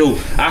me is dope.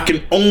 I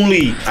can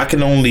only,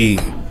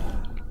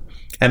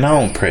 and I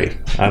don't pray.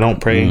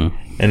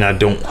 And I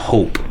don't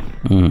hope.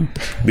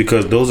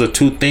 Because those are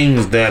two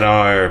things that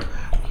are,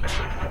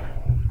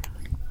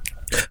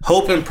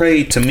 hope and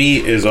pray to me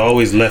is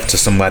always left to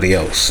somebody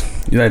else.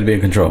 You like to be in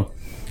control.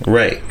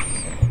 Right.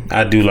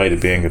 I do like to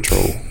be in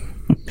control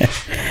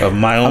of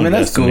my own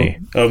destiny.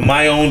 Cool. Of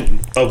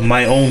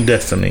my own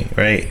destiny,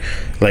 right?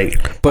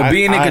 Like, But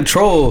being in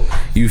control,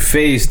 you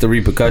face the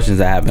repercussions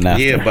that happen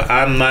after. Yeah, but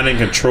I'm not in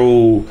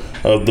control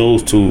of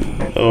those two.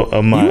 No,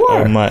 I'm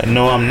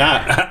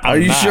not. Are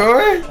you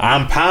sure?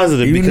 I'm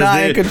positive. You because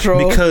not in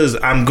control? Because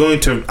I'm going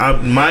to.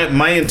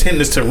 My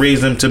intent is to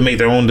raise them to make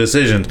their own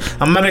decisions.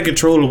 I'm not in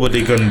control of what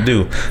they're going to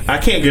do. I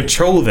can't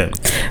control them.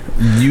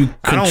 You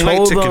I don't control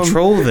like to them.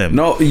 control them.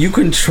 No, you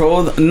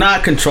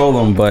not control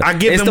them, but I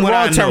give it's them the what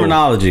I wrong know.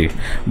 terminology.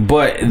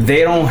 But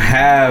they don't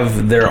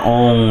have their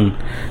own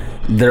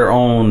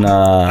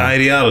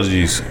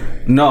Ideologies.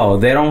 no,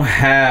 they don't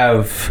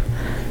have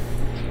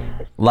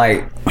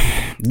like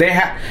they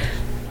have.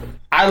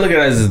 I look at it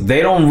as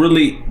they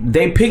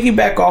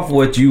piggyback off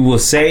what you will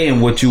say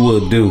and what you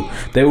will do.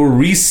 They will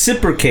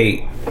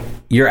reciprocate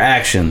your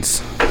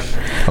actions.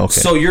 Okay.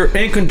 So you're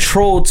in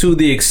control to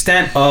the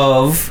extent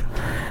of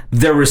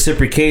their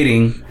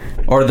reciprocating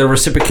or the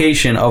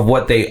reciprocation of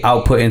what they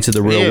output into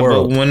the real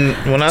world. But when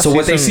I So see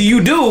what they see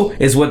you do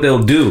is what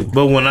they'll do.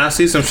 But when I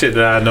see some shit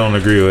that I don't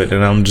agree with,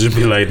 then I'm just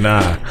be like,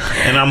 nah.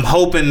 And I'm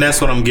hoping that's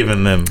what I'm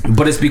giving them.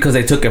 But it's because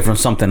they took it from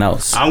something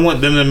else. I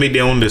want them to make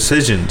their own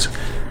decisions.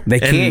 They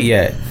can't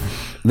yet.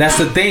 That's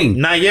the thing.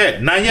 Not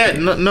yet.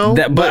 No.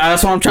 But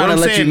that's what I'm trying to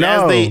let you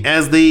know.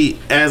 As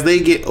they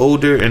get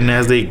older and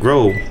as they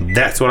grow,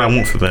 that's what I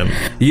want for them.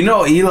 You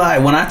know, Eli,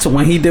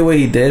 when he did what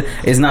he did,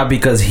 it's not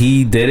because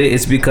he did it.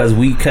 It's because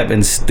we kept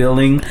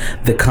instilling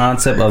the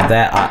concept of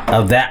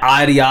that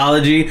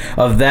ideology,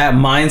 of that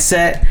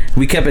mindset.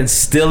 We kept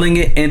instilling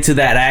it into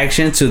that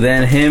action to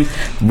then him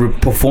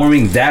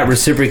performing that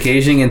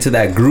reciprocation into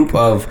that group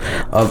of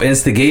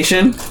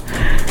instigation.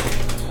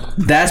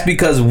 That's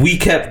because we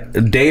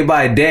kept day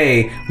by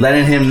day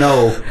letting him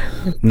know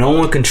no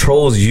one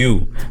controls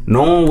you.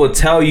 No one will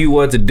tell you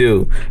what to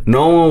do.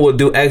 No one will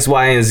do X,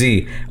 Y, and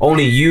Z.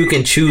 Only you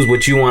can choose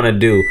what you want to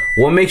do.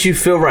 What makes you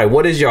feel right?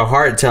 What is your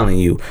heart telling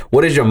you?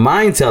 What is your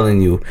mind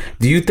telling you?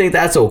 Do you think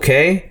that's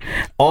okay?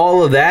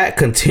 All of that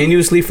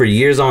continuously for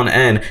years on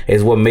end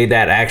is what made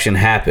that action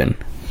happen.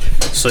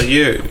 So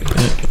you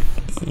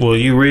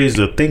raised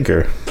a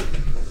thinker.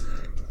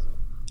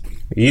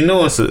 You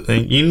know,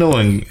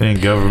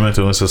 in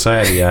governmental and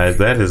society eyes,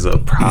 that is a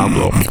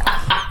problem.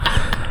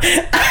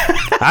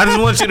 I just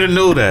want you to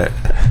know that,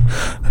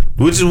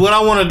 which is what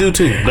I want to do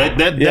too.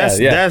 That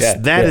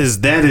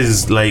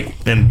is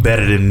like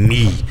embedded in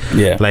me.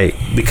 Yeah. Like,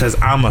 because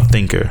I'm a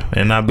thinker,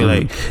 and I'll be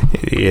like,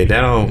 yeah,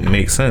 that don't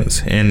make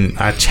sense, and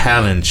I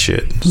challenge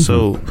shit.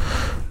 So,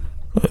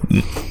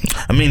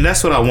 I mean,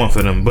 that's what I want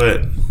for them,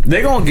 but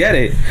They're gonna get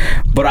it.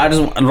 But I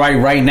just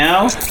right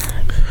now.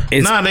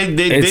 it's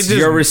they just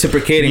your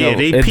reciprocating. Yeah,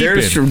 they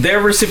peeping.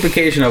 Their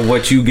reciprocation of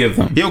what you give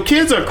them. Yo,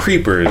 kids are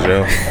creepers,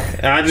 yo.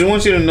 And I just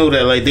want you to know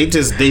that, like, they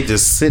just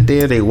sit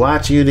there, they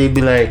watch you, they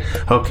be like,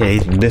 okay,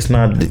 this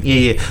not,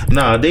 yeah.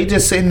 No, they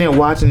just sitting there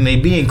watching, they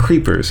being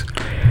creepers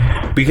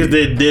because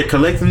they're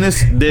collecting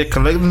this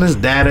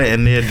data,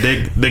 and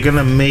they're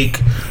gonna make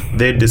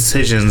their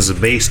decisions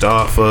based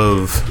off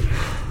of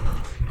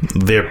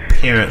their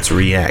parents'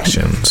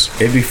 reactions.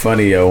 It'd be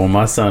funny, yo, when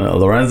my son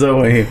Lorenzo,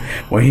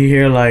 when he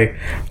hear like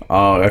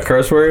a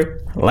curse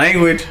word,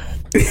 language.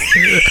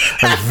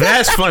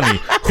 That's funny.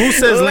 Who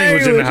says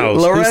language in the house?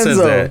 Lorenzo. Who says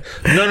that?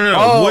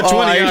 No. Which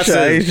one of y'all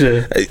says?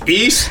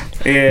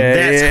 Aisha. Yeah,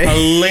 that's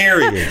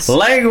hilarious.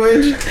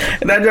 Language.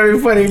 And that drives me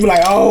funny. He be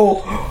like,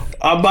 oh,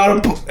 I'm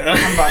about to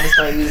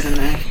start using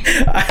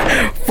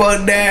that.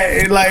 Fuck that.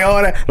 And like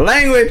all that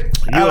language.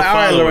 I'm like, all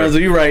right, Lorenzo,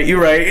 you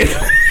right.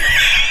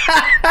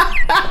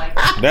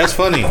 That's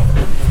funny.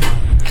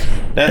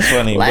 But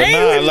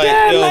nah,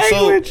 like,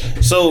 yo,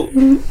 so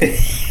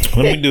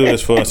let me do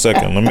this for a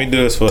second.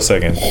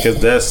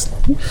 Because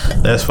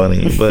that's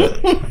funny.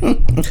 But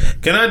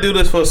can I do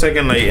this for a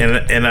second? Like,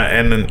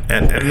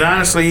 and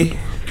honestly,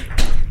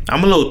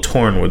 I'm a little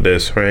torn with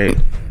this, right?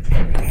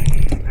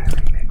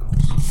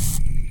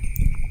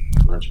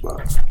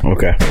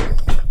 Okay.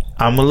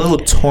 I'm a little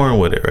torn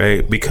with it,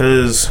 right?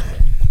 Because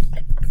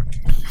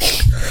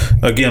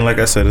again, like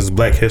I said, it's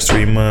Black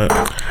History Month,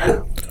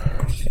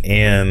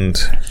 and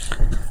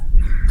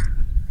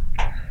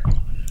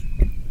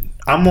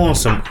I'm on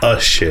some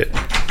us shit.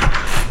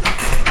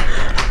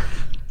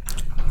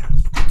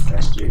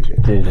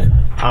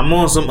 I'm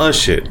on some us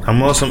shit. No.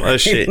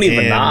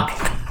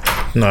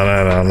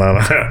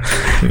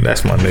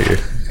 That's my nigga.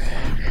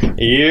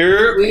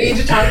 We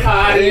just talk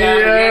party.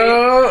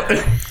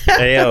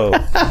 Hey yo.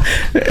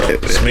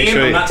 Just make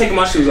sure I'm not taking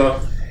my shoes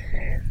off.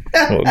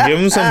 Well, give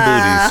him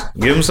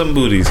some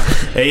booties.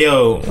 Hey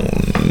yo,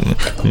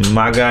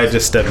 my guy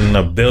just stepped in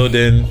the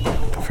building,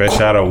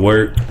 fresh out of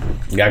work.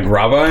 Got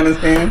grabba in his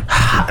hand?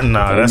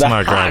 Nah, that's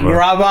not grabba.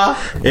 Grabba?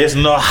 It's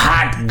no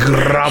hot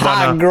grabba.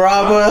 Hot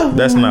grabba?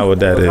 That's not what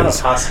that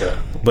is.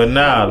 But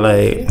nah,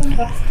 like,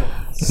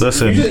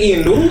 listen. You just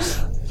eating noodles?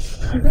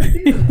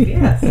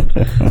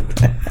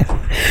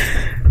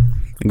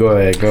 Go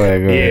ahead.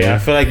 Yeah, I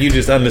feel like you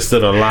just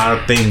understood a lot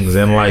of things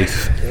in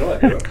life.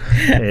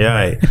 Yeah,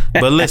 right.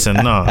 But listen,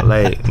 no,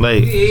 like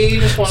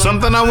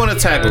something I want to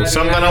tackle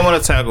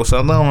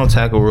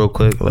real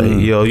quick. Like,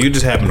 yo, you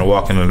just happen to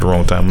walk in at the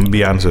wrong time. I'm gonna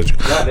be honest with you.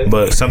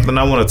 But something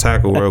I want to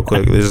tackle real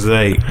quick is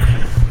like,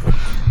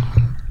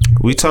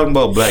 we talking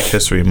about Black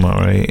History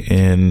Month, right?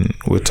 And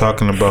we're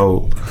talking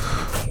about,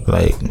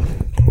 like,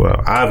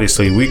 well,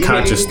 obviously we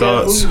conscious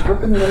thoughts.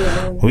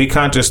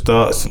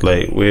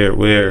 Like,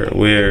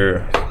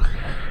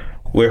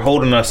 we're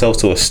holding ourselves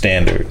to a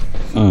standard,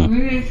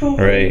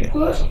 right?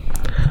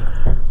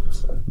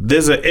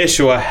 There's an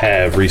issue I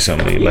have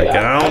recently. Like,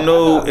 I don't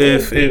know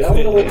if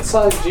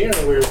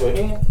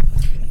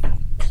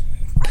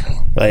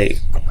like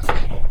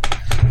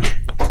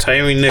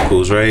Tyree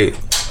Nichols, right?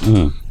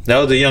 That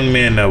was a young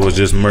man that was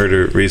just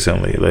murdered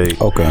recently. Like,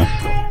 okay,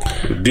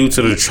 due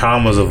to the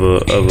traumas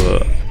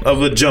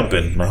of a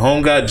jumping. My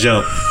home got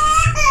jumped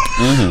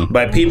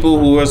by people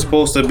who are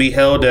supposed to be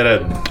held at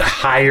a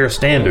higher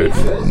standard.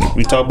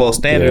 We talk about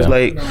standards.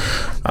 Like,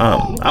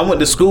 I went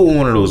to school with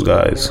one of those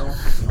guys.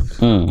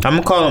 I'm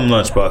gonna call him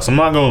Lunchbox. I'm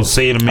not gonna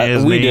say the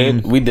man's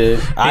name. We did.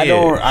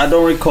 Yeah. I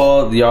don't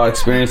recall y'all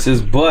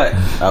experiences, but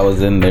I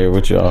was in there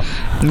with y'all.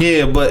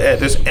 Yeah, but at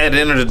the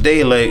end of the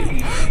day, like,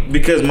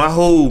 because my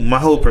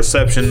whole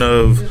perception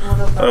of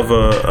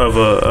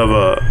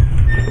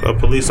a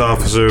police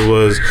officer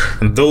was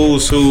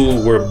those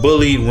who were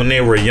bullied when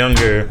they were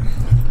younger,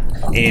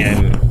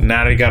 and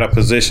now they got a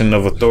position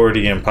of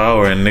authority and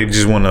power, and they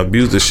just want to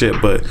abuse the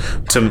shit. But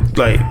to,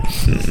 like,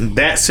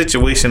 that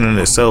situation in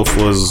itself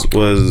was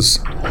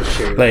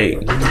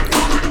like,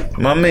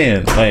 my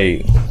man,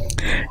 like,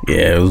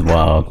 yeah, it was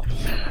wild.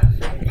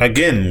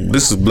 Again,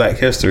 this is Black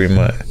History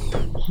Month.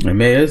 He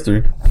made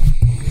history.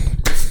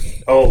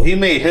 Oh, he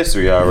made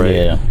history already.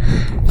 Yeah.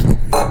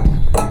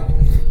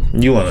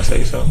 You want to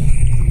say something?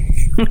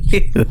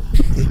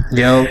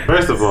 Yo,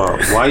 first of all,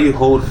 why you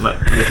holding?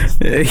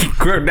 He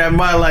gripped that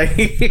mic like.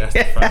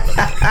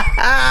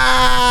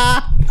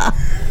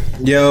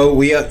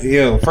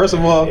 Yo, first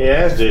of all,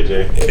 yeah, that's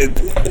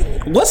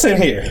JJ. What's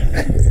in here?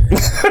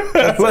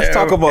 Let's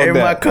talk about that.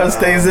 My cup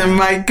stays in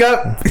my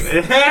cup.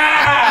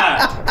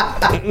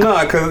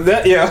 No, cause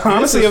that,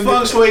 honestly, a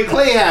feng shui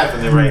clay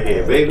happening right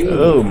here, baby.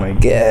 Oh my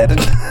god.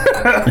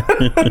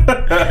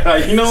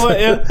 You know what?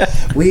 Yeah,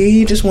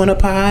 we just want to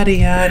party,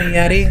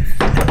 yaddy.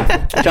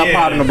 What y'all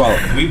potting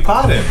about? We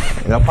potting.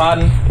 Y'all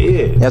potting?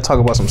 Yeah. Y'all talk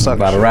about some sucker.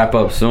 About to wrap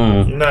up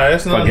soon. Nah,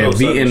 it's not get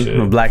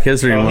beaten with Black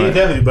History Month. He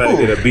definitely about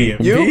to get a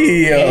beating. You?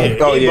 Yeah.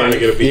 Oh yeah.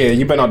 Yeah,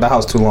 you been out the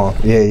house too long.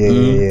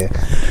 Yeah.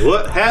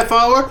 What? Half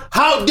hour?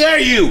 How dare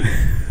you?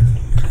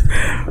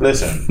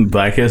 Listen.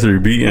 Black History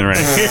beating right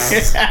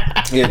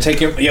Yeah,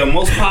 take your. Yo,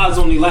 most pods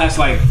only last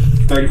like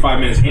 35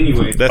 minutes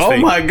anyway. That's oh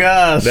fake. My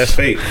gosh. That's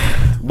fake.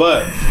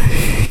 But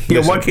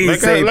Yeah, what can you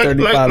say? 35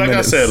 like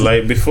minutes. I said,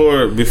 like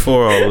before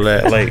all of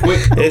that, like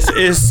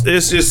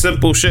it's just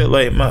simple shit.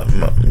 Like my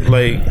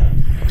like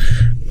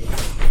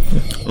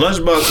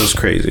Lunchbox was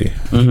crazy.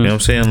 You know what I'm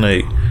saying?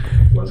 Like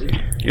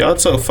y'all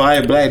took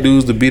 5 black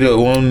dudes to beat up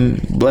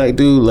 1 black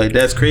dude. Like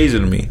that's crazy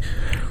to me.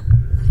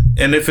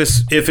 And if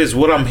it's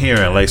what I'm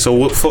hearing, like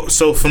so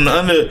from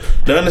the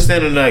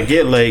understanding that I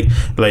get, like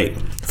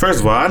first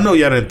of all, I know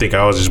y'all didn't think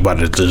I was just about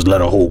to just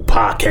let a whole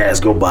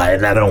podcast go by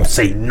and I don't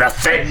say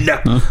nothing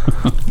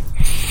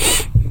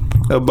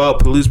about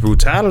police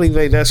brutality.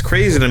 Like that's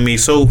crazy to me.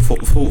 So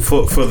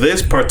for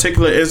this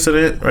particular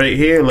incident right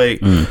here,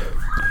 like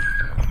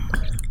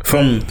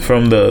from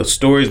the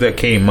stories that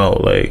came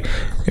out, like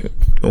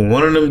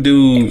one of them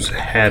dudes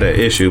had an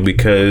issue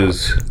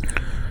because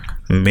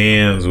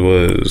Mans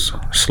was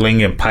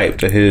slinging pipe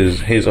to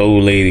his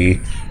old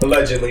lady.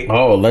 Allegedly.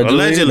 Oh,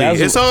 allegedly.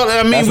 It's all.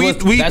 I mean,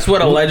 that's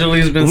what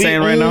allegedly has been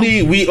saying right now.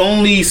 We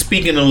only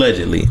speaking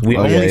allegedly.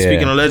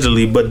 Speaking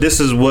allegedly. But this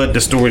is what the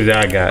story that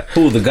I got.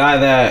 Who, the guy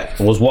that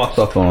was walked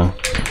up on?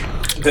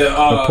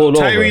 Pulled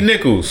over. Tyree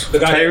Nichols. The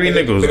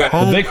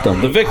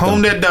The victim.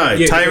 Home that died.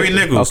 Yeah, Tyree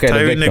Nichols. Okay, the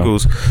Tyree victim.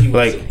 Nichols.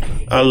 Like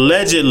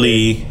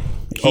allegedly.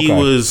 He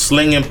was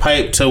slinging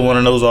pipe to one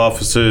of those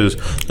officers'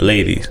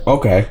 ladies.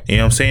 Okay. You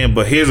know what I'm saying?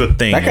 But here's the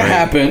thing. That can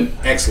happen.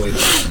 Ex-lady.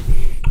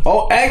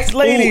 Oh,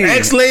 ex-lady. Ooh,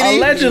 ex-lady?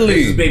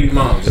 Allegedly. Baby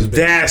mom's.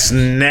 That's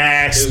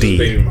nasty.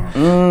 Baby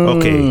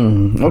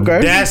mom.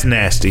 Okay. That's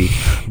nasty.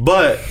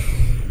 But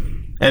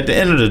at the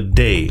end of the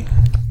day,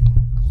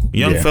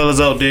 young fellas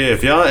out there,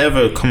 if y'all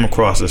ever come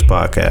across this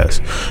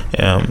podcast,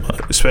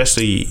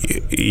 especially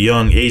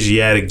young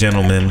Asiatic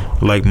gentlemen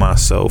like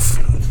myself,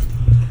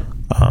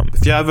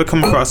 if y'all ever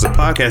come across a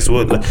podcast,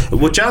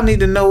 what y'all need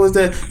to know is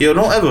that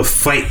don't ever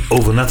fight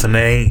over nothing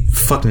that ain't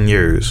fucking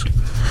yours.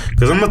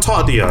 Cause I'm gonna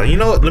talk to y'all. You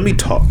know what? Let me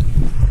talk.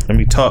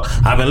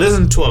 I've been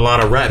listening to a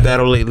lot of rap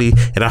battle lately,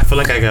 and I feel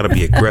like I gotta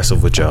be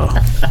aggressive with y'all.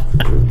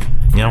 You know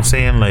what I'm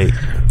saying? Like,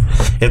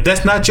 if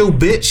that's not your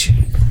bitch,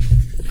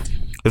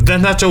 if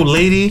that's not your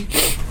lady,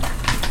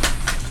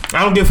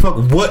 I don't give a fuck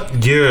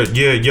what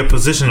your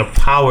position of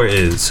power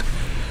is.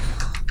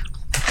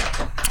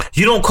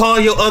 You don't call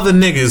your other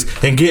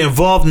niggas and get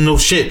involved in no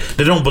shit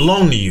that don't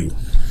belong to you.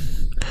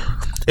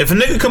 If a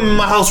nigga come in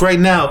my house right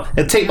now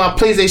and take my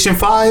PlayStation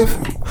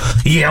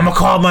 5, yeah, I'm gonna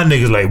call my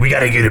niggas like, we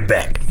gotta get it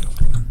back.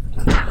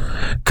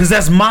 Cause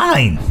that's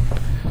mine.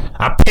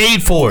 I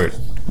paid for it.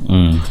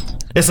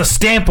 It's a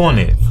stamp on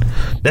it.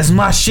 That's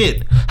my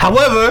shit.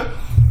 However,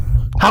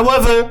 I'm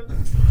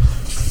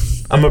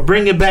gonna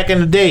bring it back in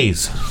the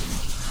days.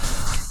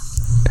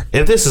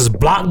 If this is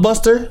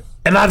Blockbuster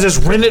and I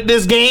just rented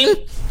this game,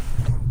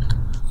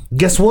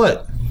 guess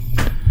what?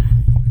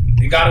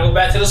 You gotta go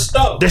back to the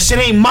stove. That shit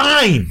ain't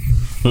mine.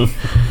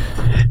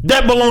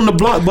 That belong to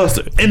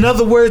Blockbuster. In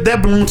other words,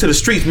 that belong to the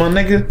streets, my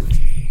nigga.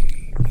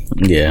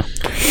 Yeah.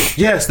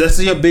 Yes,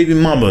 that's your baby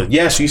mama.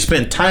 Yes, you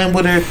spent time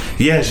with her.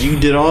 Yes, you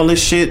did all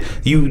this shit.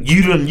 You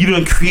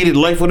done created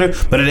life with her.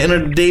 But at the end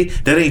of the day,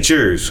 that ain't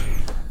yours.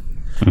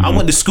 I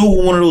went to school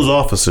with one of those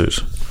officers.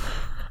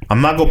 I'm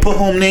not gonna put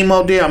home name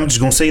out there. I'm just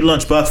gonna say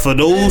Lunchbox. For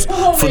those,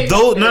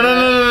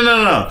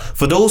 no.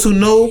 For those who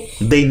know,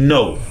 they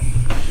know.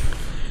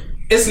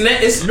 It's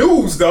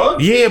news,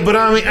 dog. Yeah, but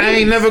I mean, I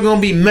ain't never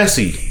gonna be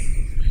messy.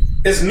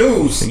 It's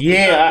news.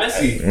 Yeah,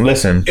 messy.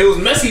 Listen. It was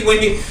messy when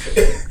they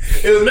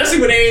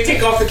didn't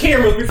take off the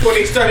cameras before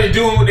they started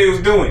doing what they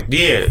was doing.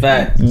 Yeah,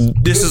 Fact.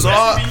 this is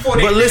all.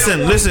 But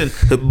listen.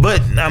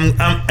 But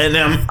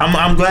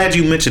I'm glad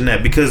you mentioned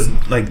that because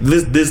like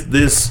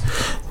this.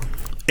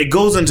 It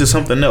goes into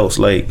something else.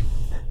 Like,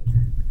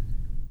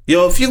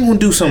 if you're gonna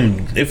do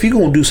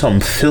something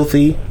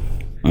filthy,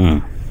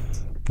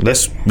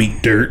 let's be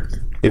dirt.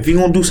 If you're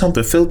gonna do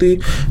something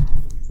filthy,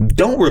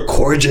 don't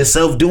record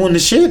yourself doing the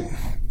shit.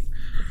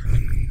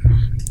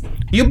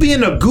 You're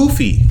being a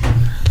goofy.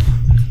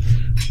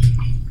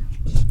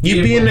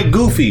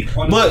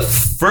 But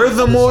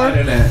furthermore,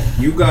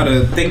 you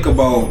gotta think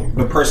about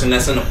the person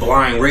that's in a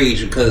blind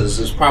rage because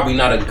it's probably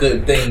not a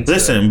good thing.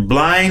 Listen,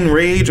 blind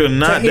rage or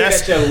not,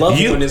 that's your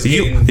loved one is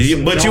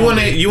getting but you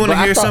wanna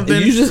hear something?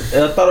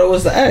 I thought it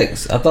was the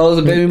ex. I thought it was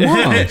a baby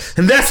mom.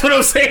 And that's what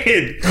I'm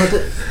saying.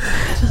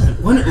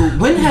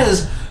 When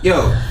has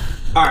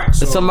all right,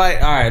 so Somebody,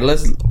 all right,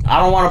 I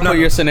don't want to put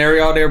your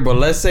scenario out there, but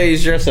let's say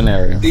it's your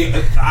scenario.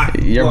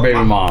 Your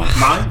baby mom.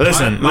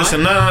 Listen,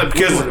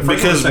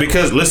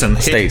 because listen,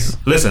 Stace.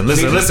 Listen.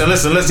 There's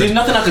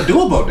nothing I could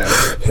do about that.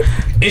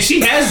 And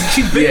she's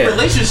been in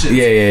relationships.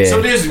 Yeah. So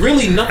there's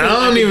really nothing.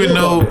 I don't even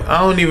know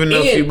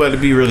if she about to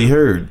be really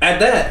heard. At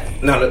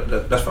that, no,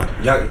 that's fine.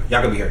 Y'all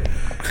can be heard.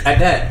 At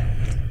that,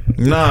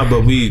 Nah,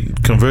 but we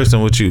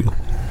conversing with you.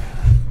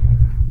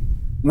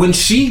 when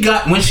she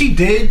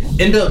did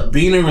end up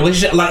being in a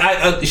relationship, like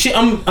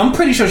I'm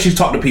pretty sure she's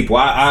talked to people.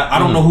 I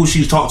don't know who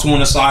she's talked to on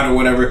the side or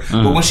whatever.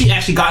 But when she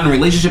actually got in a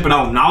relationship and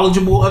I was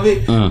knowledgeable of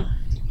it,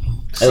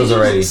 it was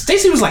already.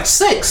 Stacey was like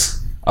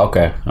 6.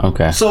 Okay.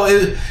 So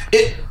it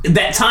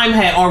that time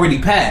had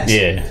already passed.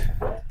 Yeah.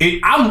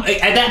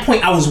 at that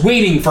point, I was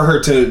waiting for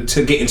her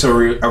to get into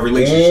a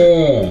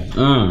relationship.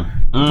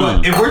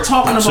 But if we're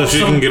talking about so she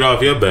can get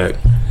off your back,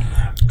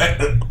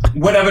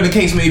 whatever the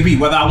case may be,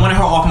 whether I wanted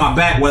her off my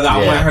back, whether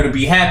I wanted her to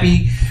be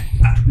happy,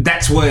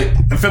 that's what,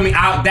 feel me?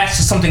 That's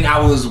just something I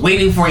was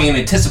waiting for and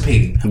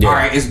anticipating. Yeah. All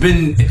right, it's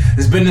been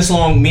this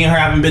long. Me and her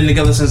haven't been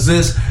together since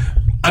this.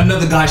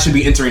 Another guy should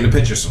be entering the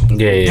picture soon.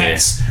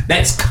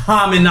 That's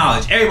common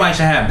knowledge. Everybody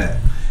should have that.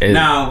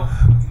 Now,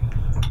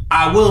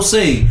 I will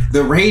say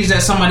the rage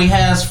that somebody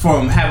has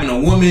from having a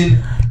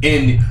woman,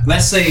 and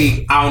let's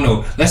say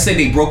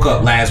they broke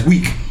up last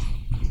week,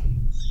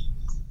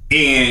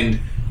 and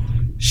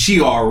she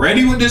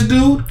already with this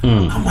dude.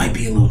 I might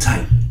be a little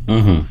tight.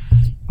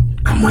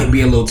 I might be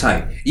a little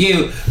tight.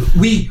 Yeah,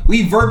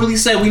 we verbally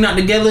said we not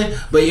together,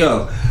 but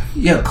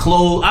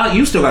clothes.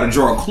 You still got a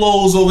drawer of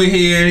clothes over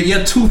here.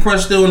 Your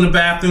toothbrush still in the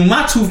bathroom.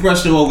 My toothbrush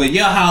still over at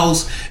your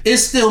house.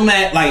 It's still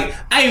mad. Like,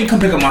 I ain't even come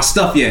pick up my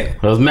stuff yet.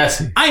 It was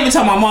messy. I ain't even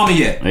tell my mama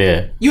yet.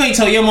 Yeah. You ain't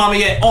tell your mama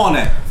yet on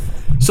that.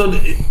 So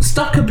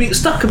stuff could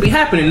be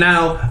happening.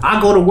 Now I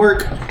go to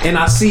work and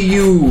I see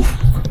you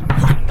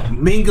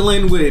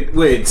mingling with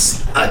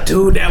a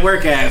dude that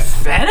work at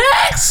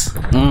FedEx.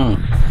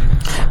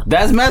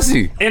 That's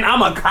messy. And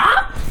I'm a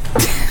cop?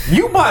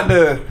 You about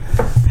to...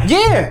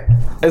 Yeah.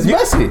 It's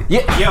messy.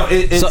 Yeah, yo,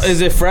 so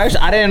is it fresh?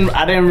 I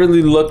didn't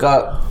really look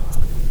up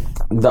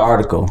the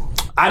article.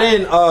 I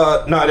didn't,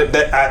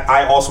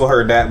 I also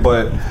heard that,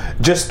 but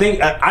just think,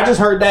 I just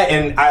heard that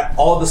and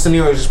all the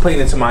scenarios just played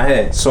into my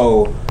head.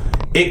 So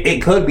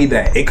it could be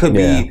that. It could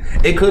be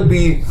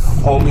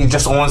homie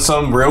just on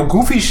some real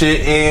goofy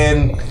shit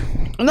and...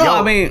 No,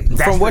 I mean,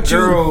 from what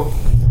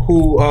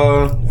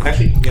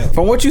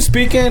from what you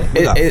speaking,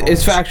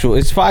 it's factual.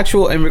 It's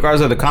factual in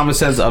regards to the common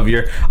sense of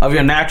your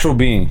natural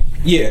being.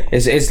 Yeah,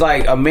 it's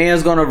like a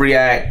man's gonna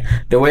react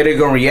the way they're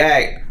gonna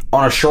react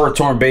on a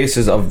short-term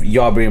basis of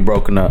y'all being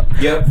broken up.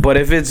 Yep. But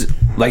if it's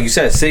like you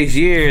said, 6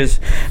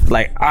 years,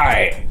 like, all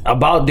right,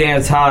 about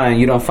damn time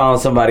you done found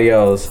somebody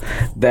else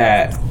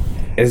that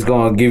is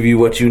gonna give you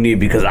what you need,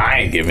 because I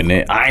ain't giving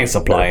it. I ain't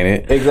supplying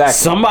it. Exactly.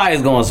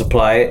 Somebody's gonna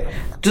supply it.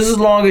 Just as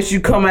long as you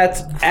come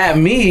at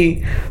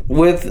me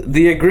with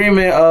the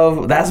agreement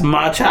of that's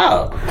my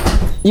child.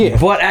 Yeah.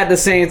 But at the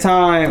same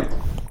time,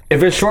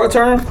 if it's short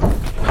term,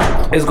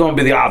 it's gonna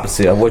be the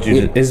opposite of what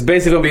you just, it's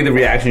basically gonna be the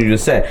reaction you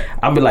just said.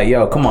 I'll be like,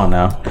 yo, come on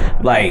now.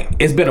 Like,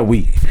 it's been a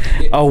week.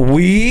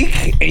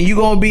 And you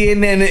gonna be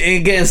in there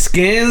and getting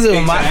skins?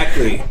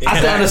 Exactly. I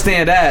can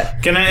understand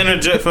that. Can I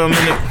interject for a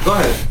minute? Go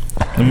ahead.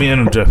 Let me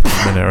interject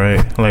for a minute,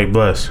 right? Like,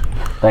 bless.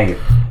 Thank you.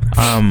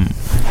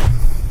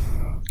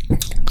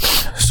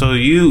 So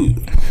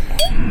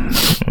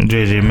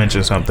JJ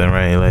mentioned something,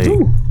 right? Like,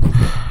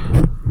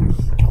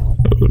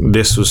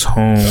 this was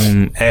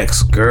home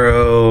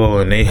ex-girl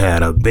and they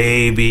had a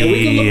baby. Yeah,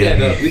 we can look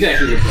that up. We can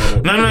actually look that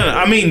up. No.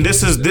 I mean,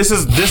 this is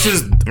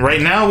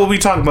right now. What we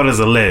talk about is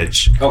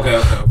alleged. Okay.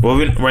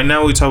 Right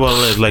now we talk about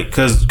alleged, like,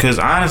 cause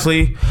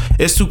honestly,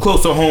 it's too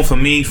close to home for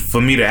me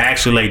to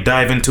actually like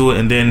dive into it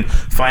and then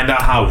find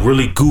out how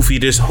really goofy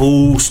this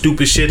whole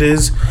stupid shit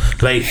is.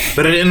 Like,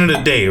 but at the end of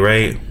the day,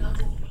 right?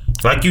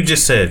 Like you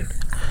just said,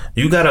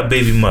 you got a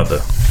baby mother.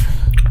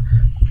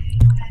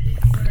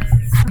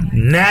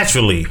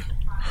 Naturally,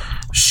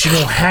 she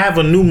don't have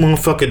a new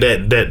motherfucker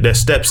that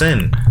steps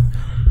in.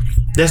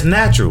 That's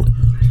natural.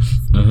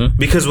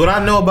 Because what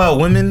I know about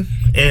women,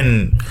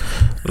 and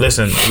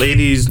listen,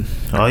 ladies,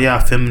 all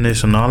y'all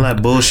feminists and all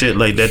that bullshit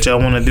like that y'all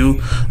want to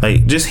do,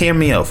 like, just hear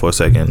me out for a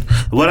second.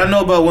 What I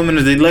know about women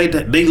is they like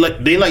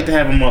to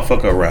have a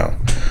motherfucker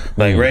around,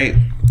 like, right?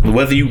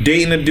 Whether you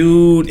dating a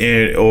dude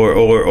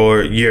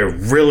or you're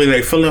really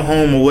like feeling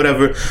home or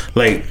whatever,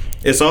 like,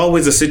 it's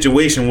always a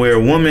situation where a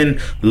woman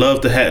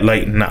love to have,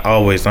 like, not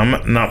always, I'm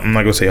not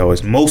gonna say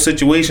always, most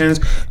situations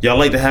y'all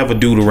like to have a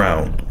dude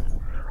around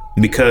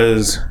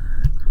because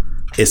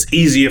it's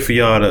easier for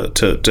y'all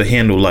to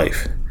handle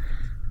life.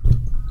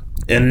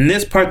 In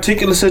this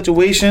particular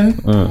situation,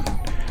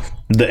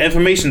 the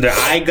information that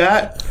I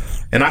got,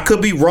 and I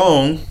could be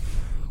wrong.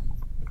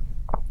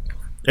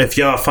 If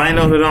y'all find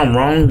out that I'm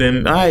wrong,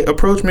 then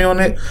approach me on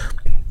it.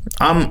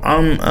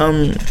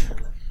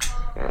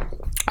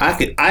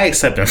 I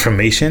accept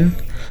information,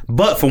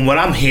 but from what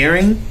I'm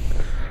hearing,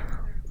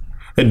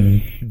 a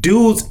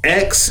dude's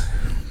ex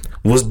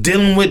was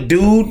dealing with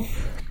dude.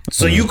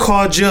 So you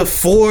called your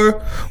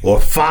 4 or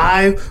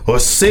 5 or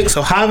 6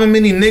 or however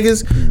many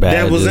niggas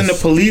that was in the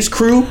police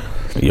crew.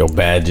 Your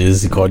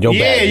badges. You called your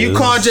badges. Yeah, you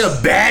called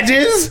your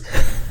badges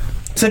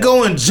to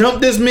go and jump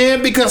this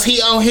man because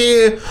he out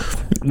here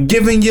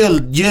giving your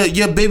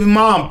baby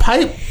mom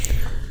pipe.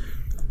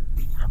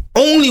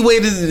 Only way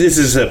that this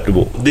is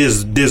acceptable.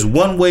 There's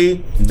one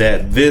way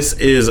that this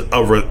is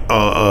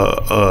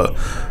a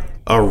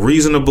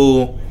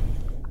reasonable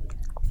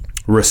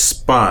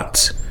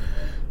response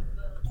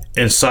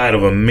inside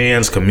of a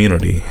man's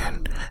community.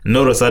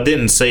 Notice I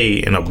didn't say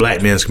in a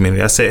black man's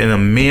community. I said in a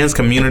man's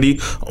community.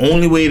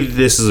 Only way that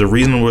this is a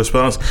reasonable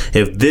response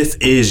if this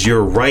is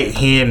your right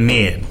hand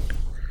man.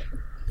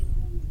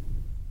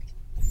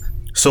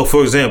 So,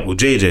 for example,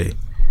 JJ,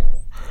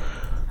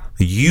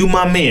 you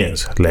my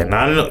mans, like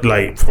not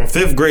like from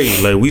 5th grade,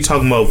 like we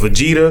talking about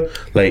Vegeta.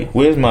 Like,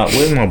 where's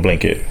my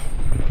blanket?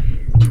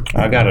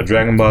 I got a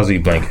Dragon Ball Z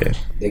blanket.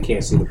 They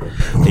can't see the book.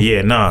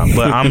 Yeah, nah,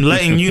 but I'm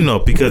letting you know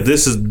because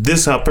this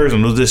is how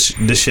personal this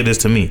shit is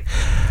to me.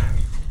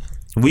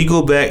 We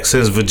go back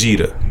since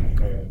Vegeta.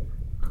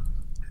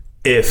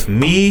 If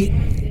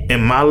me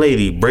and my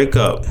lady break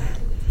up,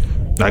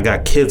 I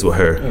got kids with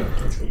her,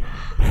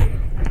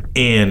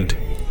 and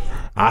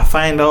I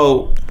find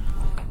out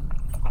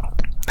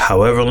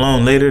however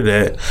long later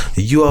that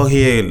you out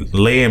here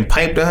laying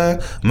pipe to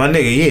her, my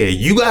nigga, yeah,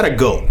 you gotta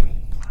go.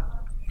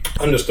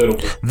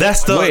 Understandable.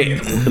 That's the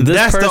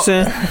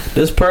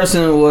This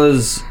person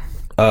was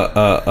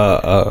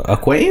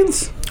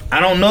acquaintance. I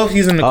don't know if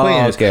he's an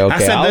acquaintance. Okay. I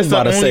said I was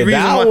that's about the to only say,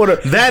 reason that why.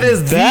 would've-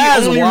 That's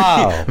the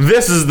wild. only.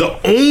 This is the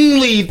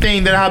only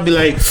thing that I'll be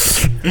like,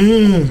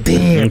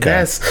 damn,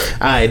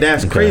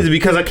 that's crazy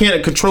because I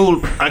can't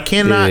control. I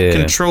cannot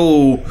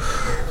control.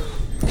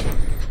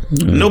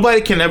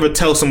 Nobody can ever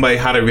tell somebody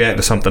how to react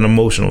to something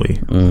emotionally,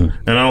 and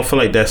I don't feel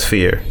like that's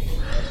fair.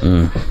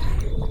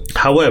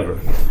 However,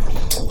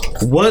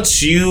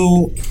 once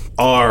you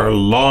are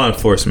law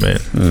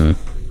enforcement,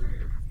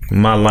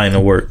 my line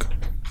of work.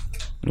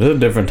 It's a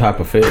different type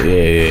of fit.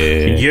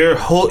 Yeah. You're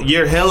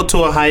held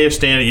to a higher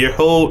standard. You're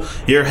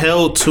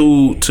held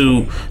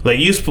to like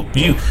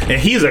you. And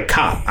he's a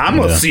cop. I'm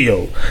a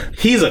CO.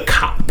 He's a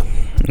cop.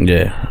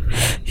 Yeah.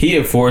 He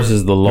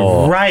enforces the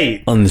law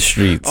right on the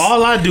streets.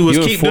 All I do is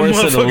keep them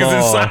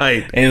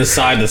motherfuckers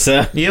inside the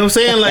cell. You know what I'm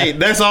saying? Like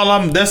that's all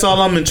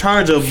I'm in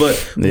charge of.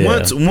 But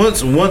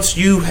once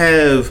you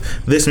have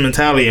this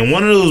mentality, and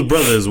one of those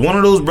brothers,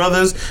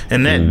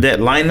 and that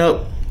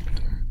lineup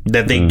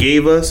that they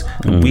gave us,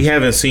 we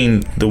haven't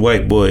seen the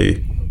white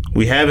boy.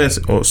 We haven't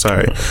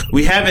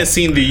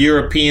seen the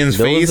European's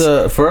face.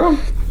 For real?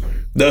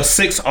 The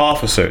 6th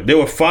officer. There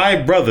were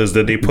 5 brothers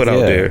that they put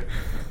out there.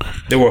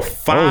 There were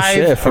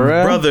 5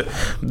 brothers.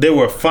 There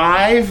were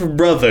 5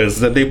 brothers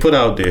that they put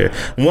out there.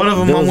 One of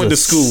them I went to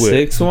school with.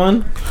 6th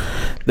one?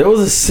 There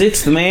was a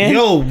 6th man.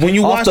 Yo, when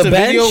you watch the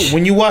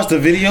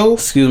video,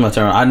 excuse my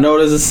term. I know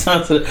there was a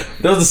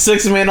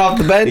 6th man off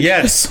the bench.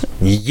 Yes.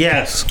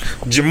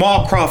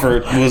 Jamal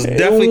Crawford was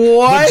definitely.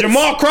 What? But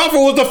Jamal Crawford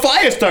was the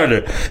fire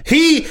starter.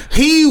 He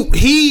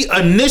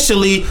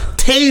initially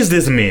tased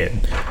this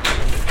man.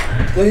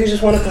 Well, you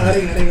just want to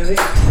party.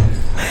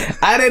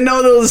 I didn't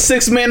know there was a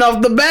 6th man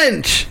off the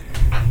bench.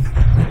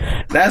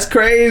 That's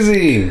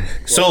crazy.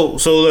 So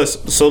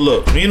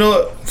look. You know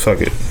what?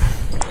 Fuck it.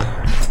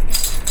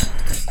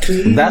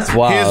 That's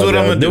wild. Here's what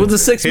I'm gonna do. There was a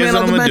 6th man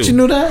off the bench. You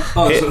knew that?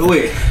 Oh, so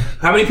wait.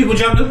 How many people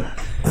jumped him?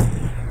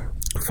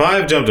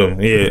 5 jumped him.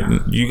 Yeah,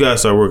 you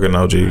guys start working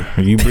out, G.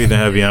 You breathing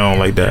heavy. I don't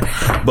like that.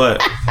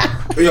 But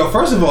yo,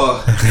 first of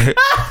all,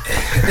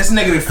 it's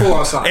 -4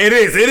 outside. It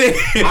is.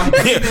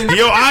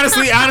 Yo,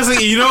 honestly,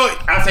 you know what?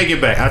 I take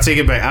it back. I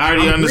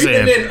already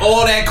understand. Breathing in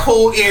all that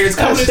cold air is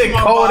coming into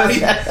my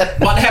body.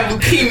 About to have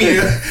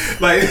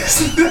leukemia. Like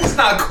that's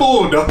not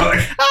cool, dog.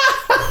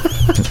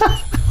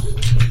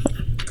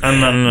 No.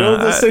 There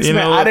was a 6th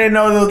man. I didn't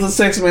know there was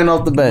a 6th man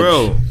off the bench.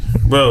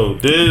 Bro,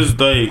 there's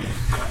like.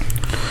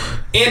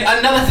 And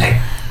another thing.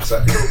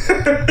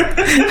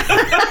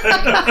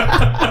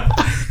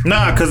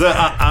 Nah, cause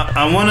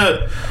I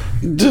wanna.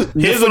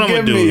 Here's what I'm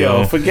gonna do,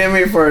 yo. Forgive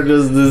me for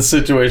this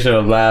situation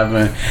of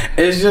laughing.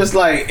 It's just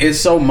like it's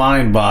so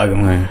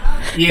mind-boggling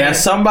that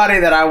somebody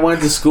that I went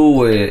to school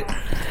with.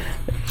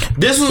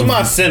 This was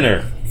my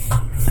center.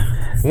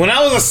 When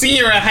I was a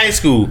senior in high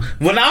school,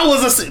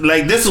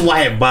 this is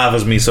why it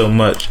bothers me so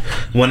much.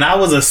 When I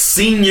was a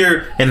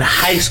senior in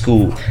high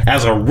school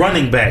as a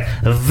running back,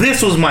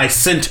 this was my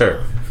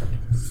center.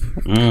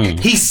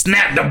 He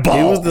snapped the ball.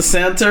 He was the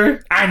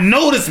center? I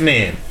know this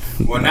man.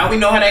 Well, now we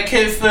know how that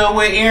kid felt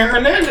with Aaron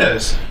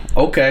Hernandez.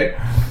 Okay.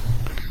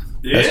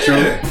 Yeah. That's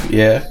true.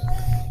 Yeah.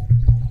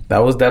 That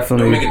was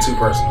definitely. Don't make it too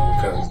personal.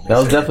 Because that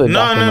was definitely.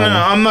 No.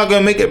 I'm not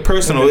gonna make it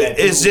personal.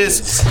 It's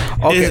just.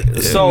 Okay.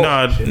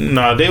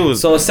 Nah. They was.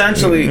 So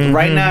essentially,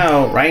 right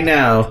now.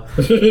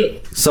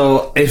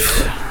 So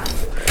if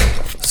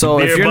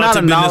you're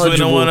not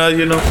knowledgeable,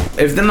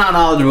 if they're not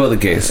knowledgeable of the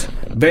case,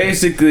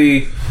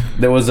 basically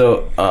there was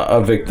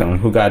a victim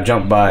who got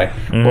jumped by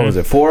what was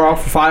it, 4 or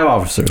 5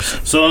 officers.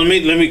 So let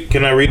me.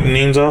 Can I read the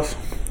names off?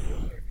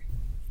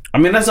 I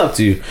mean, that's up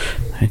to you.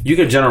 You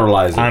can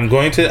generalize it. I'm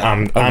going to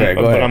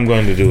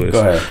do this.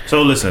 Go ahead.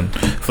 So listen,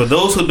 for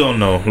those who don't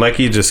know, like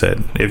he just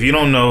said, if you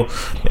don't know,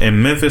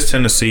 in Memphis,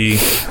 Tennessee,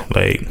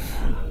 like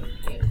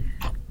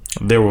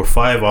there were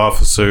 5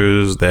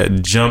 officers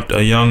that jumped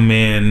a young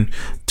man,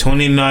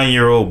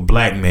 29-year-old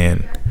black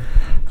man.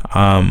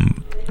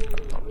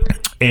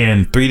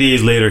 And 3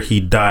 days later, he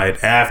died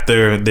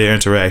after their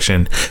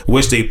interaction,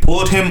 which they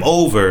pulled him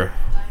over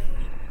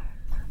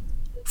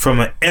from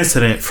an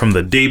incident from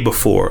the day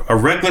before, a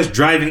reckless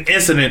driving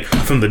incident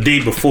from the day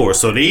before.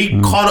 So they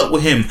caught up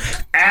with him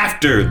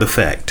after the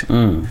fact.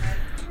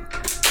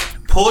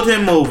 Pulled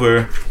him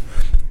over,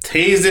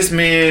 tased this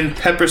man,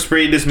 pepper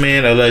sprayed this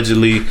man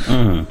allegedly,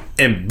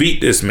 and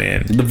beat this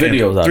man. The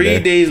video's out 3 there.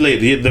 days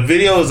later, the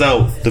video's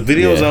out. The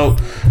video's out.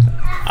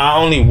 I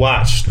only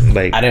watched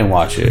like I didn't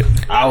watch it.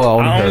 I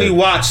only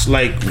watched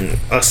like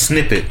a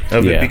snippet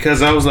of it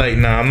because I was like,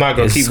 nah, I'm not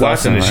gonna keep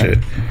watching this shit.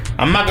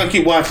 I'm not gonna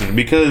keep watching it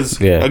because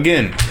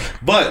again.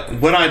 But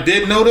what I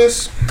did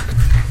notice,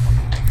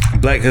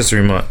 Black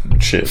History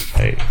Month shit.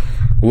 Like,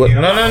 what?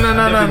 No.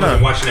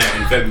 Watching that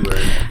in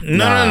February.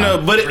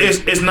 No. But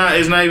it's not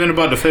even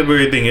about the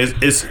February thing. It's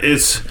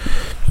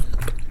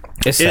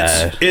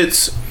sad.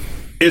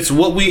 It's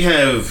what we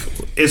have.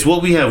 It's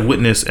what we have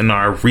witnessed in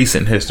our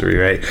recent history,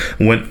 right?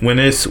 When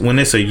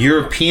it's a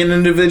European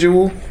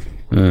individual,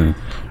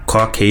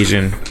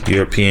 Caucasian,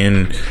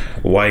 European,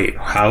 white,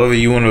 however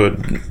you want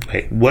to,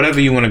 like, whatever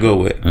you want to go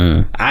with.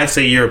 I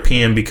say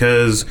European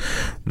because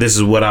this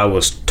is what I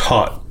was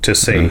taught to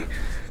say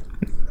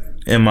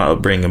in my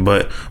upbringing.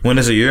 But when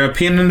it's a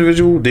European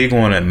individual, they go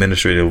on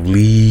administrative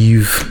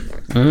leave.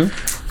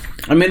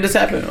 I mean, this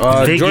happened.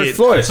 George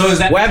Floyd. So is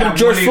that what happened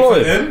to George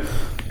Floyd?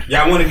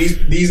 Y'all wanted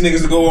these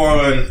niggas to go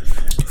on,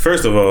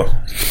 first of all,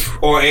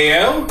 or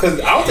AL? Because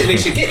I don't think they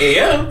should get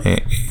AL.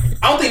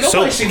 I don't think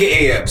nobody should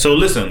get AL. So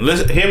listen,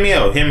 hear me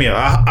out.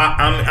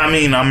 I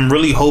mean, I'm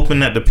really hoping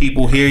that the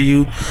people hear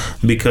you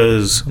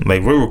because,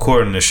 like, we're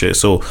recording this shit.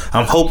 So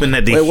I'm hoping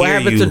that they hear you. What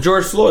happened to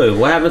George Floyd?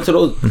 What happened to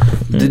those?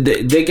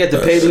 Did they get the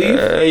paid leave?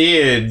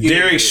 Yeah,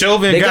 Derek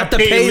Chauvin got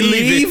paid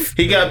leave.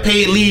 He got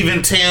paid leave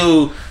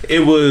until it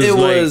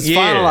was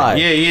finalized.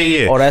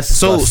 Yeah. Oh, that's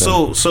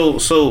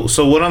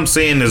so what I'm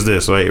saying is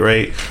this,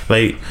 right?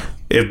 Like,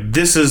 if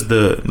this is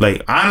the,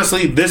 like,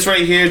 honestly, this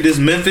right here, this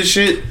Memphis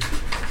shit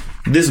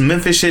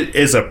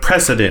is a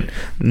precedent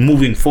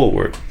moving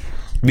forward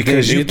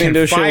because you can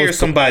fire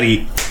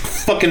somebody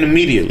fucking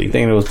immediately. You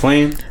think it was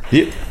playing?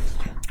 Yeah.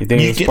 You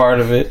think it's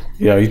part of it?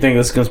 Yeah. You think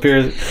it's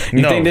conspiracy?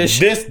 No,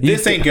 this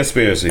ain't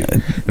conspiracy.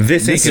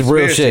 This ain't conspiracy.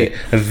 Real shit.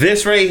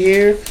 This right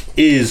here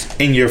is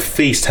in your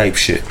face type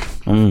shit.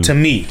 To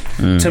me,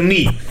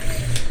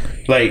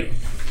 like,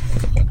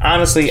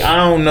 honestly, I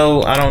don't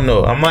know. I'm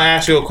gonna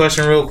ask you a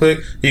question real quick.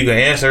 You can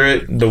answer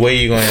it the way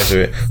you're gonna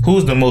answer it.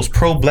 Who's the most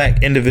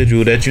pro-black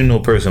individual that you know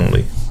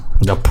personally?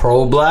 The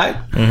pro-black?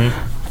 I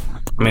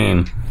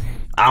mean,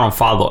 I don't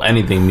follow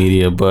anything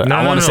media, but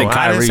I want to say Kyrie.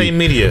 I didn't say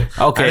media.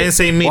 Okay. I didn't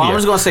say media. Well, I'm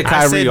just gonna say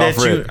Kyrie off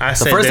rip.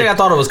 The first thing I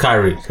thought of was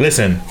Kyrie.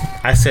 Listen,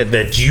 I said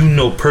that you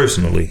know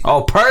personally.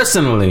 Oh,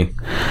 personally.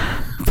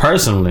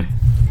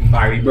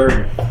 Kyrie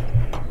Bergen.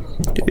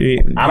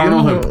 I don't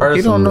know him personally.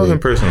 You don't know him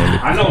personally.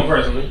 I know him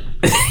personally.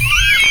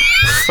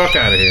 Fuck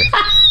out of here.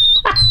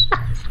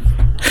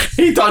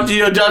 He taught you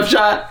your jump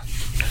shot?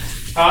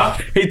 Huh?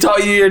 He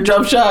taught you your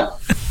jump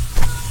shot?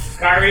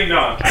 Kyrie,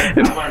 no. I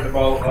learned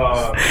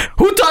about.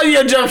 Who taught you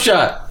your jump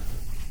shot?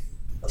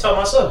 I taught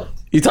myself.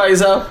 You taught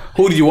yourself?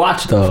 Who did you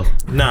watch though?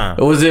 Nah.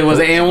 Was it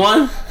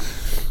N1?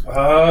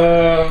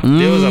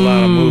 There was a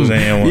lot of moves in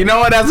N1. You know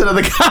what? That's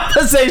another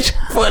conversation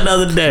for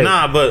another day.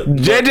 Nah, but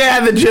JJ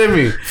had the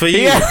Jimmy. For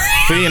you,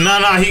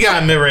 no, he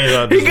got mid-range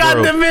out. He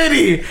got the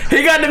midi.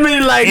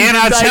 Like. And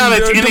I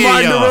challenge any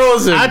of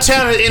y'all. I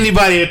challenge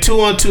anybody at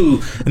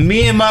 2-on-2.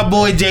 Me and my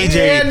boy JJ.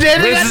 Yeah,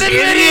 JJ got the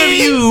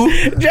midi.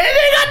 JJ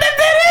got the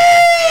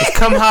midi.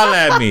 Come holla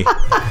at me.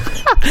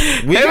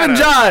 Him and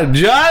John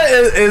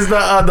is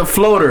the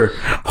floater.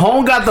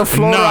 Home got the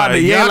floater out the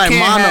year like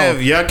mono.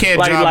 Y'all can't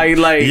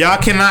y'all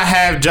cannot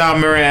have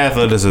John Murray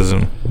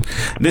athleticism.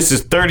 This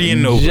is 30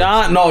 and over.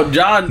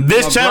 John.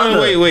 This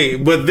challenge.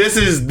 Wait. But this.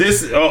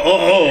 That's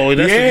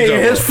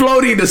his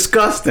floaty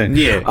disgusting.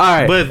 Yeah. All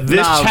right. But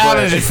this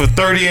challenge is for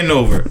 30 and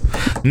over.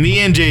 Me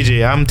and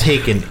JJ, I'm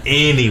taking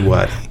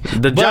anybody.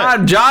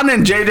 John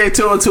and JJ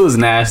 2-on-2 is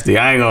nasty.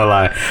 I ain't gonna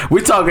lie.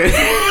 We talking.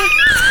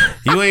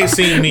 You ain't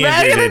seen me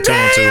and JJ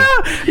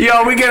 2-on-2.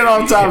 Yo, we getting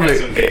off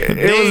topic.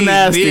 It was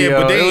nasty.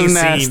 Yeah, but they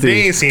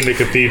ain't seen the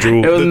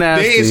cathedral. It was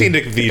nasty. They ain't seen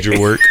the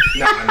cathedral work.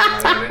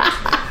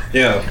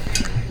 Yeah.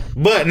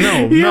 But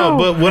no.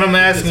 But what I'm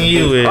asking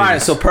you is, all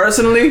right. So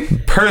personally,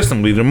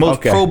 the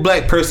most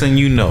pro-black person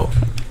you know.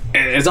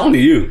 It's only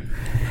you.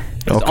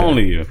 It's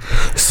only you.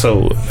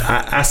 So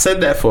I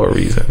said that for a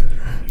reason.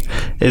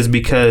 It's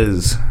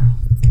because,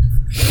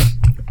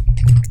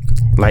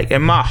 like,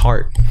 in my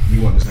heart.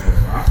 You want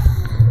Desmond Rock?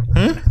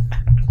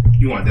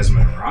 You want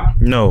Desmond Rock?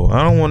 No,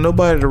 I don't want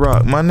nobody to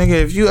rock. My nigga,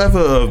 if you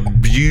ever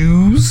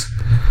abuse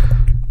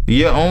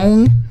your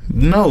own,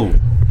 no.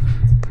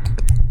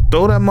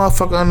 Throw that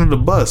motherfucker under the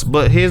bus.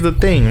 But here's the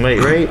thing, like,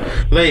 right?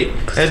 Like,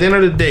 at the end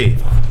of the day,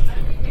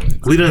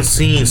 we done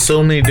seen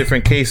so many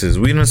different cases.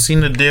 We done seen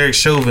the Derek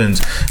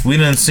Chauvins. We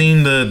done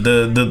seen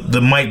the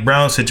Mike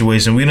Brown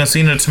situation. We done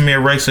seen the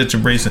Tamir Rice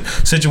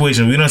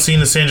situation. We done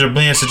seen the Sandra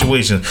Bland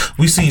situation.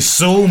 We seen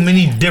so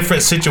many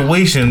different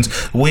situations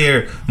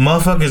where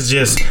motherfuckers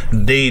just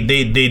they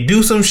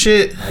do some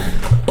shit.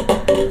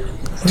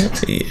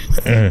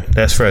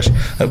 That's fresh.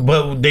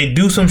 But they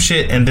do some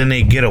shit and then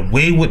they get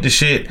away with the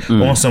shit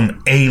on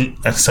some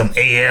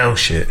AL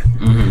shit,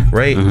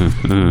 right?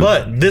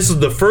 But this is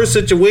the first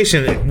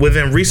situation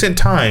within recent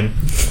time.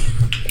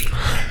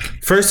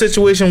 first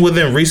situation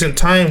within recent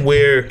time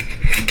where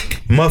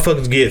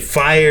motherfuckers get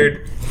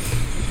fired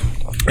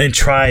and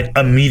tried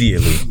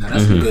immediately. Now,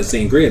 that's a good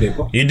scene, great.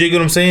 You dig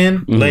what I'm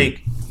saying?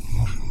 Like,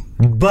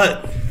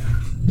 but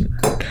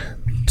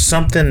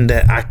something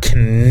that I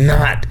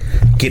cannot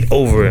get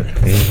over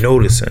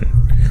noticing.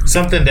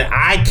 Something that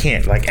I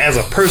can't, like, as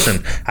a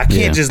person, I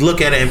can't just look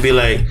at it and be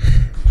like,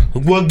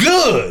 well,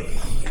 good.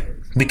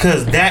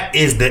 Because that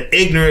is the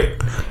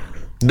ignorant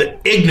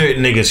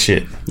nigga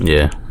shit.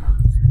 Yeah.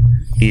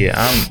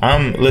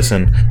 Yeah,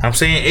 listen, I'm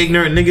saying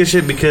ignorant nigga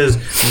shit because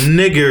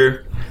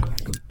nigger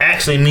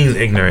actually means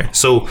ignorant.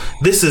 So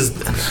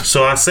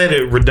I said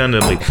it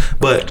redundantly,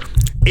 but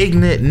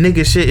ignorant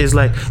nigga shit is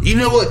like, you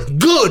know what?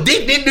 Good,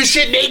 they did the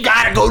shit, they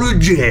gotta go to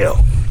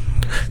jail.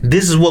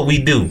 This is what we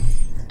do.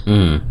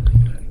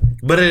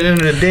 But at the end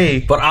of the day,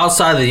 But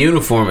outside the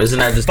uniform, isn't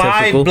that just 5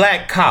 typical?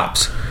 black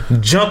cops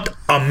jumped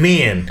a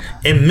man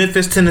in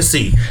Memphis,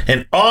 Tennessee,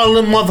 and all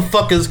them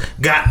motherfuckers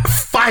got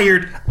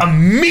fired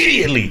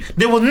immediately.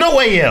 There was no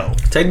AL.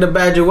 Take the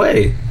badge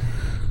away.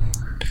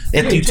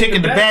 If you take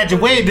the badge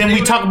away, then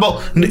we talk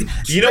about.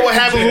 You know what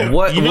happens?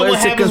 What- You know what what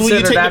is it happens when you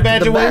considered take the after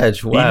badge the away?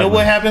 badge? You What know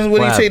what happens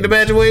when What you take the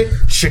badge away?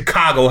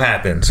 Chicago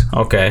happens.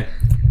 Okay.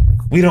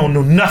 We don't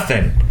know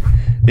nothing.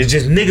 It's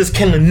just niggas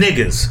killing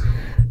niggas.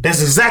 That's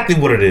exactly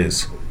what it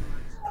is.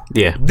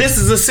 Yeah. This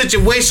is a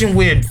situation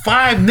where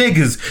 5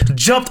 niggas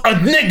jumped a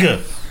nigga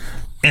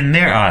in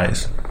their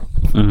eyes.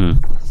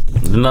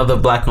 Another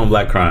black on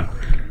black crime.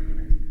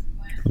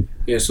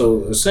 Yeah,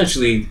 so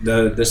essentially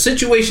the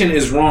situation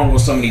is wrong on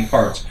so many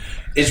parts.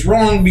 It's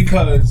wrong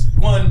because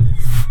one,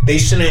 they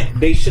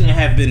shouldn't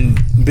have been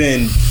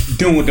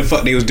doing what the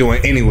fuck they was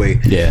doing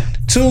anyway. Yeah.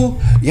 2,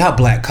 y'all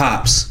black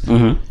cops.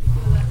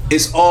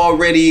 It's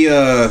already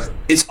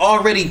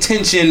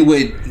tension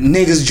with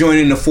niggas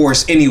joining the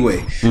force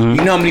anyway. You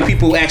know how many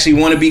people actually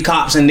want to be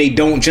cops and they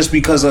don't just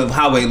because of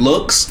how it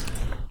looks?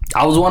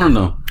 I was one of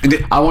them.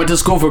 I went to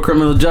school for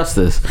criminal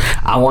justice.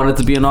 I wanted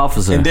to be an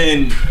officer. And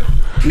then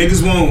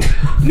niggas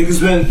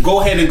won't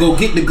go ahead and go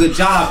get the good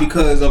job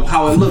because of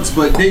how it looks.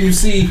 But then you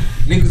see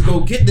niggas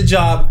go get the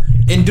job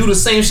and do the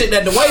same shit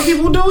that the white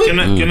people do. Can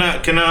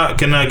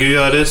I give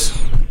y'all this?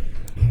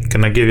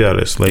 Can I give y'all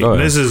this? Like,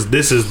 this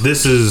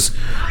is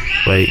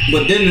like.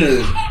 But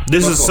then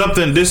This is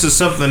something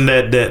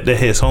that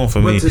hits home for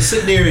me. But to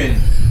sit there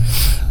and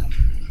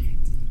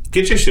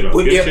Get your shit off.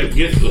 Get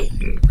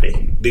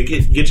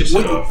your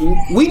shit off.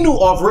 we knew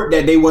off rip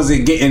that they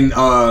wasn't getting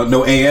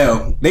no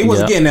AL. They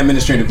wasn't getting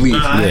administrative leave.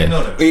 I didn't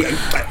know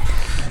that.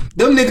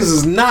 Them niggas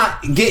is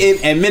not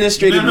getting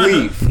administrative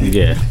leave.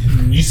 Yeah.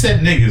 You said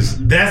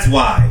niggas. That's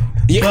why.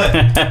 Yeah. But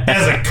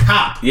as a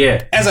cop.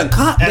 Yeah. As a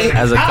cop,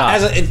 As a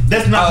cop.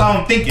 That's not how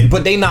I'm thinking.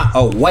 But they not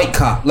a white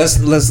cop. Let's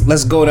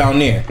go down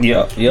there.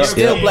 Yeah.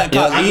 Still black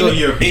cops. I know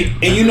European.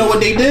 And you know what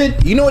they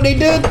did? You know what they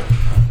did?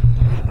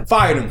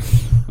 Fired them.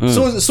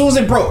 Soon as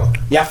it broke,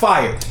 y'all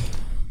fired.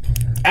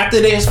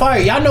 After they was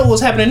fired, y'all know what's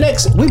happening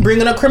next. We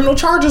bringing up criminal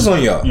charges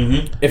on y'all.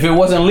 If it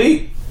wasn't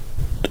leaked,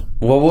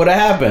 what would have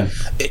happened?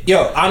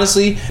 Yo,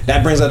 honestly,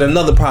 that brings up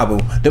another problem.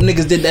 Them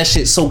niggas did that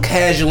shit so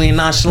casually and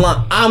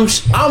nonchalant.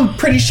 I'm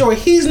pretty sure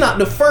he's not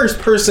the first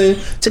person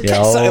to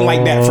catch something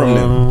like that from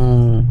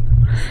them.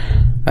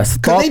 That's the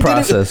thought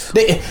process.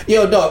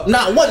 Yo, dog,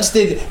 not once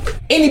did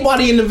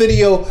anybody in the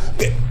video.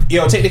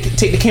 Yo, take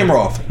the camera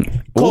off.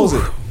 Close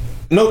it.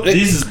 No,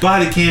 These is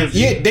body cams.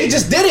 yeah, they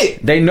just did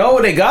it. They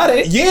know they got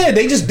it. Yeah,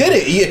 they just did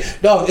it. Yeah,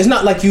 dog, it's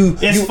not like you.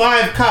 It's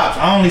 5 cops.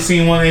 I only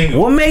seen one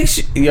angle. What makes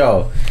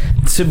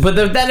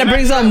that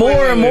brings up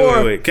more and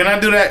more. Wait. Can I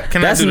do that?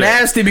 That's I do that?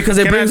 nasty because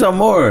it Can brings I- up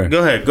more. Go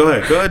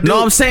ahead.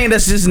 No, I'm saying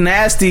that's just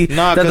nasty.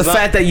 Nah, that the 'cause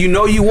fact that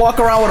you walk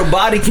around with a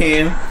body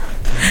cam,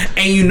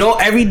 and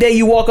every day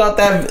you walk out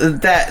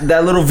that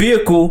little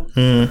vehicle,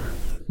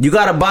 you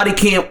got a body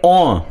cam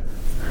on.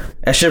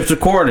 That ship's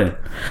recording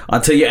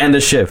until you end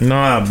the shift.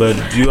 Nah, but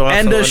you also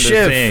End of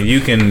understand you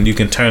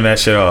can turn that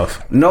shit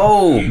off.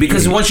 No,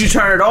 because once you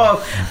turn it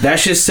off, that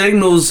shit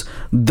signals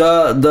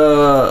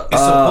the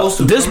supposed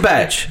to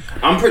dispatch.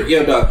 I'm pretty.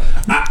 Yo, dog.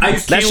 I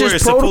used to. That's Keyword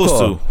just supposed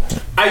protocol.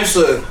 to. I used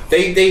to.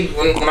 They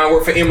when I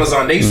worked for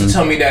Amazon, they used to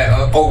tell me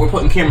that. We're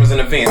putting cameras in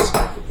the vans.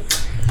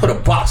 Put a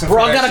box in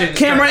Bro, front I of that got a shit.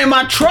 camera in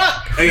my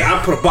truck. Hey,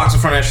 I put a box in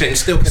front of that shit and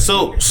still.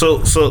 So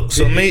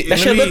That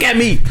shit look at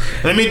me.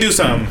 Let me do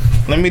something.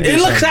 It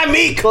looks at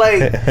me, Clay.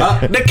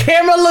 The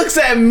camera looks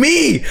at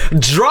me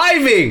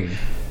driving.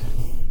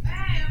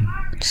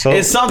 So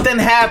If something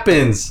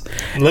happens,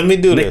 let me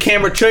do the this.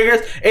 camera triggers.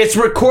 It's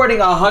recording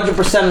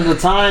 100% of the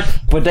time,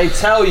 but they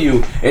tell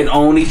you it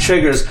only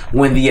triggers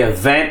when the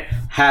event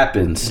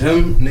happens.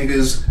 Them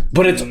niggas.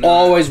 But it's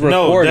always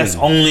recording. No, that's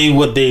only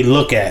what they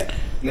look at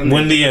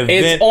when the event.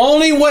 It's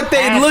only what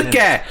they happens. look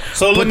at.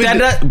 So but,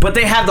 let me but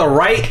they have the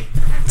right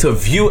to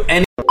view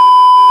any.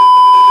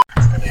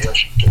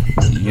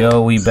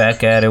 Yo, we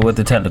back at it with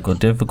the technical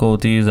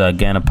difficulties. I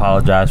again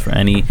apologize for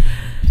any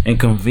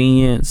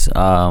inconvenience.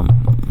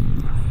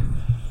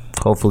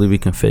 Hopefully we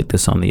can fix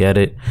this on the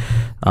edit.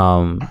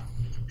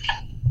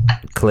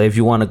 Clay, if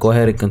you want to go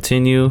ahead and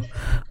continue,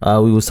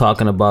 we was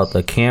talking about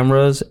the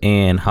cameras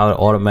and how it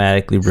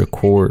automatically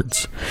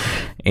records,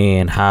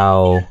 and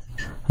how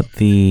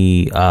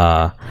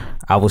I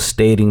was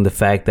stating the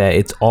fact that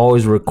it's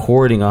always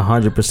recording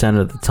 100%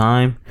 of the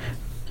time.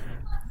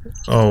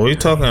 Oh, we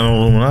talking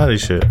Illuminati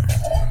shit.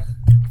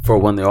 For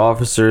when the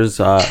officers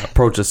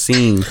approach a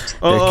scene,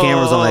 their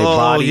cameras on their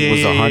body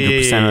was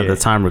 100% of the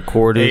time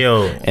recorded.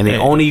 And they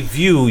only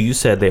view, you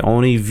said they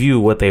only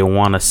view what they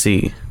want to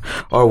see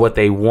or what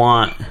they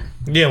want.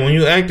 Yeah, when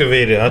you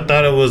activate it, I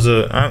thought it was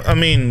I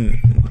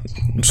mean,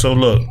 so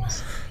look,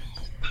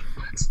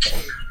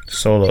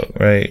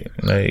 right?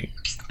 Like,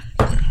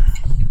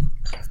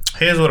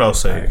 here's what I'll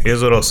say.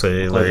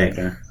 Like,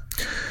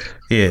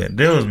 yeah,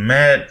 there was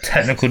mad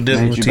technical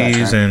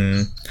difficulties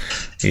and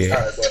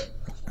yeah.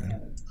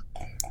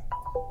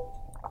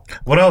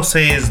 What I'll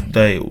say is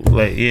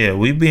like yeah,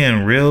 we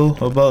being real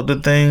about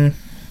the thing.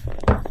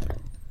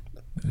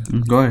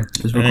 Go ahead.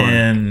 It's recording.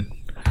 And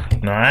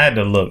no, I had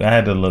to look.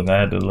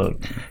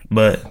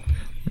 But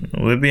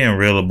we're being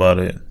real about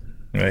it,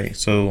 right?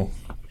 So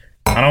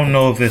I don't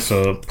know if it's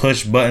a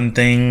push button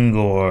thing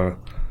or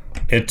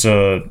it's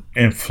a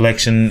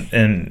inflection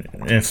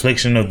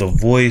of the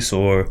voice,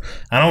 or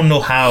I don't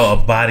know how a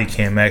body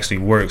cam actually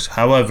works.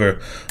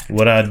 However,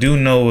 what I do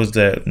know is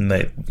that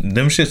like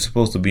them shit's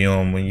supposed to be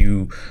on when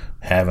you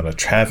having a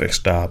traffic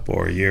stop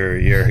or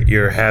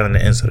you're having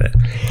an incident.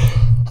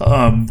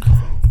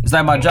 It's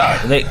not my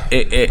job.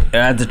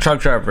 As the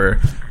truck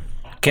driver,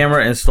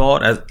 camera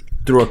installed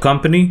through a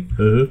company.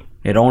 Mm-hmm.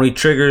 It only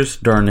triggers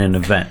during an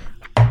event.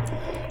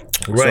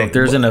 Right. So if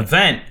there's an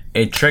event,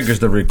 it triggers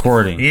the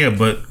recording. Yeah,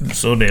 but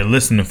so they're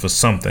listening for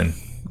something.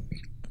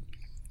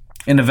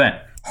 An event,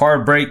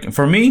 hard brake.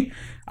 For me,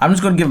 I'm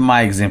just gonna give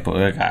my example.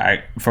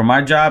 Like for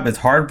my job, it's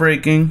hard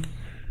braking,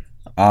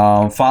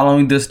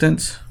 following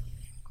distance,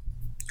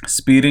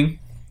 speeding,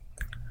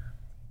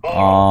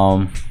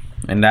 and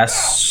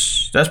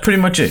that's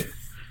pretty much it.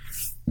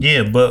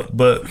 Yeah, but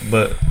what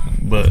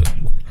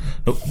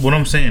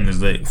I'm saying is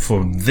that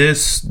for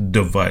this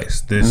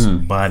device, this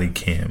body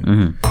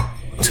cam,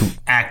 to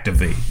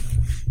activate,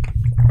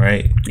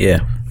 right? Yeah.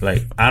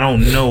 Like I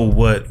don't know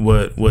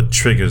what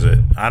triggers it.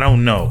 I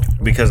don't know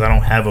because I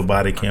don't have a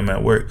body cam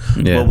at work.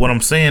 Yeah. But what I'm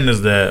saying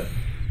is that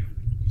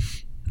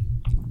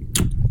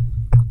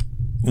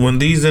when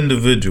these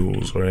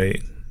individuals,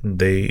 right,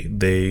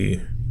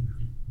 they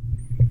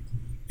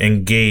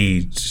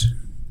engage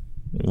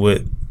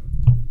with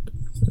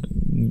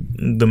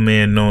the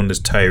man known as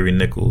Tyree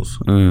Nichols.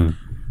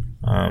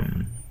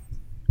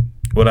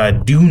 What I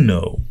do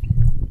know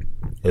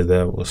is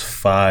that it was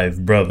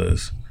 5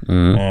 brothers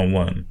on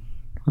one.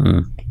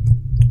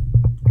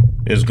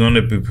 It's going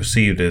to be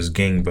perceived as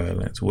gang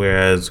violence,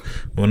 whereas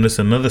when it's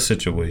another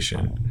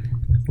situation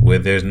where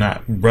there's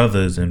not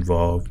brothers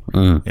involved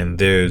and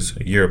there's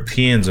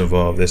Europeans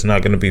involved, it's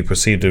not going to be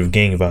perceived as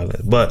gang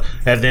violence. But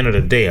at the end of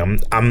the day,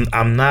 I'm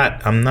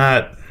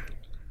not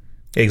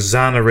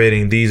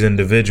exonerating these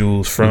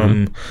individuals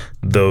from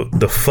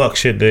the fuck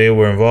shit that they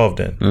were involved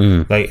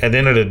in. Like at the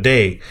end of the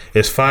day,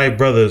 it's 5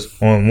 brothers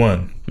on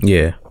one.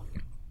 Yeah.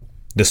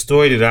 The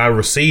story that I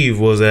received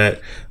was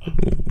that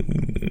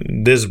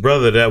this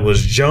brother that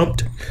was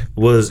jumped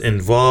was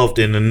involved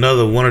in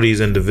another one of these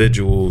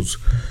individuals'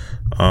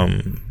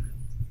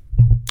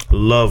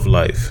 love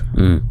life,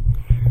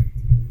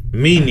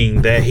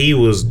 meaning that he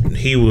was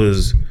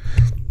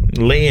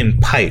laying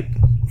pipe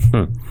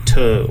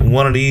to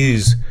one of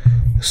these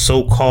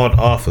so-called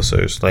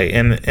officers. Like,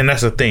 and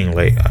that's the thing.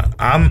 Like,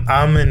 I'm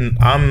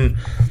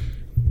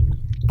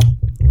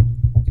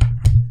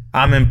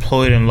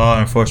employed in law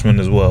enforcement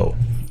as well.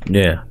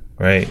 Yeah.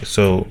 Right.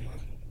 So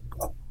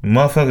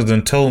motherfuckers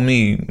done told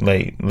me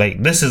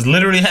like this is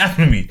literally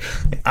happening to me.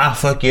 I'll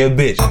fuck your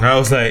bitch. And I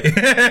was like,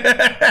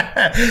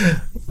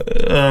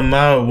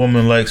 my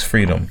woman likes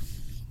freedom.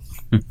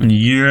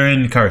 You're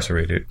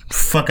incarcerated.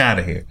 Fuck out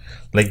of here.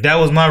 Like that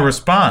was my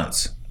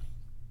response.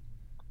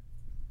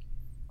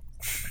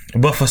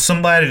 But for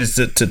somebody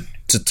to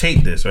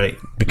take this, right,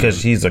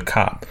 because he's a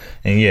cop,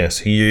 and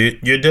yes,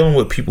 you're dealing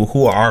with people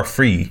who are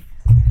free.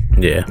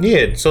 Yeah.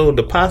 So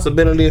the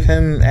possibility of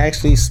him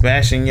actually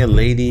smashing your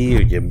lady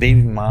or your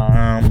baby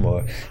mom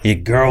or your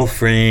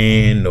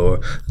girlfriend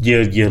or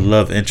your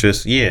love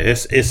interest, yeah,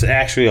 it's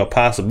actually a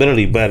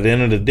possibility. But at the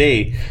end of the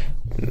day,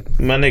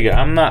 my nigga,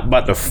 I'm not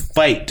about to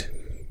fight.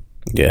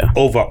 Yeah.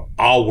 Over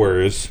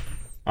ours.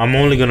 I'm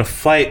only gonna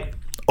fight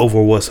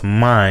over what's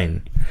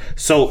mine.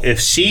 So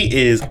if she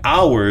is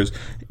ours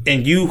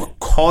and you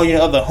call your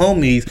other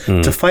homies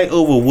to fight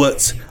over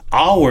what's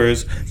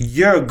ours,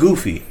 you're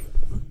goofy.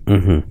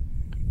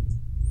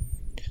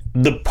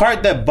 The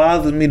part that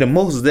bothers me the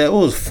most is that it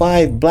was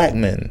 5 black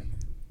men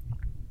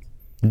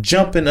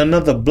jumping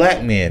another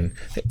black man.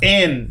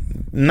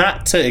 And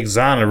not to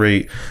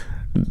exonerate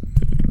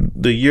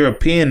the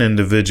European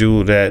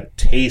individual that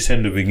tased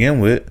him to begin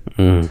with.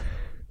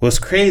 What's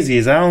crazy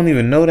is I don't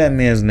even know that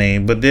man's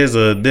name, but there's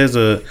a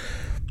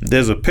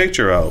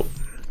picture out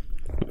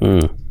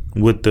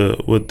with the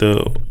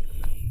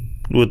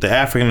the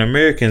African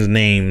Americans'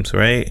 names,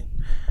 right?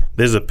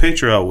 There's a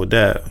picture out with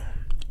that.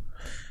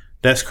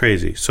 That's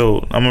crazy.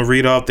 So I'm gonna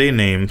read off their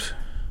names.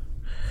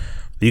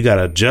 You got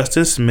a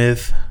Justice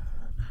Smith,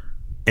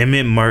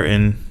 Emmett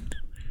Martin.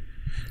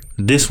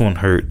 This one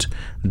hurt.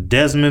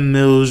 Desmond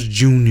Mills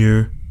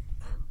Jr.,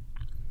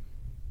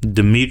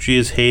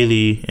 Demetrius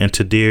Haley, and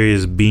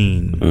Tadarius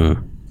Bean.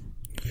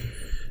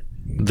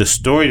 The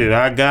story that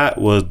I got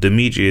was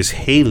Demetrius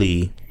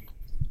Haley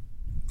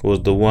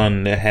was the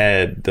one that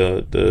had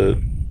the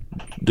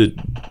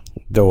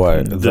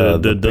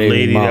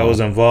lady that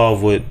was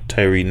involved with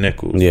Tyree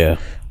Nichols. Yeah.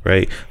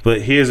 Right.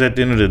 But here's at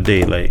the end of the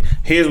day, like,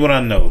 here's what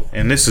I know,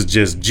 and this is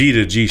just G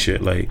to G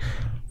shit. Like,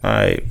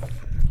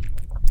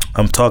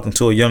 I'm talking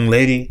to a young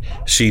lady.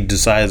 She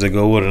decides to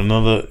go with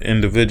another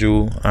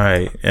individual. All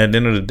right. At the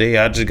end of the day,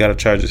 I just gotta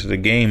charge it to the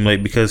game,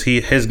 like, because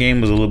his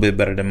game was a little bit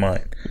better than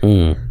mine.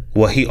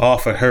 What he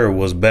offered her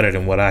was better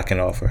than what I can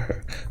offer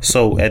her.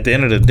 So at the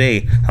end of the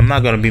day, I'm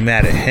not gonna be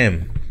mad at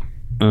him.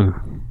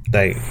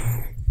 Like,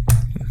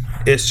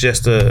 it's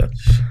just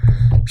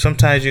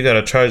sometimes you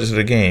gotta charge it to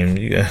the game.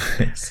 You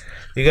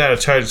gotta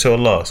charge it to a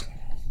loss.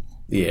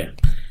 Yeah.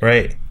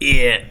 Right?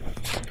 Yeah.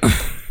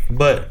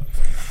 But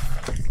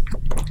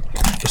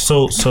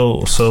so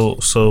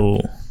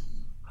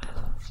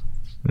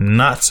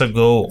not to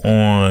go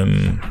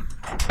on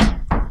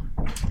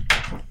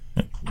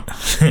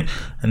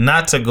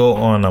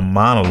a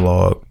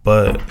monologue,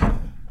 but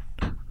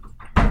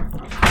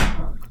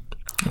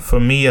for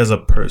me as a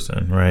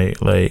person, right?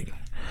 Like,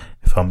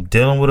 if I'm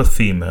dealing with a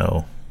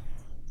female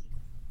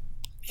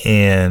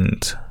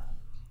and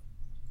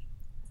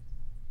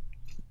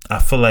I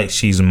feel like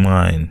she's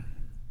mine,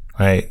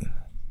 right?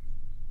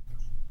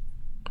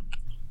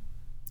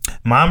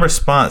 My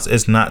response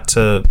is not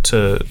to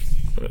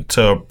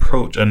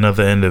approach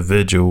another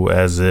individual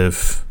as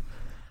if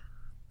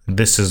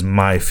this is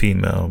my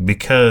female,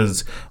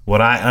 because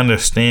what I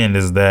understand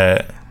is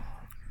that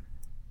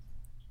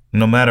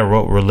no matter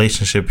what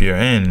relationship you're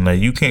in, like,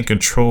 you can't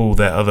control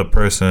that other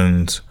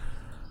person's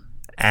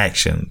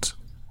actions.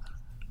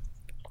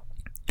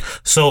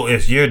 So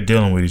if you're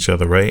dealing with each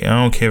other, right, I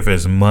don't care if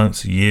it's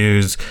months,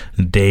 years,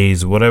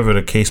 days, whatever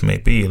the case may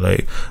be,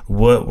 like,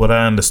 what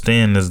I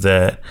understand is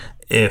that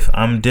if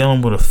I'm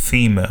dealing with a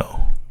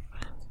female,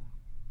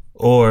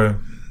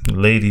 or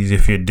ladies,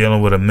 if you're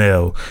dealing with a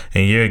male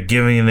and you're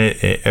giving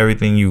it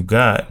everything you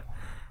got,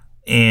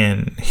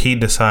 and he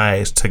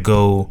decides to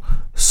go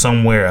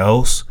somewhere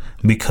else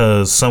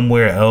because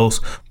somewhere else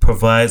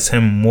provides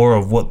him more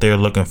of what they're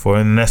looking for,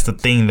 and that's the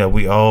thing that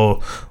we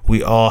all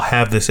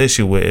have this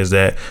issue with, is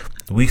that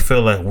we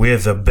feel like we're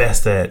the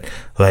best at,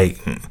 like,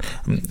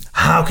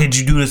 how could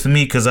you do this to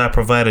me because I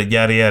provided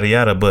yada yada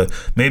yada, but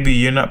maybe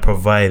you're not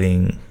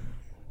providing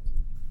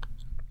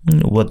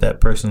what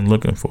that person's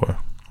looking for.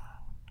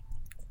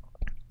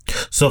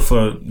 So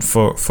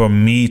for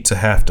me to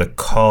have to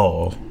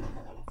call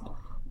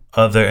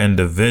other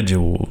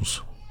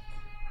individuals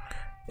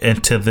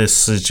into this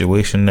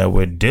situation that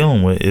we're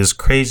dealing with is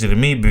crazy to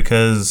me,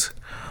 because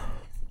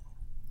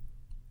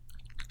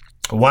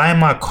why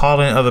am I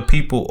calling other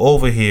people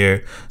over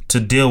here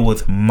to deal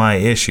with my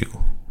issue?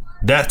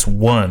 That's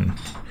one.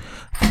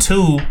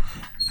 Two,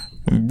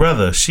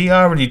 brother, she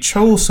already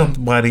chose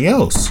somebody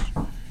else.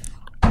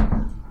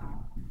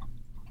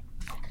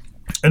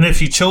 And if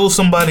she chose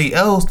somebody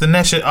else, then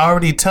that should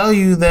already tell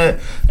you that,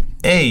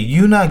 hey,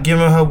 you're not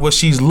giving her what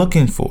she's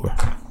looking for.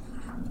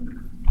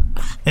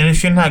 And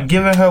if you're not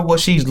giving her what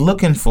she's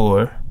looking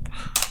for,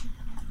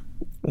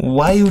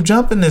 why you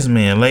jumping this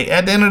man? Like,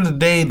 at the end of the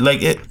day,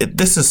 like,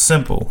 this is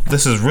simple.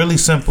 This is really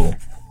simple.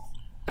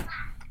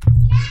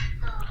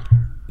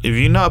 If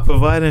you're not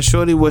providing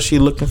shorty what she's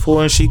looking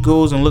for and she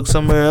goes and looks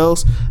somewhere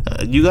else,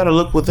 you got to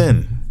look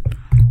within.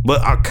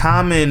 But a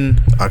common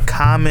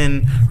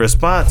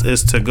response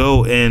is to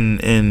go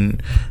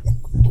and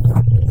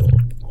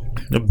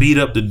beat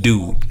up the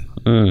dude,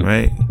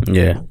 right?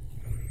 Yeah.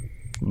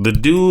 The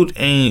dude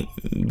ain't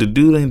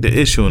the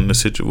issue in the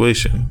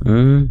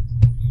situation.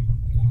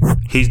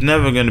 He's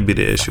never gonna be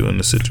the issue in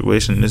the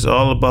situation. It's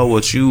all about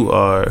what you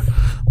are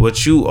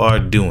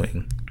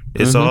doing.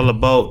 It's all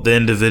about the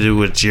individual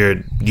which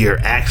you're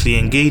actually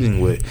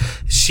engaging with.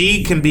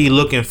 She can be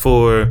looking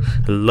for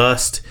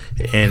lust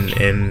and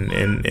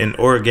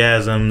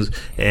orgasms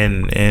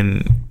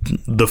and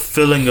the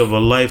feeling of a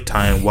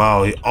lifetime,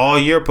 while all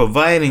you're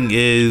providing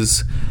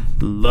is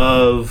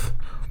love,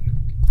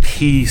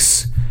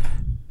 peace,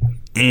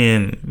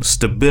 and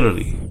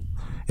stability.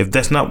 If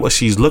that's not what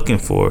she's looking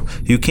for,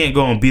 you can't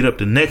go and beat up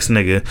the next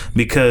nigga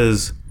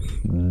because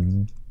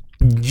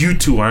you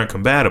two aren't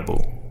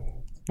compatible.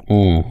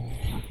 And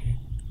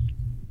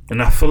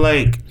I feel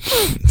like,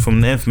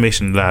 from the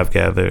information that I've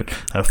gathered,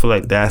 I feel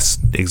like that's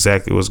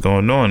exactly what's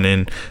going on.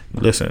 And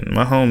listen,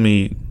 my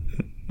homie,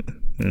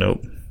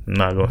 nope, I'm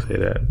not gonna say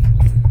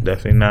that.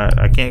 Definitely not.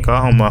 I can't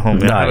call him my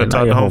homie. I haven't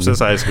talked to him since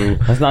high school.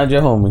 That's not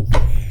your homie.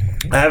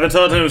 I haven't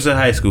talked to him since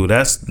high school.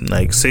 That's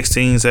like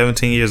 16,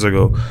 17 years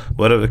ago,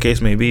 whatever the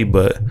case may be.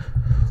 But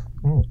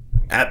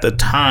at the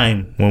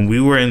time when we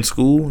were in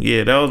school,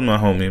 yeah, that was my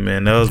homie,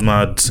 man. That was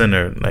my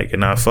center. Like,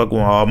 and I fuck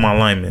with all my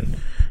linemen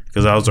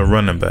because I was a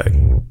running back,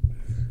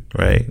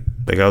 right?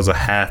 Like, I was a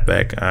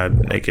halfback.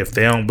 Like, if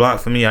they don't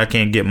block for me, I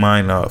can't get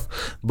mine off.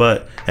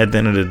 But at the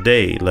end of the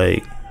day,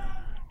 like,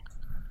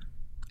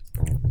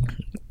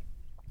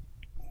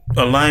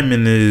 a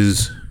lineman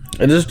is.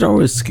 And there's no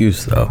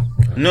excuse though.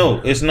 No,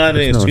 it's not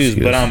an excuse,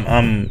 but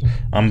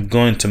I'm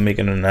going to make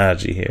an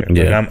analogy here.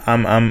 Yeah. Like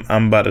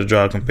I'm about to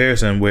draw a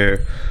comparison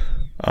where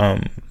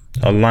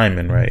a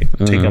lineman, right?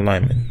 Take a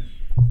lineman.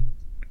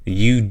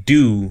 You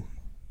do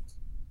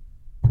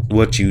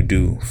what you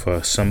do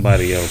for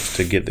somebody else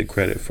to get the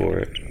credit for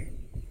it.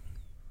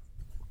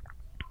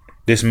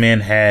 This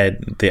man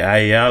had the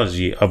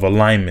ideology of a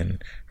lineman,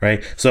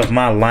 right? So if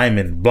my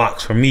lineman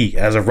blocks for me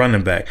as a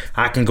running back,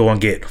 I can go and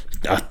get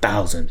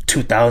 1,000,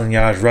 2,000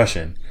 yards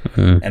rushing.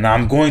 And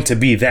I'm going to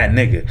be that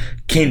nigga.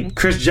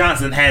 Chris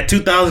Johnson had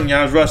 2,000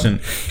 yards rushing.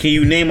 Can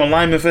you name a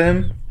lineman for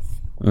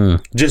him?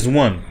 Just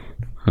one.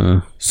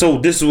 So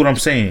this is what I'm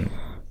saying.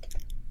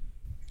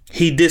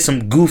 He did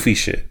some goofy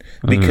shit.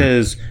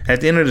 Because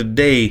at the end of the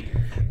day,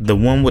 the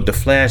one with the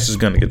flash is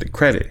gonna get the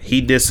credit. He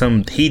did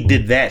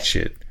that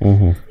shit.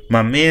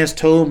 My man's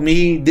told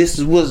me this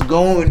is what's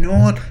going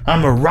on.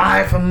 I'ma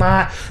ride for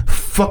my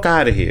fuck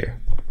out of here.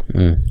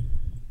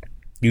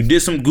 You did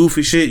some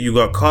goofy shit. You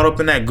got caught up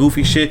in that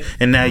goofy shit,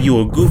 and now you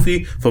a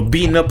goofy for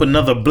beating up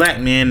another black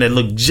man that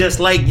looked just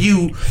like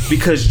you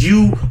because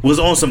you was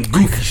on some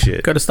goofy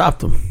shit. Could have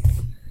stopped him.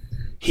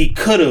 He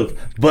could have,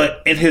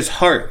 but in his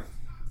heart,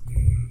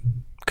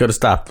 could have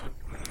stopped him.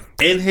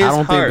 In his heart, I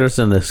don't think there's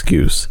an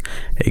excuse.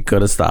 He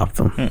could have stopped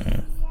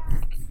him.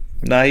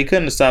 Nah, he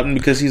couldn't have stopped him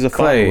because he's a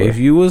Clay, follower. if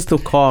you was to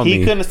call me, he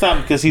couldn't have stopped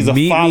him because he's a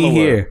meet follower. me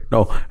here.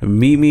 No,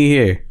 meet me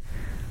here.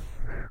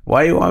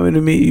 Why you want me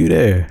to meet you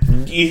there?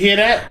 You hear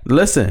that?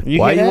 Listen, You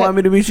why hear you that? want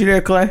me to meet you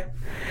there, Clay?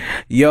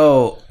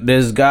 Yo,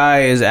 this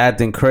guy is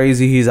acting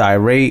crazy. He's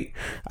irate.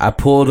 I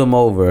pulled him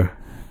over.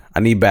 I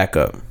need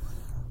backup.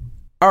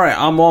 All right,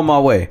 I'm on my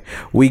way.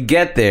 We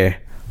get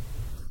there.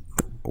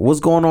 What's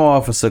going on,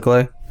 Officer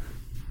Clay?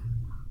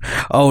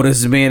 Oh,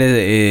 this man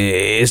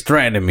is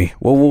threatening me.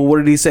 What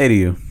did he say to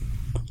you?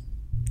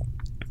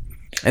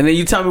 And then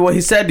you tell me what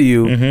he said to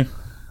you.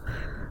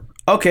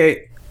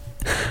 Okay,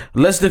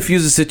 let's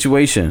defuse the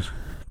situation.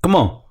 Come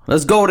on,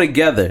 let's go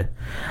together.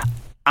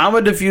 I'm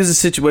gonna defuse the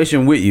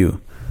situation with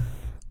you.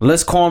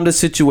 Let's calm the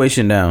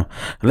situation down.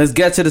 Let's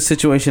get to the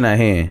situation at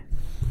hand.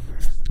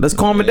 Let's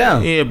calm it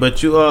down. Yeah,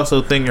 but you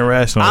also thinking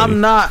rationally.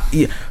 I'm not.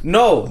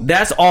 No,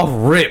 that's off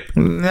rip.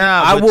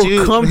 Nah, I but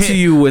will come to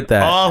you with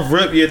that. Off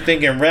rip, you're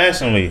thinking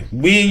rationally.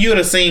 We and you are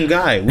the same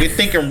guy. We're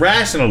thinking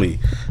rationally.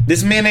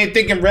 This man ain't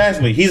thinking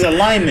rationally. He's a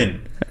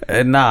lineman.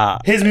 Nah.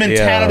 His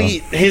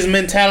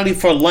mentality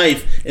for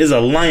life is a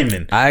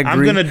lineman. I agree.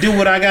 I'm gonna do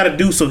what I gotta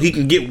do so he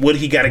can get what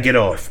he gotta get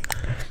off.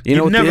 You know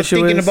You're what never the issue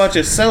thinking is? about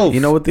yourself. You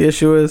know what the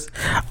issue is?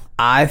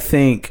 I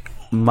think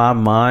my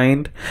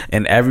mind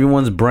and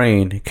everyone's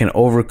brain can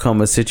overcome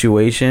a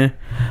situation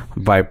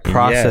by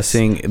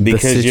processing Yes, the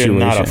because situation. you're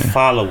not a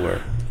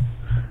follower.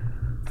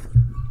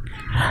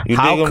 You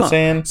dig what I'm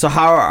saying? So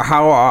how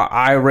are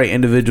irate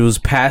individuals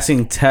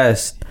passing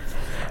tests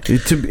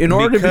in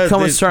order to Because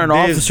become a certain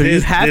officer? You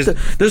have to.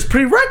 There's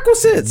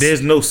prerequisites.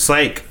 There's no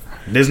psych.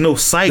 There's no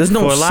psych There's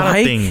no for a lot psych?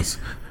 of things.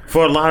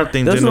 For a lot of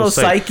things, There's no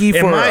psyche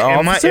for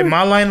an officer? in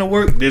my line of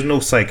work. There's no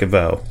psych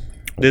eval.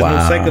 There's Wow.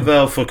 no psych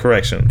eval for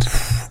corrections.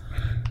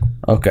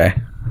 Okay,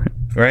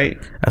 Right?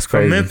 That's For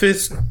crazy.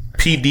 Memphis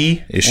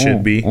PD, it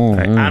should be.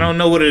 I don't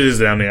know what it is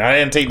down there. I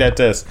didn't take that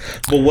test.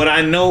 But what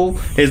I know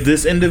is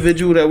this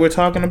individual that we're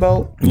talking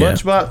about, Yeah.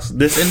 Lunchbox,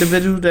 this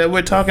individual that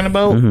we're talking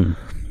about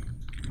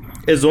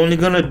is only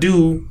going to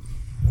do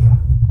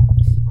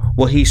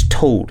what he's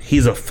told.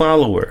 He's a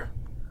follower.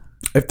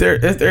 if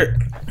there's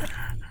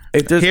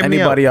Hear me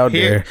anybody out. out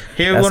there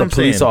Hear that's what a I'm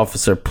police saying.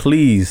 officer,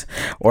 please,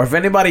 or if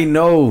anybody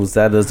knows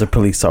that there's a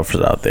police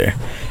officer out there,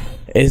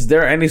 is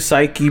there any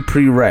psyche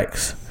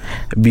prereqs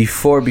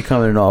before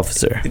becoming an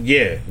officer?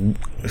 Yeah,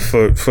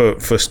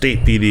 for state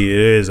PD it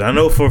is. I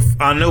know for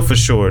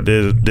sure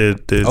there's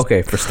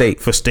Okay, for state.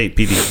 for state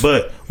PD.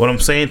 But what I'm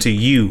saying to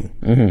you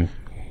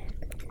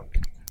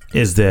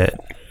is that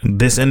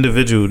this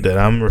individual that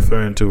I'm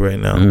referring to right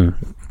now,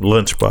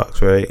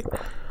 Lunchbox, right?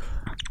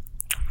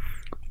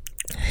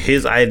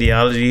 His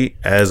ideology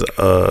as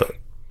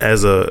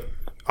a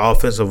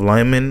offensive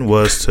lineman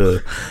was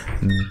to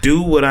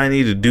do what I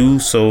need to do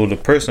so the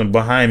person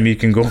behind me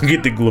can go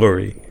get the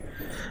glory.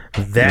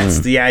 That's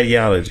the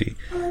ideology.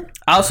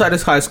 Outside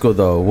of high school,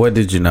 though, what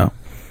did you know?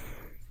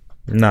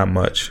 Not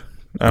much.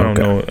 I don't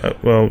know.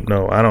 Well,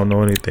 no, I don't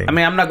know anything. I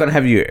mean, I'm not gonna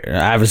have you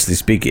obviously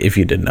speak if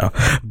you didn't know,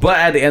 but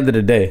at the end of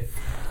the day,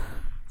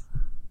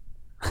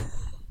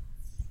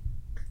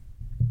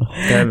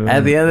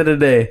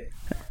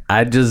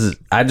 I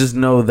just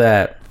know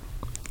that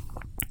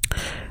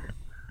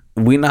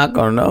we're not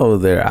gonna know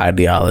their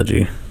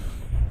ideology.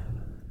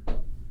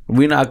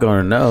 We're not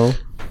gonna know.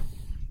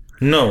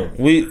 No,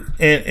 we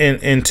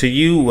and to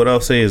you, what I'll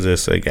say is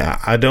this: like,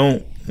 I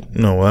don't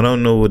No, I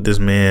don't know what this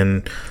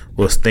man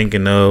was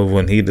thinking of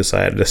when he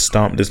decided to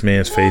stomp this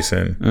man's face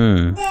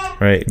in.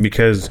 Right?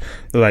 Because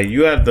like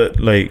you have to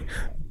like,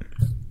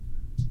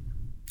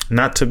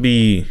 not to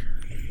be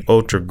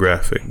ultra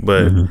graphic,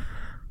 but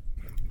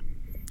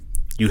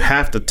you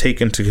have to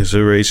take into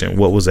consideration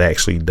what was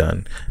actually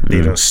done. They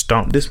done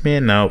stomped this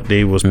man out.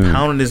 They was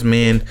pounding this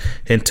man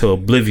into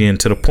oblivion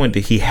to the point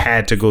that he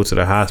had to go to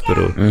the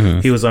hospital.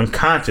 He was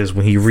unconscious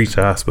when he reached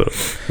the hospital.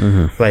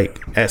 Like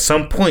at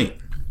some point,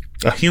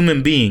 a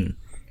human being,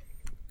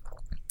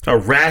 a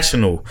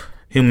rational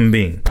human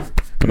being,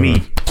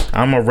 me,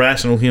 I'm a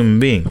rational human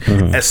being.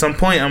 At some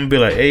point, I'm gonna be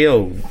like, hey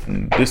yo,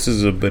 this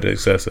is a bit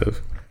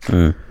excessive.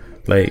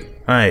 Like,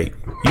 all right,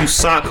 you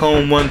sock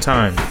home one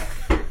time,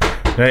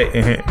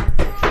 right?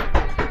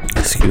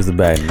 Excuse the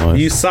bad noise.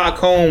 You sock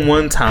home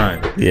one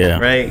time, Yeah.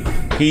 right?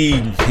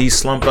 He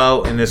slump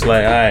out, and it's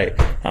like, all right,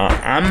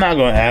 I'm not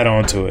gonna add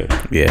on to it.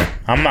 Yeah.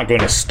 I'm not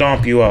gonna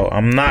stomp you out.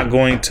 I'm not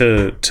going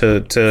to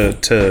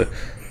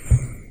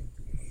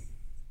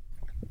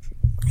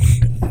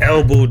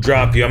elbow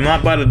drop you. I'm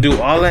not about to do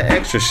all that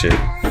extra shit.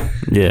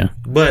 Yeah.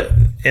 But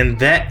in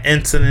that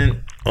incident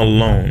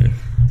alone,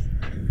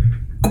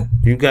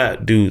 you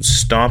got dudes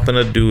stomping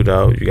a dude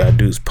out. You got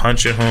dudes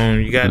punching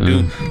home. You got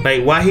dudes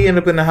like, why he end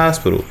up in the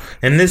hospital?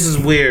 And this is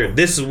where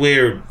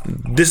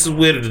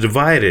the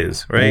divide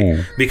is,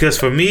 right? Because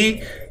for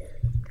me,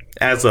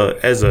 as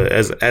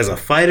a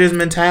fighter's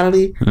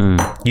mentality,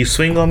 you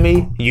swing on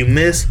me, you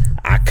miss,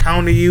 I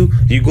counter you,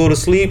 you go to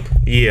sleep.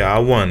 Yeah, I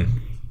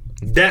won.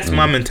 That's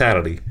my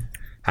mentality.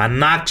 I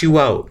knocked you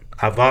out.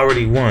 I've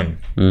already won.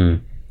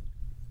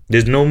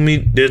 There's no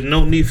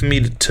need for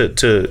me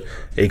to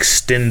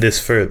extend this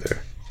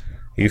further.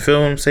 You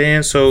feel what I'm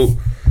saying? So,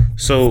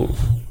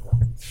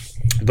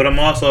 but I'm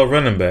also a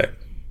running back.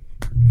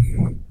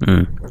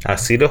 I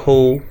see the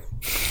hole.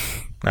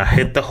 I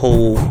hit the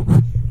hole.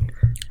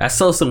 That's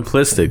so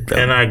simplistic, though.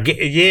 And I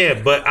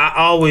get, but I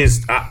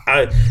always,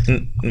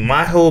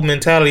 my whole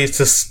mentality is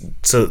to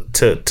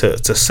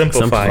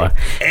simplify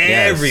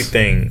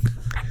everything.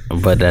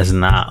 Yes. But that's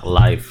not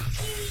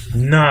life.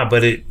 Nah,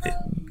 but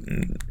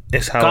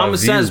it's how common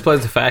sense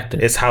plays a factor.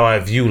 It's how I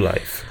view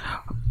life.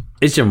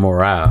 It's your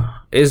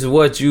morale. It's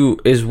what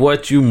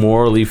you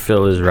morally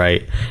feel is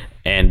right,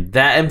 and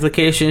that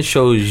implication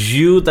shows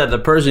you that the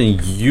person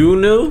you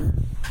knew.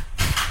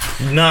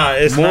 Nah,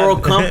 it's moral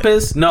not.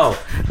 compass. No,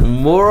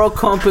 moral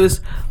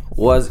compass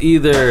was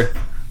either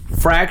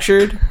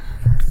fractured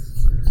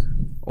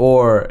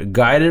or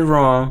guided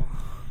wrong,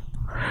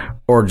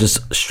 or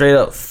just straight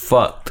up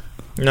fucked.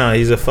 Nah,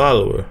 he's a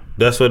follower.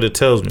 That's what it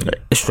tells me.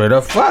 Straight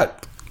up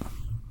fucked.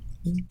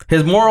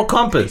 His moral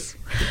compass.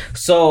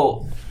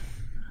 So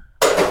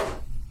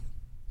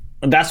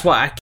that's why